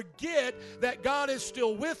us forget that God is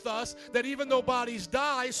still with us, that even though bodies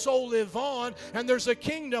die, soul live on, and there's a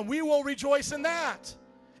kingdom. We will rejoice in that.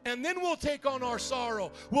 And then we'll take on our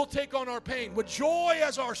sorrow, we'll take on our pain with joy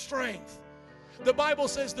as our strength. The Bible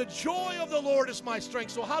says the joy of the Lord is my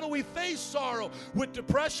strength. So how do we face sorrow? With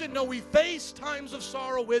depression? No, we face times of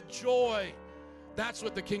sorrow with joy. That's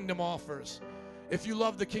what the kingdom offers. If you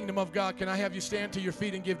love the kingdom of God, can I have you stand to your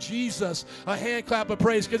feet and give Jesus a hand clap of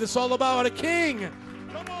praise? Because it's all about a king.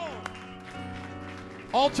 Come on.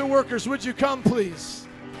 Altar workers, would you come, please?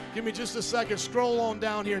 Give me just a second. Scroll on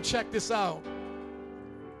down here and check this out.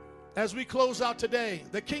 As we close out today,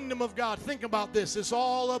 the kingdom of God, think about this. It's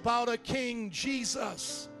all about a king,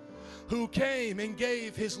 Jesus, who came and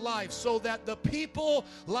gave his life so that the people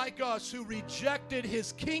like us who rejected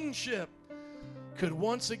his kingship could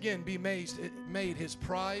once again be made his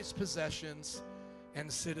prized possessions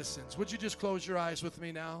and citizens. Would you just close your eyes with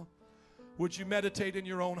me now? Would you meditate in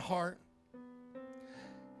your own heart?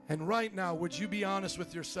 And right now, would you be honest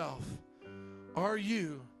with yourself? Are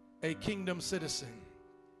you a kingdom citizen?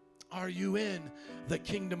 Are you in the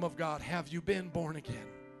kingdom of God? Have you been born again?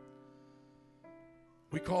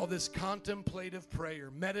 We call this contemplative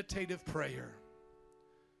prayer, meditative prayer.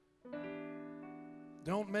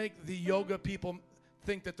 Don't make the yoga people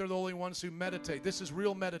think that they're the only ones who meditate. This is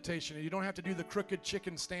real meditation. You don't have to do the crooked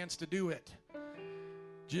chicken stance to do it.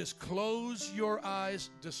 Just close your eyes,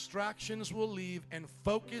 distractions will leave, and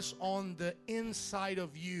focus on the inside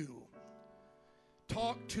of you.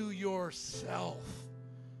 Talk to yourself.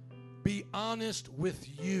 Be honest with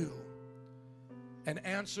you. And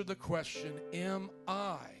answer the question, am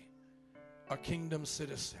I a kingdom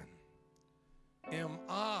citizen? Am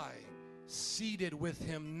I seated with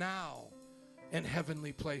him now in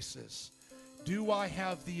heavenly places? Do I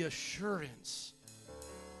have the assurance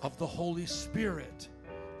of the Holy Spirit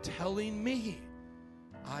telling me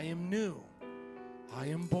I am new, I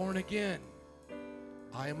am born again,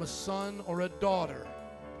 I am a son or a daughter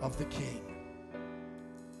of the King?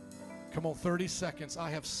 Come on, 30 seconds. I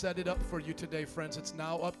have set it up for you today, friends. It's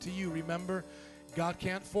now up to you. Remember, God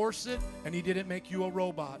can't force it, and he didn't make you a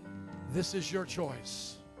robot. This is your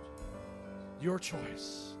choice. Your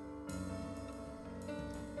choice.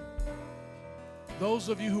 Those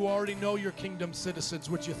of you who already know you're kingdom citizens,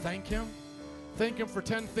 would you thank him? Thank him for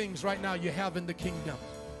 10 things right now you have in the kingdom.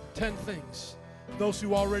 10 things. Those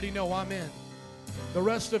who already know, I'm in. The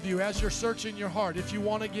rest of you, as you're searching your heart, if you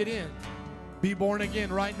want to get in, be born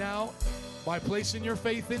again right now by placing your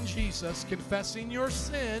faith in Jesus, confessing your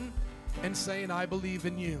sin, and saying, I believe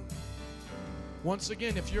in you. Once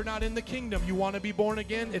again, if you're not in the kingdom, you want to be born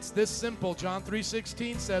again, it's this simple. John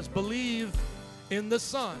 3:16 says, believe in the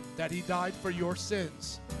Son, that he died for your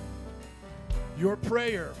sins. Your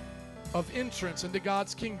prayer of entrance into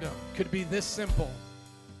God's kingdom could be this simple.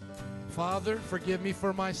 Father, forgive me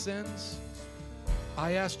for my sins.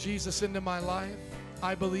 I ask Jesus into my life.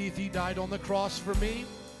 I believe he died on the cross for me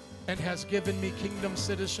and has given me kingdom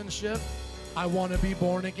citizenship. I want to be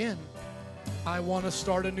born again. I want to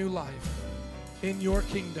start a new life in your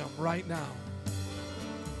kingdom right now.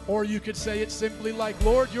 Or you could say it simply like,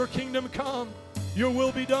 Lord, your kingdom come. Your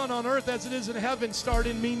will be done on earth as it is in heaven. Start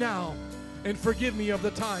in me now. And forgive me of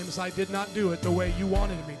the times I did not do it the way you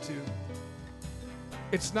wanted me to.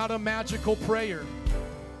 It's not a magical prayer.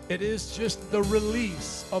 It is just the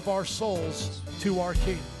release of our souls to our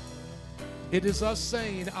King. It is us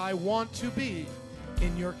saying, I want to be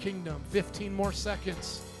in your kingdom. 15 more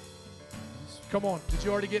seconds. Come on. Did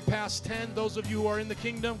you already get past 10? Those of you who are in the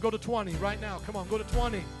kingdom, go to 20 right now. Come on, go to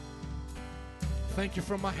 20. Thank you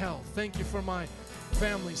for my health. Thank you for my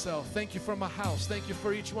family's health. Thank you for my house. Thank you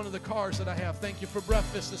for each one of the cars that I have. Thank you for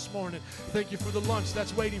breakfast this morning. Thank you for the lunch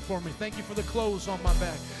that's waiting for me. Thank you for the clothes on my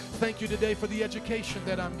back. Thank you today for the education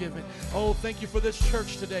that I'm given. Oh, thank you for this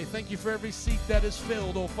church today. Thank you for every seat that is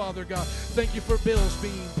filled, oh Father God. Thank you for bills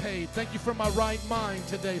being paid. Thank you for my right mind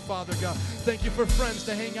today, Father God. Thank you for friends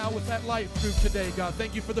to hang out with at Life Group today, God.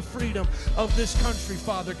 Thank you for the freedom of this country,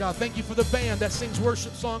 Father God. Thank you for the band that sings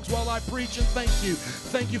worship songs while I preach, and thank you.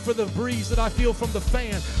 Thank you for the breeze that I feel from the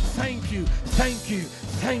fan. Thank you, thank you,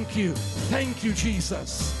 thank you, thank you,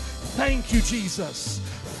 Jesus. Thank you, Jesus.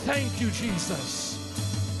 Thank you, Jesus.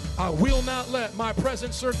 I will not let my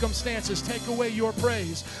present circumstances take away your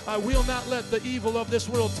praise. I will not let the evil of this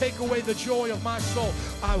world take away the joy of my soul.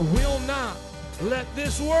 I will not let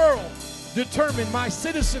this world determine my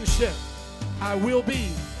citizenship. I will be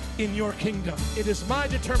in your kingdom. It is my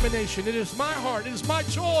determination. It is my heart. It is my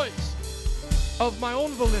choice of my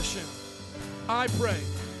own volition. I pray,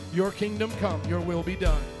 your kingdom come, your will be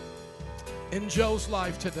done. In Joe's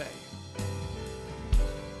life today.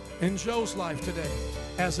 In Joe's life today,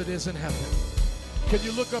 as it is in heaven. Can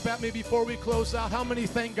you look up at me before we close out? How many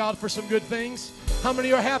thank God for some good things? How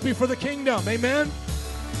many are happy for the kingdom? Amen?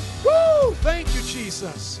 Woo! Thank you,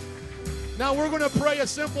 Jesus. Now we're going to pray a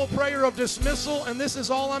simple prayer of dismissal, and this is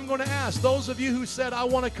all I'm going to ask. Those of you who said, I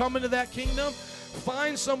want to come into that kingdom,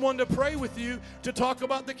 find someone to pray with you, to talk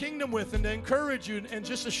about the kingdom with, and to encourage you, and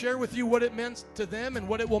just to share with you what it meant to them and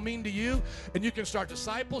what it will mean to you. And you can start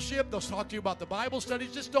discipleship. They'll talk to you about the Bible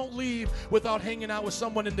studies. Just don't leave without hanging out with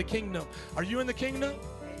someone in the kingdom. Are you in the kingdom?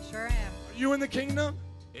 I sure am. Are you in the kingdom?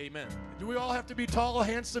 Amen. Do we all have to be tall,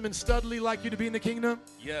 handsome, and studly like you to be in the kingdom?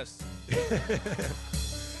 Yes.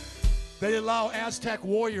 They allow Aztec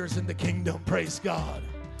warriors in the kingdom. Praise God.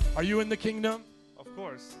 Are you in the kingdom? Of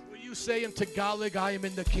course. Will you say in Tagalog, I am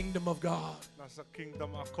in the kingdom of God? Nasa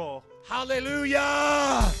kingdom ako.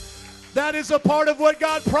 Hallelujah! That is a part of what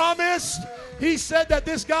God promised. He said that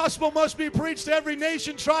this gospel must be preached to every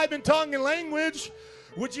nation, tribe, and tongue and language.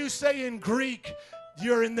 Would you say in Greek,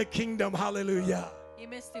 you're in the kingdom? Hallelujah.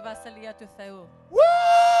 Είμαι στη βασιλεία του Θεού. Woo!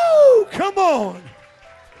 Come on.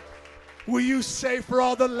 Will you say for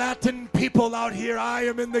all the Latin people out here, I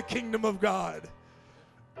am in the kingdom of God?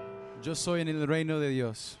 Yo soy en el reino de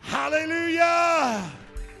Dios. Hallelujah.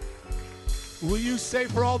 Will you say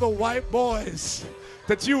for all the white boys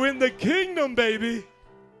that you in the kingdom, baby?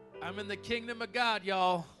 I'm in the kingdom of God,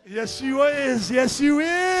 y'all. Yes, you is. Yes, you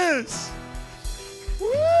is.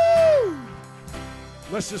 Woo!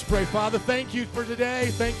 Let's just pray. Father, thank you for today.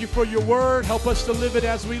 Thank you for your word. Help us to live it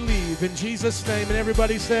as we leave. In Jesus' name. And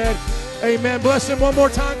everybody said, amen. Bless him one more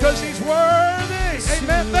time because he's worthy.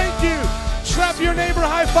 Amen. Thank you. Slap your neighbor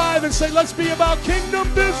high five and say, let's be about kingdom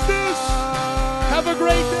business. Have a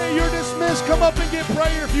great day. You're dismissed. Come up and get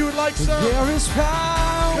prayer if you would like some. There is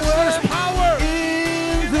power. Because there's power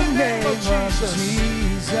in the name of Jesus.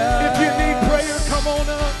 If you need prayer, come on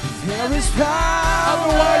up. There is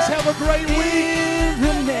power. Otherwise, have a great week. In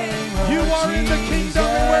the name of You are in the kingdom,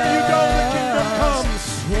 and where you go, the kingdom comes.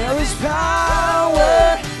 There is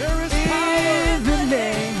power. There is power in the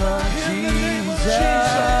name of in the name of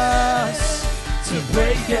Jesus. To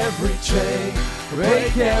break every chain,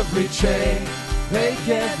 break every chain, break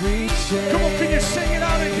every chain. Come on, can you sing it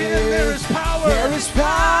out again? There is power. There is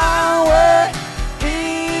power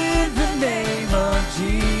in the name of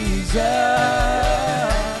Jesus.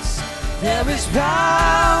 There is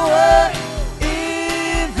power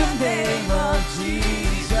in the name of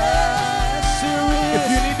Jesus. If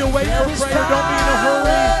you need to wait for prayer, don't be in a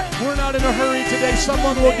hurry. We're not in a hurry today.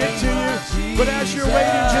 Someone will get to you. But as you're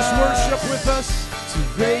waiting, just worship with us. To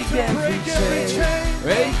break every chain,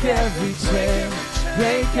 break every chain,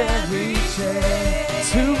 break every chain.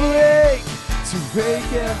 To break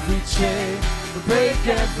every chain, break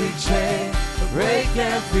every chain, break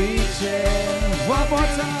every chain. One more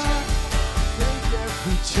time. Break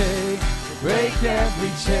every chain, break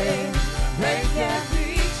every chain, break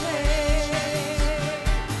every chain.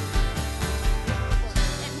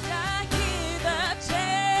 And I hear the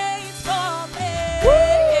chains falling.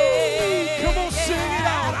 Come on, sing it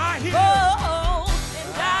out. I hear.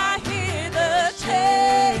 And I hear the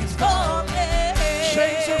chains falling.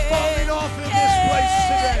 Chains are falling off in this place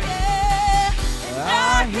today. And I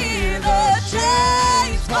hear the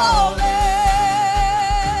chains falling.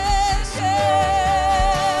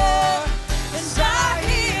 And I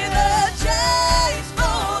hear the chains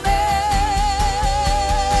falling.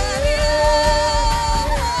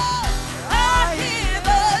 I hear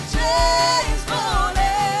the chains falling.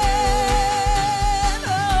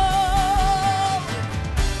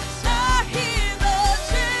 I hear the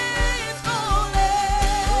chains falling.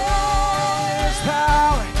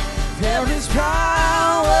 There is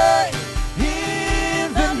power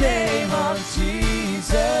in the name of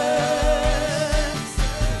Jesus.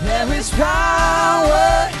 There is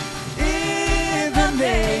power in the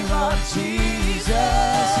name of Jesus.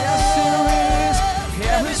 Yes,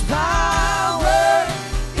 there is power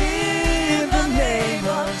in the name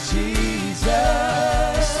of Jesus.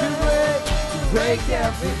 To break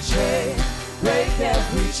every chain, break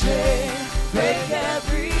every chain, break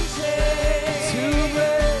every chain. To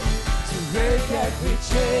break every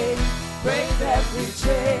chain, break every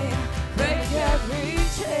chain, break every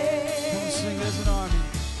chain. Sing, there's an army.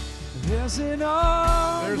 There's an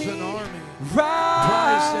army. There's an army.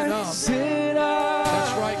 Rising Rising up.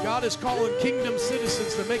 That's right. God is calling kingdom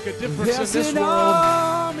citizens to make a difference There's in this an world.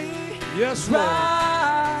 army. Yes, Lord.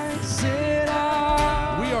 Rising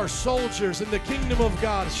up. We are soldiers in the kingdom of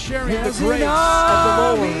God, sharing There's the grace an of the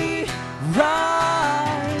Lord. army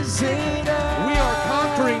rising up. We are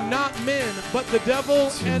conquering not men, but the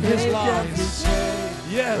devil and his Break lies. every chain,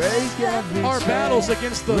 Yes, break every our chain, battle's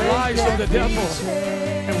against the break lies of the every devil.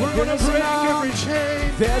 chain. And we're going to There's an break army. every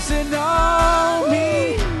chain. There's an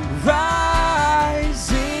army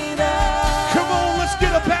rising up. Come on, let's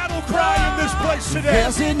get a battle cry in this place today.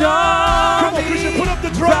 There's an army. Come on, could you put up the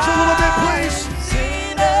drums a little bit, please?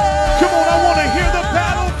 rising up. Come on, I want to hear the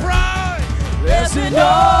battle cry. There's an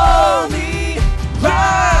army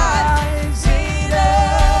rising up.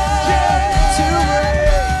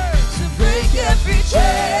 To break every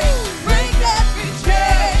chain, break every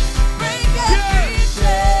chain, break every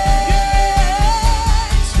chain.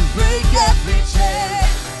 To break every chain,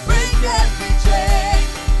 break every chain,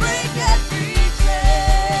 break every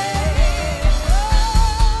chain.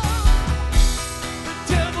 The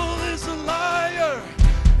devil is a liar,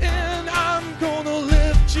 and I'm gonna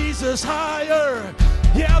lift Jesus higher.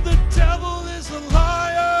 Yeah, the devil is a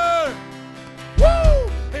liar. Woo!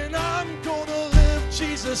 And I'm gonna lift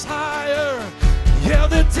Jesus higher. Yeah,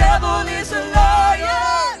 the devil is a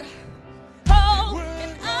liar. Oh, We're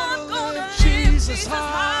and I'm gonna lift lift Jesus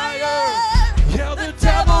higher. Yeah, the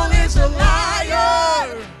devil is a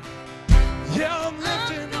liar.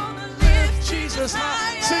 Jesus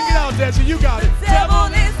higher. Sing it out, Desi. You got it. Devil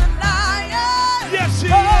is a liar. Yes, he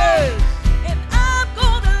is. And I'm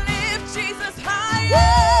gonna lift Jesus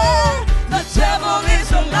higher. The devil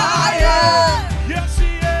is a liar. Yes, he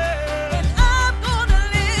is. And I'm gonna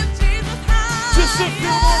lift Jesus higher. Just a few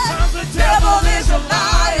more times. The devil is a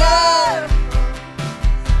liar.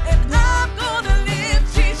 And I'm gonna lift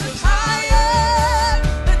Jesus higher.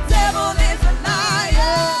 The devil is a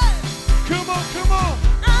liar. Come on, come on.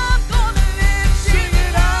 I'm gonna lift Sing Jesus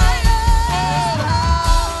it out.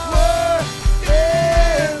 higher.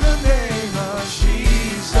 In the name of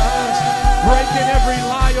Jesus, Breaking every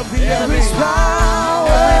lie of the there enemy. is power.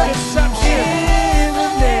 Every deception. In the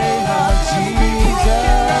name of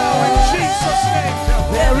Broken now in Jesus, Jesus' name.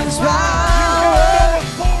 there is You power. have no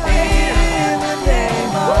authority here. In the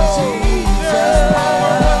name of Jesus, There's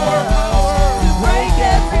power, power, power. break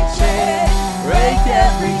every chain, break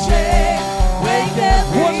every chain, break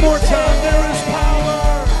every One more time. There is power.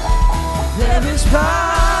 There is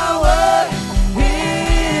power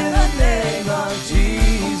in the name of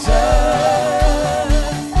Jesus.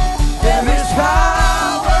 There is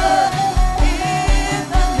power in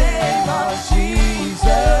the name of Jesus.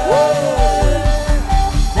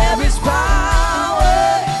 There is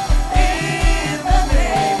power in the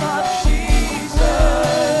name of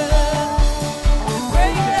Jesus.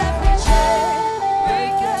 Break every chain,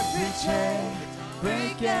 break every chain,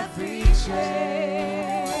 break every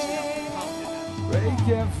chain. Break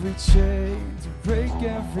every chain, break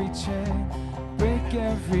every chain, break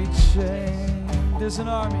every chain. There's an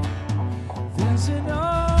army. There's an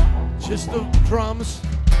army. Just the drums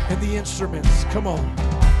and the instruments. Come on.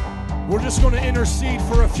 We're just going to intercede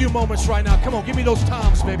for a few moments right now. Come on, give me those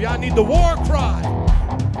toms, baby. I need the war cry.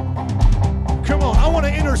 Come on, I want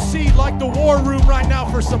to intercede like the war room right now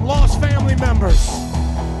for some lost family members.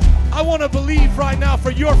 I want to believe right now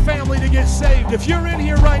for your family to get saved. If you're in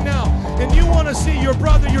here right now and you want to see your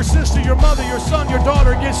brother, your sister, your mother, your son, your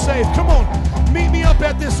daughter get saved, come on, meet me up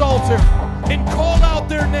at this altar and call out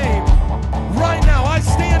their name. Right now, I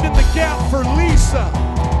stand in the gap for Lisa.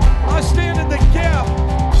 I stand in the gap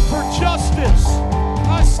for justice.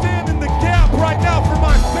 I stand in the gap right now for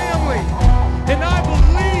my family. And I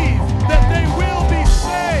believe that they will be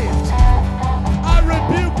saved. I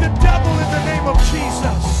rebuke the devil in the name of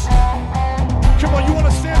Jesus. Come on, you want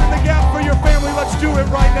to stand in the gap for your family? Let's do it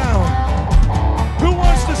right now. Who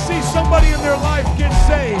wants to see somebody in their life get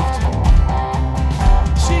saved?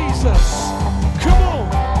 Jesus. Come on.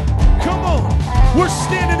 Come on. We're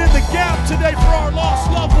standing in the gap today for our lost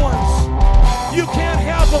loved ones. You can't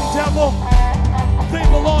have them, devil. They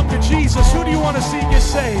belong to Jesus. Who do you want to see get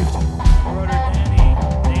saved? Brother Danny,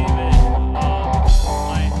 David,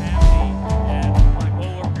 my family, and my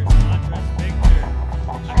co-workers, Andres, Victor. I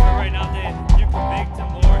pray right now that you convict them,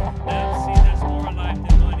 Lord. Let them see there's more in life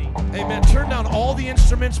than money. Amen. Turn down all the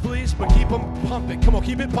instruments, please, but keep them pumping. Come on,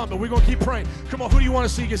 keep it pumping. We're going to keep praying. Come on, who do you want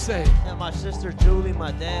to see get saved? And my sister Julie,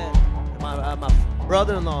 my dad, and my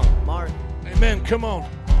brother-in-law Mark. Amen. Come on.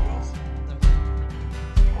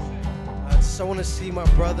 I just want to see my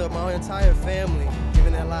brother, my entire family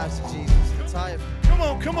giving their lives to Jesus. Come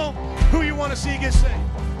on, come on. Who you want to see get saved?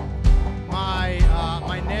 My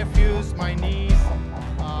nephews, my niece,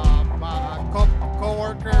 my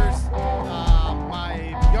co-workers,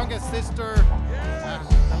 my youngest sister.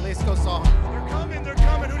 The list goes on. They're coming, they're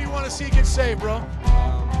coming. Who do you want to see get saved, bro? My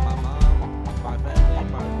mom, my family,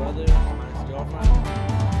 my brother, my girlfriend.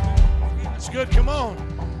 That's good. Come on.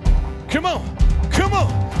 Come on. Come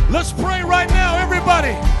on. Let's pray right now,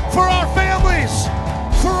 everybody, for our families,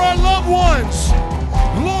 for our loved ones.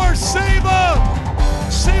 Lord, save them.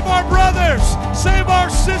 Save our brothers. Save our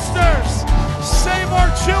sisters. Save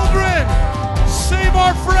our children. Save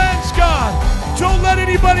our friends, God. Don't let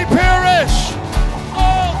anybody perish.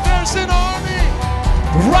 Oh, there's an army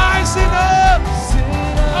rising up.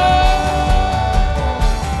 Oh,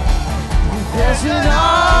 there's an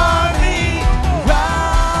army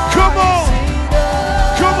rising. Come on.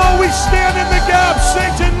 Come on, we stand in the gap.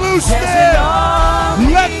 Satan, loose them.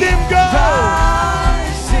 Let them go.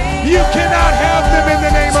 You cannot have them in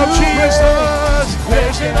the name of Jesus.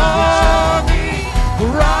 There's an army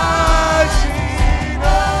rising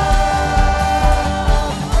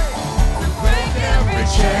up. Break every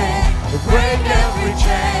chain, break every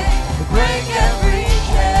chain, break every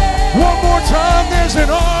chain. One more time, there's an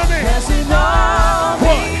army. There's an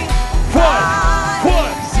army.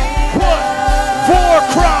 What? War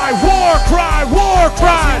cry, war cry, war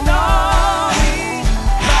cry.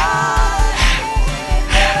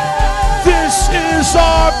 This is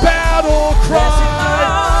our battle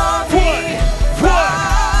cry. What?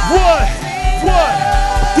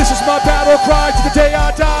 will cry to the day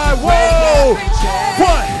I die. Whoa!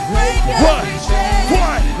 What? What?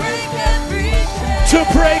 What? To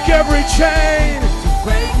break every chain.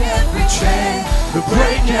 Break every chain. To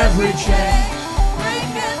break every chain.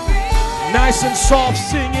 Nice and soft,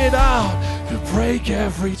 sing it out. To break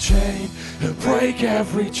every chain. To break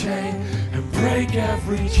every chain. And break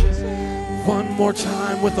every chain. One more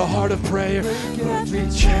time with a heart of prayer. Break every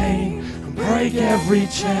chain. Break every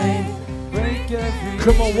chain. Break every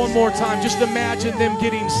Come on, one more time. Just imagine them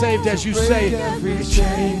getting saved as you say every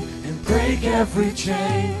chain. And break every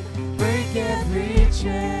chain. break every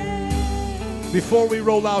chain. Before we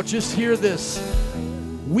roll out, just hear this.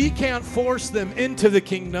 We can't force them into the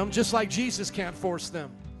kingdom, just like Jesus can't force them.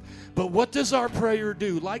 But what does our prayer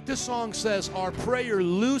do? Like the song says, our prayer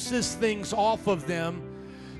looses things off of them